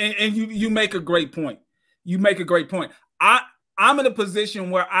much. And you make a great point. You make a great point. I'm in a position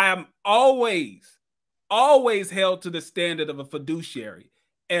where I am always held to the standard of a fiduciary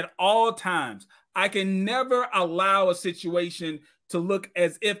at all times. I can never allow a situation to look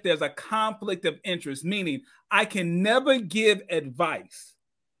as if there's a conflict of interest, meaning I can never give advice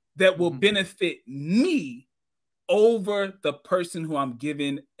that will benefit me over the person who I'm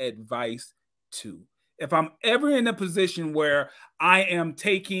giving advice to. If I'm ever in a position where I am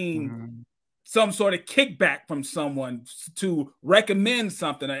taking some sort of kickback from someone to recommend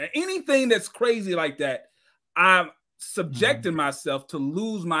something or anything that's crazy like that, I'm subjecting myself to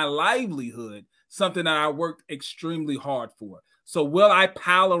lose my livelihood, something that I worked extremely hard for. So will I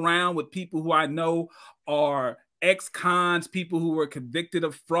pal around with people who I know are ex-cons, people who were convicted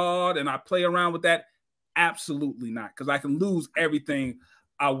of fraud, and I play around with that? Absolutely not, because I can lose everything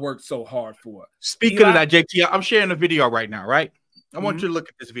I worked so hard for. Speaking of that, JT, I'm sharing a video right now, right? I want you to look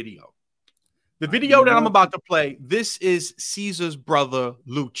at this video. The video that I'm about to play, this is Cesar's brother,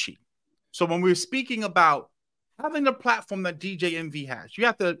 Lucci. So when we're speaking about having the platform that DJ Envy has, you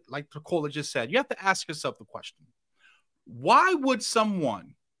have to, like the caller just said, you have to ask yourself the question, why would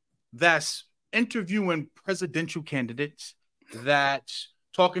someone that's interviewing presidential candidates, that's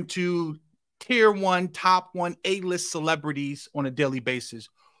talking to tier 1, top 1 A-list celebrities on a daily basis,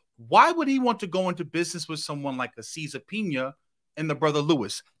 why would he want to go into business with someone like a Cesar Pina and the brother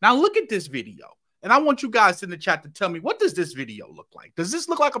Lewis? Now look at this video, and I want you guys in the chat to tell me, what does this video look like? Does this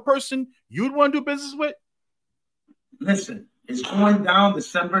look like a person you'd want to do business with? Listen, it's going down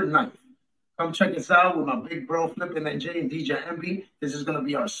December 9th. Come check us out with my big bro Flippin' NJ and DJ Envy. This is going to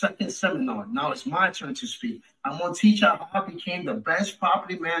be our second seminar. Now it's my turn to speak. I'm going to teach you how I became the best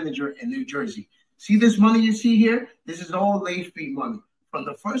property manager in New Jersey. See this money you see here? This is all late fee money. From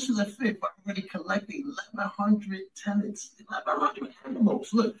the 1st to the 5th, I already collected 1,100 tenants, 1,100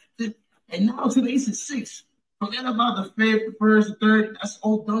 envelopes. Look, and now today's the 6th. Forget about the 5th, 1st, 3rd. That's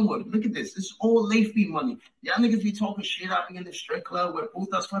all done with. Look at this. This is all late fee money. Y'all niggas be talking shit out in the strip club with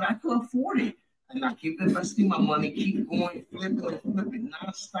both us, but I can afford it. And I keep investing my money, keep going, flipping,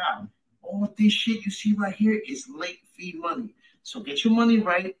 non-stop. All of this shit you see right here is late fee money. So get your money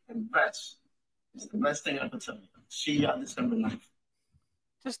right, invest. It's the best thing I can tell you. See y'all December 9th.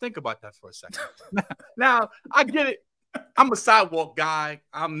 Just think about that for a second. Now, I get it. I'm a sidewalk guy.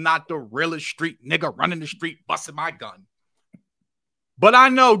 I'm not the realest street nigga running the street, busting my gun. But I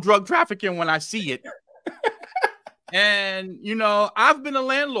know drug trafficking when I see it. And, you know, I've been a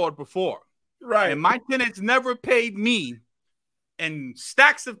landlord before. Right. And my tenants never paid me in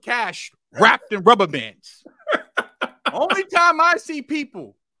stacks of cash wrapped in rubber bands. Only time I see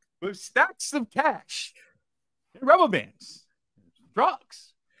people with stacks of cash and rubber bands,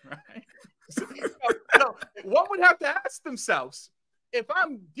 drugs, right? So, one would have to ask themselves, if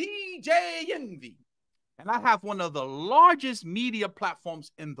I'm DJ Envy and I have one of the largest media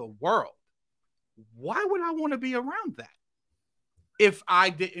platforms in the world, why would I want to be around that if I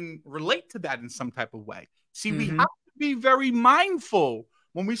didn't relate to that in some type of way? See, we have to be very mindful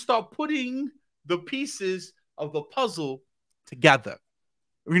when we start putting the pieces of the puzzle together.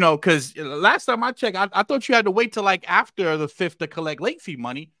 You know, because last time I checked, I thought you had to wait till like after the 5th to collect late fee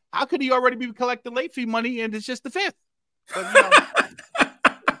money. How could he already be collecting late fee money and it's just the 5th? But, you know,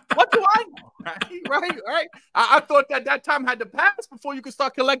 what do I know? Right. I thought that time had to pass before you could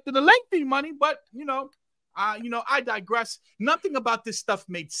start collecting the late fee money. But, you know, I digress. Nothing about this stuff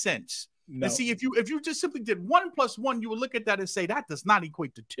made sense. No. And see, if you just simply did 1 + 1, you would look at that and say that does not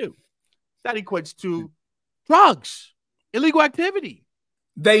equate to 2. That equates to drugs, illegal activity.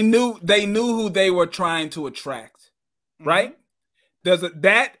 They knew who they were trying to attract, right?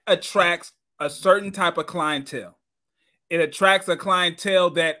 That attracts a certain type of clientele. It attracts a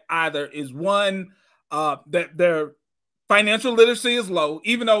clientele that either is one that their financial literacy is low,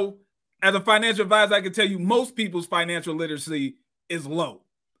 even though as a financial advisor, I can tell you most people's financial literacy is low.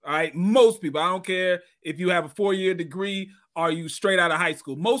 All right, most people. I don't care if you have a 4-year degree or you straight out of high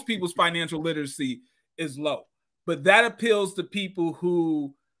school. Most people's financial literacy is low. But that appeals to people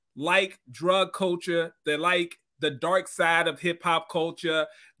who like drug culture. They like the dark side of hip hop culture.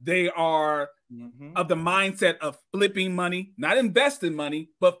 They are of the mindset of flipping money, not investing money,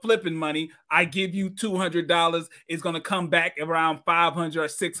 but flipping money. I give you $200. It's going to come back around $500 or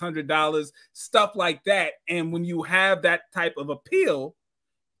 $600, stuff like that. And when you have that type of appeal,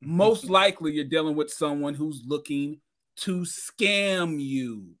 most likely you're dealing with someone who's looking to scam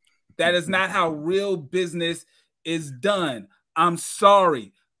you. That is not how real business is done. I'm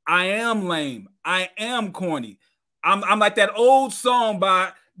sorry. I am lame. I am corny. I'm like that old song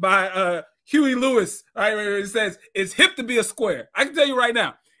by Huey Lewis, right, where it says, it's hip to be a square. I can tell you right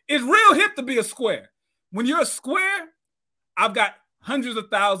now, it's real hip to be a square. When you're a square, I've got hundreds of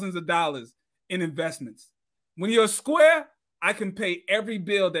thousands of dollars in investments. When you're a square, I can pay every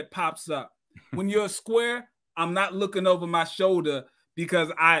bill that pops up. When you're a square, I'm not looking over my shoulder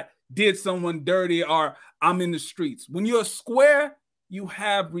because I did someone dirty or I'm in the streets. When you're a square, you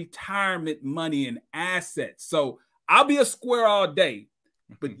have retirement money and assets. So I'll be a square all day.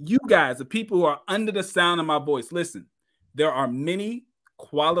 But you guys, the people who are under the sound of my voice, listen, there are many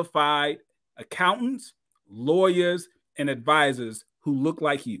qualified accountants, lawyers, and advisors who look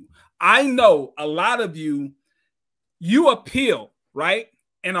like you. I know a lot of you appeal, right,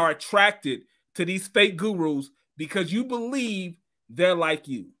 and are attracted to these fake gurus because you believe they're like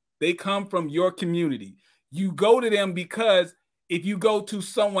you. They come from your community. You go to them because if you go to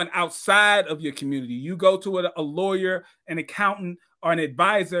someone outside of your community, you go to a lawyer, an accountant, or an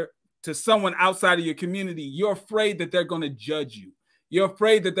advisor to someone outside of your community, you're afraid that they're going to judge you. You're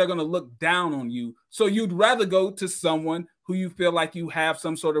afraid that they're going to look down on you. So you'd rather go to someone who you feel like you have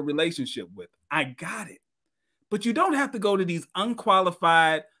some sort of relationship with. I got it. But you don't have to go to these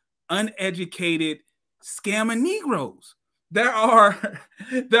unqualified, uneducated, scamming Negroes. There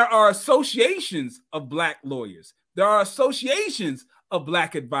are associations of Black lawyers. There are associations of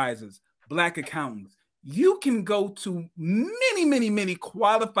Black advisors, Black accountants. You can go to many, many, many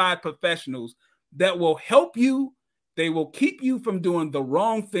qualified professionals that will help you. They will keep you from doing the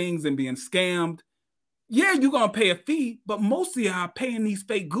wrong things and being scammed. Yeah, you're going to pay a fee, but most of you are paying these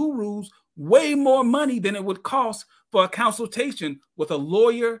fake gurus way more money than it would cost for a consultation with a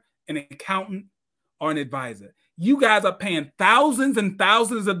lawyer, an accountant, or an advisor. You guys are paying thousands and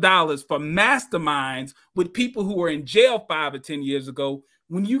thousands of dollars for masterminds with people who were in jail 5 or 10 years ago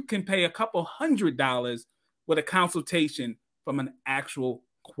when you can pay a couple $100 with a consultation from an actual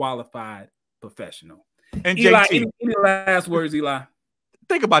qualified professional. And Eli, JT, any last words, Eli?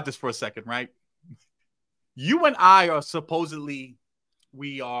 Think about this for a second, right? You and I are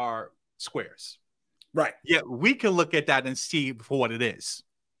we are squares. Right. Yet we can look at that and see for what it is.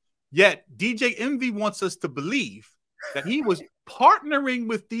 Yet DJ Envy wants us to believe that he was partnering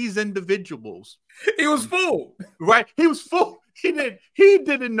with these individuals. He was fooled. Right? He was fooled. He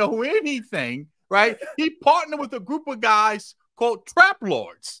didn't know anything, right? He partnered with a group of guys called trap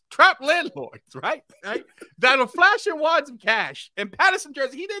lords, trap landlords, right? That are flashing wads of cash. In Patterson,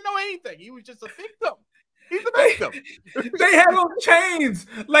 Jersey, he didn't know anything. He was just a victim. He's a victim. They had on chains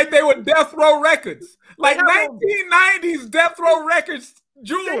like they were Death Row Records, like 1990s Death Row Records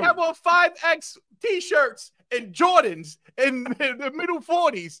jewelry. They have on 5X t-shirts and Jordans in the middle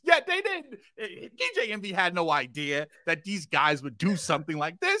 40s. Yet they didn't. DJ Envy had no idea that these guys would do something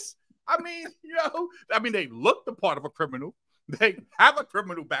like this. I mean, they look the part of a criminal. They have a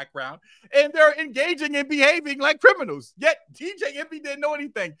criminal background, and they're engaging and behaving like criminals. Yet DJ Envy didn't know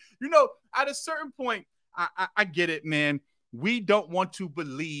anything. At a certain point, I get it, man. We don't want to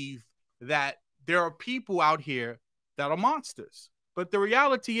believe that there are people out here that are monsters. But the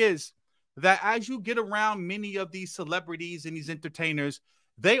reality is that as you get around many of these celebrities and these entertainers,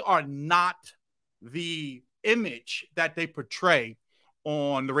 they are not the image that they portray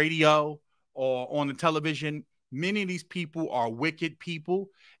on the radio or on the television. Many of these people are wicked people,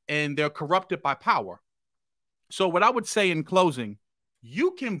 and they're corrupted by power. So what I would say in closing,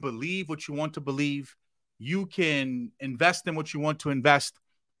 you can believe what you want to believe. You can invest in what you want to invest.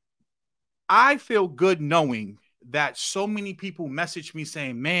 I feel good knowing that so many people message me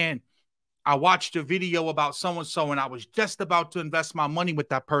saying, man, I watched your video about so-and-so and I was just about to invest my money with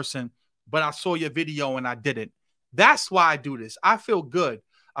that person, but I saw your video and I didn't. That's why I do this. I feel good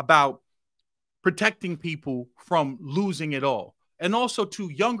about protecting people from losing it all. And also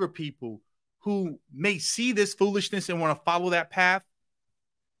to younger people who may see this foolishness and want to follow that path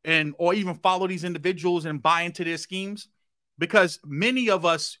and or even follow these individuals and buy into their schemes, because many of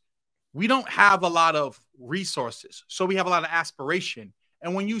us, we don't have a lot of resources. So we have a lot of aspiration.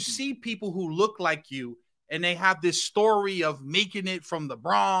 And when you see people who look like you and they have this story of making it from the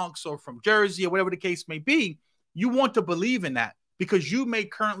Bronx or from Jersey or whatever the case may be, you want to believe in that because you may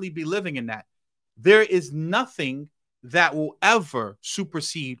currently be living in that. There is nothing that will ever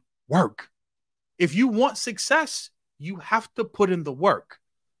supersede work. If you want success, you have to put in the work.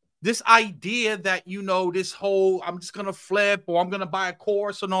 This idea that, you know, this whole, I'm just going to flip or I'm going to buy a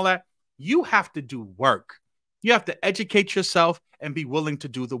course and all that, you have to do work. You have to educate yourself and be willing to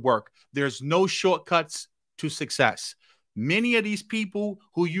do the work. There's no shortcuts to success. Many of these people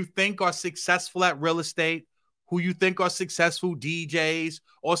who you think are successful at real estate, who you think are successful DJs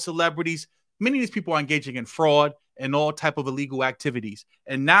or celebrities, many of these people are engaging in fraud and all type of illegal activities.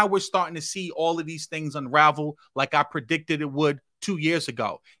 And now we're starting to see all of these things unravel like I predicted it would 2 years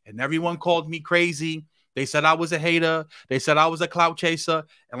ago. And everyone called me crazy. They said I was a hater. They said I was a clout chaser.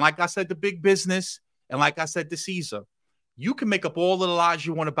 And like I said to big business, and like I said to Cesar, you can make up all of the lies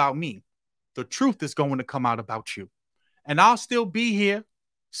you want about me. The truth is going to come out about you. And I'll still be here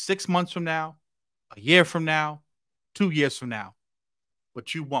 6 months from now, a year from now, 2 years from now.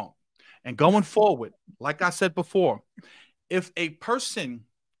 But you won't. And going forward, like I said before, if a person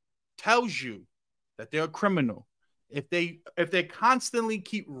tells you that they're a criminal, if they constantly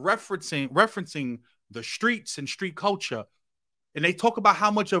keep referencing the streets and street culture, and they talk about how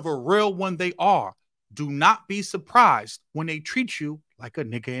much of a real one they are, do not be surprised when they treat you like a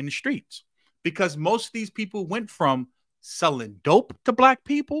nigga in the streets. Because most of these people went from selling dope to black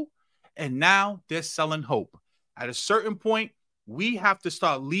people, and now they're selling hope. At a certain point, we have to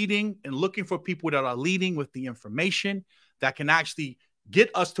start leading and looking for people that are leading with the information that can actually get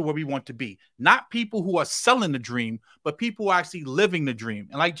us to where we want to be. Not people who are selling the dream, but people who are actually living the dream.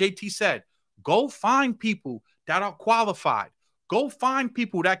 And like JT said, go find people that are qualified. Go find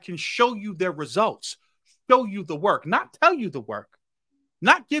people that can show you their results, show you the work, not tell you the work,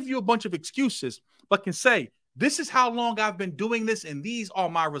 not give you a bunch of excuses, but can say, this is how long I've been doing this and these are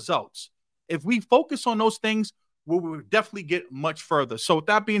my results. If we focus on those things, we will definitely get much further. So with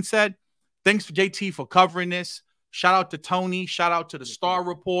that being said, thanks for JT for covering this. Shout out to Tony. Shout out to the Star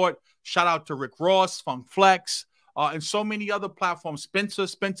Report. Shout out to Rick Ross, Funk Flex, and so many other platforms. Spencer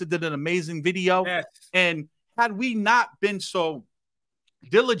did an amazing video. Yes. And had we not been so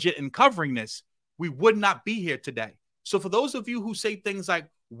diligent in covering this, we would not be here today. So for those of you who say things like,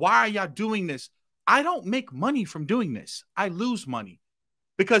 why are y'all doing this? I don't make money from doing this. I lose money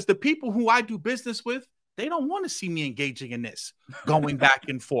because the people who I do business with, they don't want to see me engaging in this, going back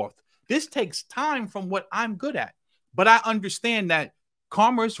and forth. This takes time from what I'm good at. But I understand that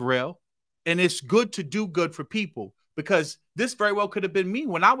karma is real and it's good to do good for people because this very well could have been me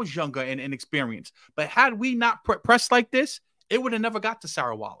when I was younger and inexperienced. But had we not pressed like this, it would have never got to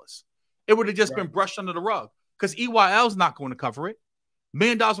Sarah Wallace. It would have just been brushed under the rug because EYL's not going to cover it. $1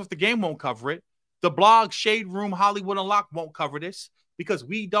 Million Worth the Game won't cover it. The blog Shade Room Hollywood Unlocked won't cover this because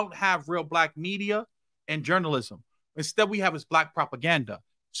we don't have real black media and journalism. Instead, we have is black propaganda.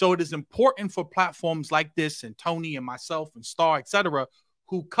 So it is important for platforms like this and Tony and myself and Star, etc.,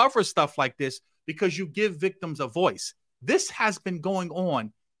 who cover stuff like this because you give victims a voice. This has been going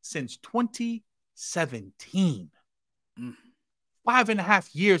on since 2017. 5.5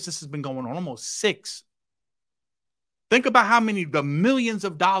 years this has been going on, almost 6. Think about how many the millions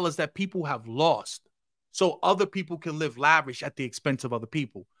of dollars that people have lost so other people can live lavish at the expense of other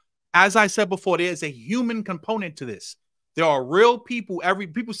people. As I said before, there is a human component to this. There are real people.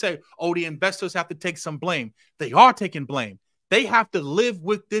 People say, oh, the investors have to take some blame. They are taking blame. They have to live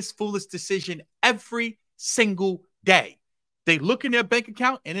with this foolish decision every single day. They look in their bank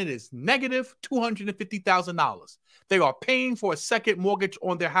account and it is negative $250,000. They are paying for a second mortgage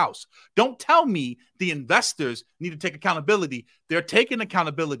on their house. Don't tell me the investors need to take accountability. They're taking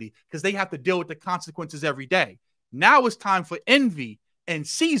accountability because they have to deal with the consequences every day. Now it's time for Envy and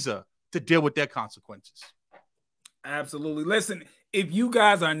Cesar to deal with their consequences. Absolutely. Listen, if you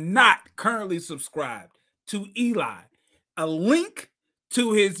guys are not currently subscribed to Eli, a link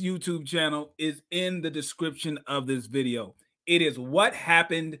to his YouTube channel is in the description of this video. It is What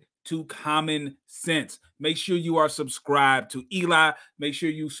Happened to common sense. Make sure you are subscribed to Eli. Make sure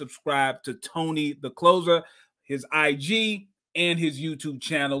you subscribe to Tony the Closer, his IG, and his YouTube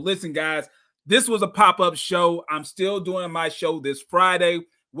channel. Listen, guys, this was a pop-up show. I'm still doing my show this Friday.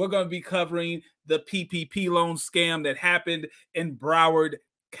 We're going to be covering the PPP loan scam that happened in Broward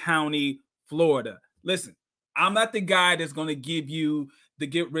County, Florida. Listen, I'm not the guy that's going to give you the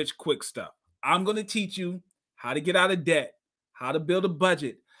get-rich-quick stuff. I'm going to teach you how to get out of debt, how to build a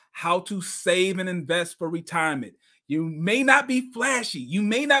budget, how to save and invest for retirement. You may not be flashy. You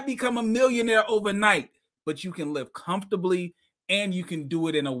may not become a millionaire overnight, but you can live comfortably and you can do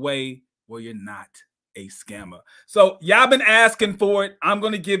it in a way where you're not a scammer. So y'all been asking for it. I'm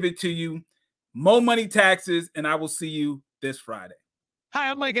going to give it to you. Mo Money Taxes, and I will see you this Friday.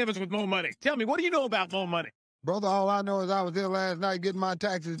 Hi, I'm Mike Evans with Mo Money. Tell me, what do you know about Mo Money? Brother, all I know is I was there last night getting my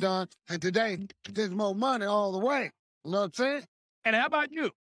taxes done, and today, there's more money all the way. You know what I'm saying? And how about you?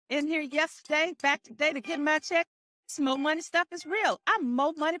 In here yesterday, back today to get my check. This Mo Money stuff is real. I'm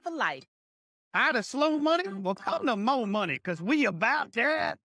Mo Money for life. Out of slow money? Well, come to Mo Money, because we about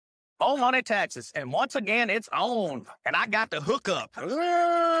that. Mo Money Taxes, and once again, it's on, and I got the hookup.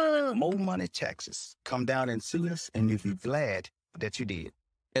 Mo Money Taxes. Come down and see us, and you'll be glad that you did.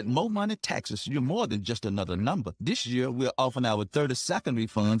 At Mo Money Taxes, you're more than just another number. This year, we're offering our 30-second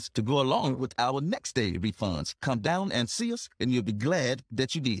refunds to go along with our next day refunds. Come down and see us, and you'll be glad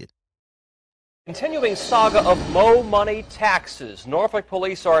that you did. Continuing saga of Mo Money Taxes. Norfolk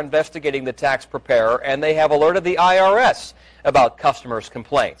police are investigating the tax preparer, and they have alerted the IRS about customers'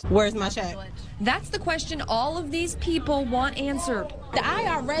 complaints. Where's my check? That's the question all of these people want answered. The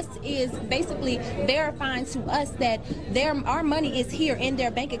IRS is basically verifying to us that our money is here in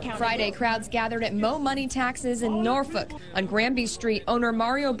their bank account. Friday, crowds gathered at Mo Money Taxes in Norfolk. On Granby Street, owner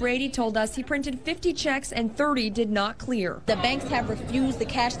Mario Brady told us he printed 50 checks and 30 did not clear. The banks have refused to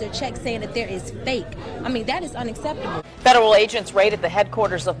cash their checks, saying that there is fake. I mean, that is unacceptable. Federal agents raided the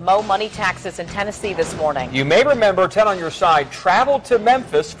headquarters of Mo Money Taxes in Tennessee this morning. You may remember 10 on Your Side traveled to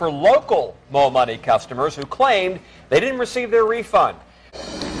Memphis for local Mo Money customers who claimed they didn't receive their refund.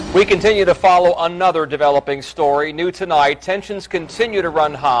 We continue to follow another developing story. New tonight, tensions continue to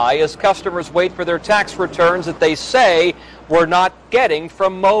run high as customers wait for their tax returns that they say we're not getting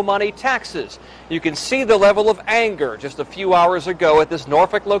from Mo Money Taxes. You can see the level of anger just a few hours ago at this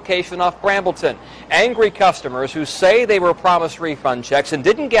Norfolk location off Brambleton. Angry customers who say they were promised refund checks and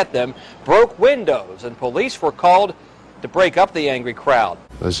didn't get them broke windows, and police were called to break up the angry crowd.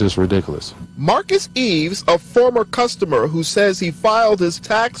 That's just ridiculous. Marcus Eves, a former customer who says he filed his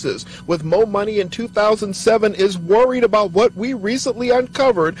taxes with Mo Money in 2007, is worried about what we recently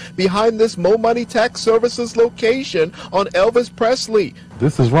uncovered behind this Mo Money Tax Services location on Elvis Presley.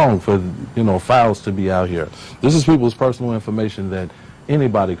 This is wrong for, files to be out here. This is people's personal information that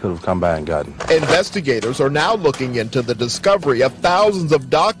anybody could have come by and gotten. Investigators are now looking into the discovery of thousands of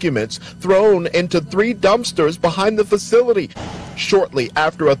documents thrown into 3 dumpsters behind the facility. Shortly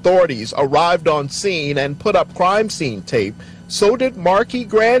after authorities arrived on scene and put up crime scene tape, so did Marky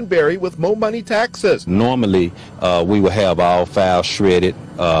Granberry with Mo Money Taxes. Normally, we would have all files shredded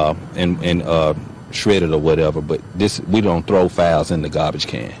and shredded or whatever, but we don't throw files in the garbage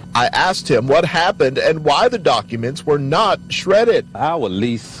can. I asked him what happened and why the documents were not shredded. Our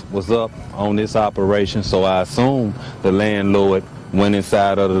lease was up on this operation, so I assume the landlord went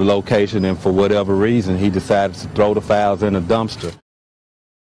inside of the location and for whatever reason he decided to throw the files in a dumpster.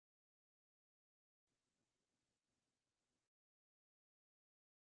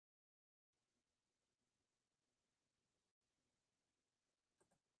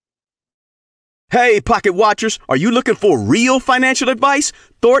 Hey, Pocket Watchers, are you looking for real financial advice?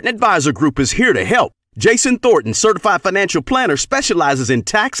 Thornton Advisor Group is here to help. Jayson Thornton, certified financial planner, specializes in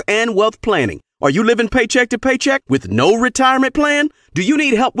tax and wealth planning. Are you living paycheck to paycheck with no retirement plan? Do you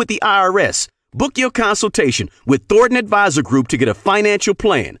need help with the IRS? Book your consultation with Thornton Advisor Group to get a financial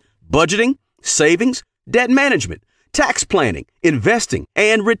plan, budgeting, savings, debt management, tax planning, investing,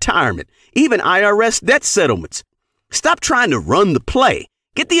 and retirement, even IRS debt settlements. Stop trying to run the play.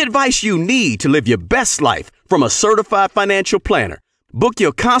 Get the advice you need to live your best life from a certified financial planner. Book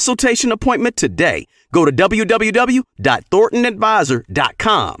your consultation appointment today. Go to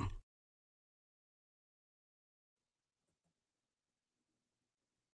www.thorntonadvisor.com.